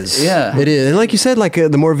is. Yeah. It is. And like you said, like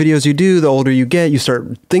the more videos you do, the older you get, you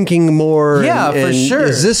start thinking more. Yeah, for sure.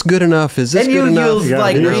 Is this good enough? Is this And good enough? you'll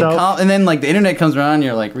like do read yourself. and then like the internet comes around, and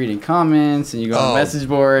you're like reading comments, and you go on the message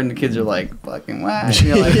board, and the kids are like fucking whack. And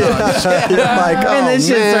you're like, oh shit. You're like, And then oh, shit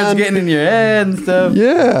starts man. getting in your head and stuff.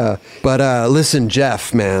 Yeah. But listen,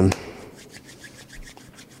 Jeff, man.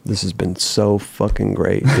 This has been so fucking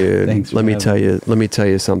great, dude. Thanks for Let me having tell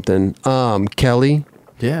you something. Kelly,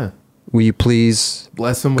 Yeah. will you please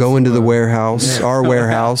Bless him. with go some, into the warehouse, our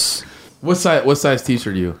warehouse, What size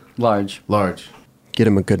t-shirt are you? Large. Large. get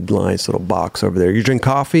him a good nice little box over there. You drink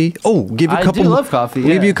coffee? Oh, give you a I couple. do love coffee, We'll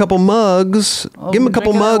give yeah. you a couple mugs. Oh, give him a we're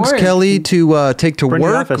couple drinking at mugs, work. Kelly, to take to Bring to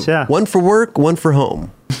the work. office, yeah. One for work, one for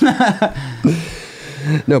home.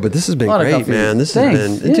 No, but this has been A lot of great, coffee. man. This Thanks,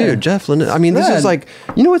 has been, yeah. dude, Jeff Lenoce. I mean, this is Rad. like,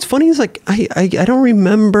 you know what's funny is like, I don't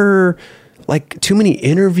remember like too many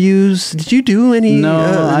interviews. Did you do any?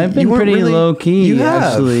 No, I've been you weren't pretty really- low key. You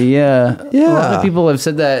have. Actually, yeah. A lot Yeah. of people have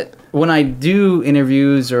said that when I do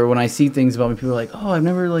interviews or when I see things about me, people are like, "Oh, I've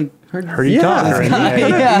never like heard you talk or anything.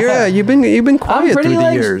 Yeah. You've been quiet I'm pretty through the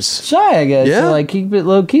like years. shy, I guess. Yeah? To, like keep it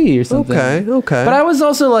low key or something. Okay. But I was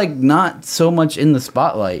also like not so much in the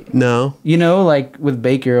spotlight. No. You know, like with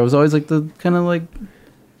Baker, I was always like the kind of like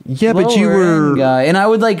Yeah, but you lower end were. guy, and I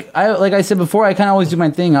would like I said before, I kind of always do my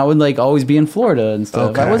thing. I would like always be in Florida and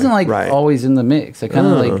stuff. Okay, I wasn't like right. always in the mix. I kind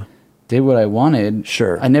of like did what I wanted.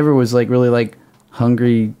 Sure. I never was like really like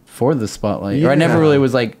hungry for the spotlight, or I never Yeah. really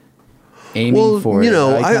was like aiming for it. You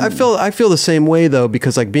know, kinda- I feel the same way though,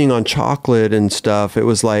 because like being on Chocolate and stuff, it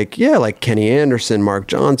was like, yeah, like Kenny Anderson, Mark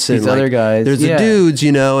Johnson, These like, other guys, There's yeah. the dudes,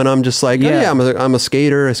 you know, and I'm just like, oh, Yeah. yeah, I'm a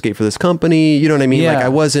skater. I skate for this company. You know what I mean? Like Yeah. I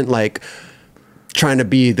wasn't like trying to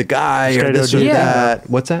be the guy Just or gotta this do or it. Yeah. that.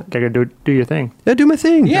 What's that? Gotta do your thing. Yeah, do my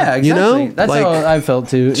thing. yeah, exactly. You know, That's like, how I felt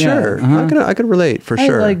too. sure. Yeah. Uh-huh. I could relate for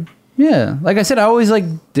sure. Like yeah, like I said, I always like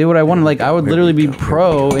did what I wanted. Like I would literally be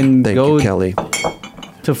pro and Thank go you, Kelly.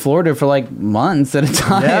 to Florida for like months at a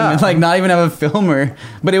time Yeah. and like not even have a filmer,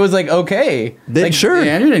 but it was like okay. Like, sure.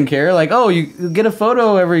 Andrew didn't care. Like, oh, you get a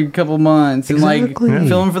photo every couple months and Exactly. like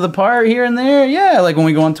film for the part here and there. Yeah, like when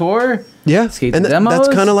we go on tour, Yeah, skate and the demos.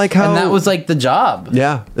 that's kind of like how and that was like the job.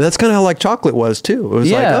 Yeah, that's kind of how like Chocolate was too. It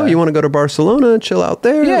was like, Yeah. oh, you want to go to Barcelona and chill out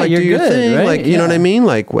there? Yeah, like, you're do your good, thing. right? Like, you know Yeah. what I mean?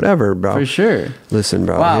 Like, whatever, bro. For sure. Listen,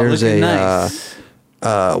 bro. Wow, here's looking a nice.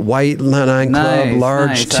 white Nine Club Nice, large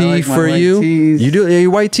nice. I tee like my for white you. tees. You do? Are you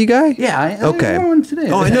a white tee guy? Yeah, I Okay. wore one today.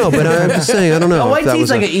 Oh, I know, but I'm just saying. I don't know. A if white that tee's was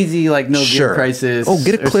like a- an easy, like no Sure. gear crisis. Oh,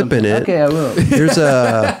 get a or clip in something. it. Okay, I will. Here's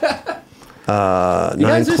a You Nine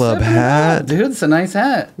guys are Club stepping it up, hat. dude. It's a nice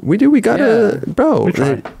hat. We do. We got a bro.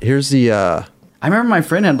 tried. Here's the. I remember my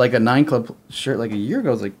friend had like a 9 Club shirt like a year ago.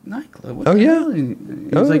 I was like, 9 Club? What Oh, the yeah? hell? And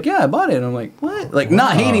he was like, yeah, I bought it. And I'm like, what? Like,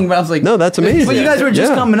 not hating, but I was like, No, that's amazing. But you guys were just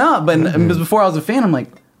Yeah. coming up. And it was before I was a fan. I'm like,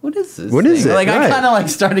 what is this? What is thing? it? Like, Right. I kind of like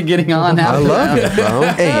started getting on I after love that. it, bro.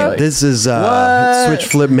 Hey, this is What? Switch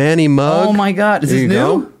Flip Manny mug. Oh my God. Is There this you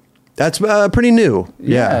new? go. That's pretty new.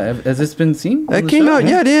 Yeah. Has this been seen? on That the came show? out,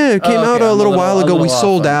 yeah, it came Oh, out okay, a I'm little while ago. We off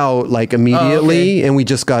sold on- out like immediately, and we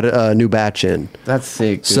just got a new batch in. That's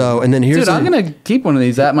sick. Dude. So, and then here's Dude, I'm going to keep one of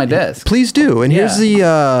these at my desk. please do. And here's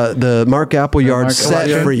the Mark Appleyard Mark set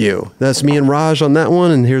Appleyard. for you. That's me and Raj on that one,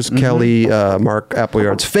 and here's Kelly, Mark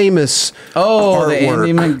Appleyard's famous Oh, the artwork.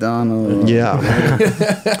 Andy McDonald.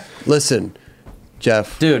 Yeah. Listen,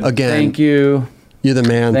 Jeff. Dude, again, thank you. You're the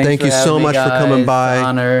man. Thanks Thank for you so having me, much for guys. coming by.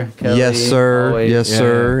 Honor, Kelly, yes, sir. always. Yes, Yeah.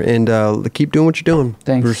 sir. And keep doing what you're doing.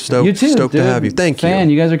 Thanks. We're stoked, You too, stoked to dude. have you. Thank Fan,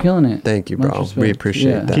 you. you guys are killing it. Thank you, Much bro. respect. We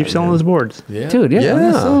appreciate Yeah. that. Keep selling man. those boards. Yeah. Dude, yeah, I'm Yeah.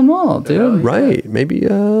 gonna sell them all, dude. Right. Maybe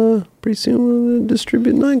pretty soon we'll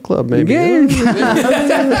distribute 9 Club, maybe. Again.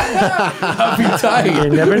 I'll be tight. You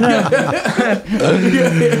never know.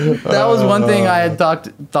 That was one thing I had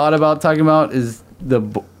thought about talking about is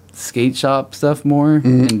skate shop stuff more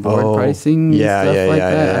and board pricing, and stuff like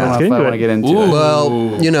that. I don't know if I want to get into it.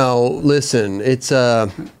 Well, listen, it's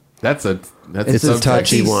That's a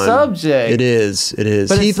touchy one. Subject. It is.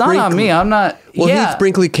 But it's not on me. I'm not. Well, Heath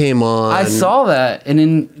Brinkley came on. I saw that, and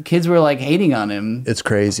then kids were like hating on him. It's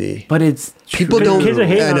crazy. But it's people true. don't. Kids are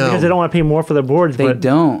hating on him because they don't want to pay more for the boards. They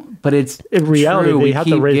don't. But it's in reality, true. they have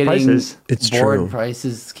to raise prices. It's board true.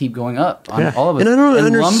 prices keep going up on all of it. And I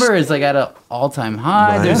don't lumber is like at an all-time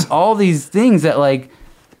high. Right. There's all these things that like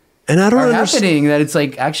and I don't are understand happening that it's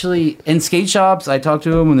like actually in skate shops. I talk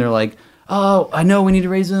to them and they're like, "Oh, I know we need to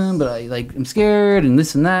raise them, but I'm scared and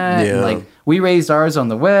this and that." Yeah. And like we raised ours on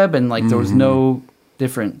the web and like there was no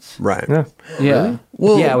difference. Right. Yeah. Yeah.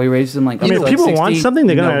 Well, yeah, we raised them like. I mean, up if to people 60, want something,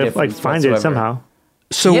 they're no gonna like difference find it whatsoever. somehow.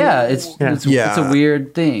 So yeah, it's a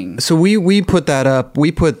weird thing. So we put that up.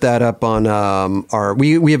 We put that up on our.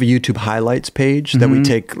 We have a YouTube highlights page that we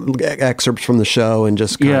take excerpts from the show and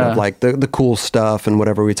just kind of like the cool stuff and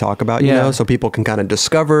whatever we talk about. You know, so people can kind of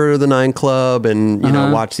discover the 9 Club and you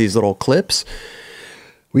know watch these little clips.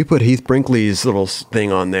 We put Heath Brinkley's little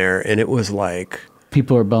thing on there, and it was like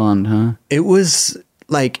people are bummed, huh? It was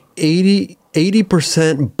like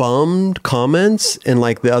 80% bummed comments, and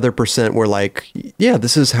like the other percent were like, yeah,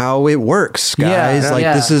 this is how it works, guys.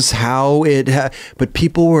 This is how it but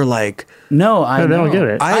people were like, no, I don't get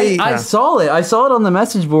it. I saw it. I saw it on the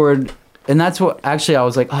message board, and that's what actually I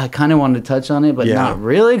was like, I kind of wanted to touch on it, but not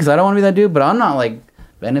really, because I don't want to be that dude, but I'm not like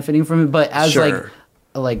benefiting from it. But as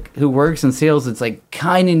like who works in sales, it's like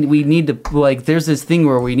kind of we need to like there's this thing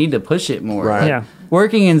where we need to push it more. Right. Like,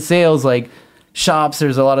 working in sales, like shops,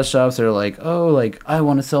 there's a lot of shops that are like, oh, like I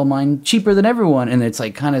want to sell mine cheaper than everyone, and it's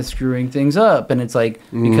like kind of screwing things up, and it's like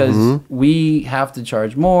because we have to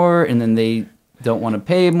charge more, and then they don't want to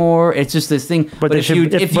pay more. It's just this thing. But if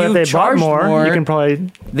they charge more, you can probably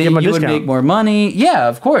give them a discount. Would make more money. Yeah,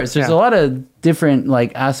 of course. There's a lot of different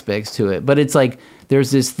like aspects to it, but it's like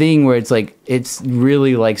there's this thing where it's like it's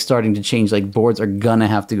really like starting to change. Like boards are gonna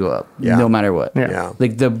have to go up, no matter what. Yeah.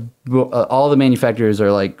 Like all the manufacturers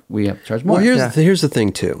are like, we have to charge more. Well, here's the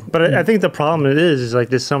thing too. But I think the problem is like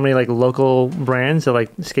there's so many like local brands that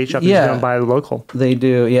like skate shops just don't buy local. They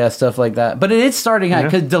do, stuff like that. But it is starting out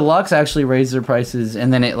because Deluxe actually raised their prices,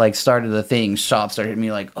 and then it like started a thing. Shops started hitting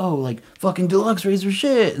me like, oh, like fucking Deluxe raised their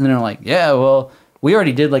shit, and then they're like, yeah, well, we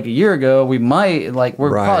already did like a year ago. We might like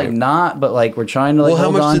we're probably not, but like we're trying to like. Well, how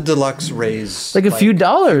hold much on. did Deluxe raise? Like a few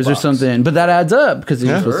dollars or something, but that adds up because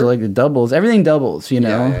you're supposed to like it doubles. Everything doubles, you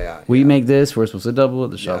know. We make this, we're supposed to double it.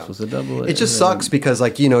 The shop's supposed to double it. It just sucks because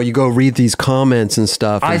like you know you go read these comments and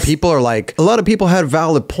stuff, and people are like, a lot of people had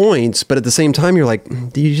valid points, but at the same time you're like,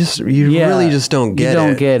 you really just don't get it. You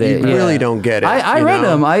don't get it. You really don't get it. I read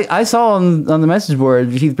them. I saw on the message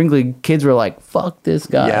board, Heath Brinkley kids were like, fuck this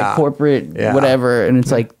guy, corporate, whatever, and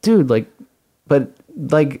it's like, dude, like, but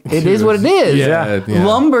like it is what it is. Yeah.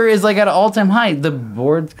 Lumber is like at an all-time high. The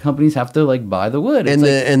board companies have to like buy the wood. It's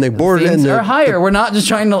and the board things and are higher. We're not just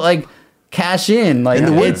trying to like cash in. Like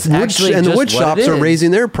and the it's actually and the just wood shops are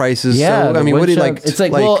raising their prices. Yeah, so I mean, what do you like? It's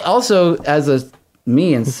like well, also as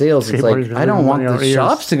me in sales, it's like I don't want the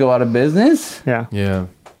shops to go out of business. Yeah.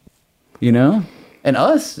 You know, and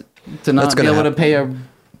us to not be able to pay a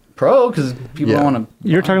pro because people don't want to.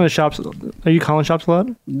 You're talking to shops. Are you calling shops a lot?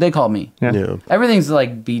 They call me. Yeah. Everything's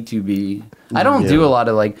like B2B. I don't do a lot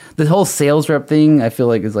of like the whole sales rep thing. I feel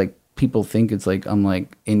like is like people think it's like I'm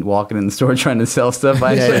like walking in the store trying to sell stuff.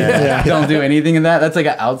 I actually don't do anything in that. That's like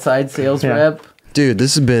an outside sales rep. Dude,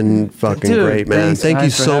 this has been fucking great, man. Thank you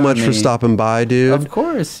so much for stopping by, dude. Of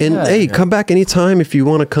course. And hey, come back anytime if you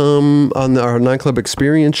want to come on our 9 Club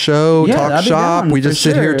Experience show, talk shop. We just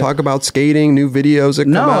sit here, talk about skating, new videos that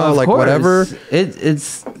come out, like whatever.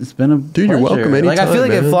 It's been a dude. You're welcome anytime. Like I feel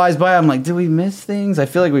like it flies by. I'm like, did we miss things? I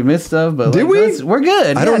feel like we missed stuff, but did we? We're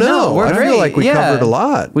good. I don't know. We're I great. feel like we covered a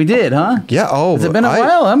lot. We did, huh? Yeah. Oh, has it been a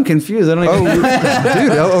while? I'm confused. I don't even.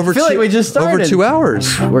 Dude, over. I feel like we just started. Over 2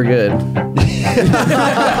 hours. We're good.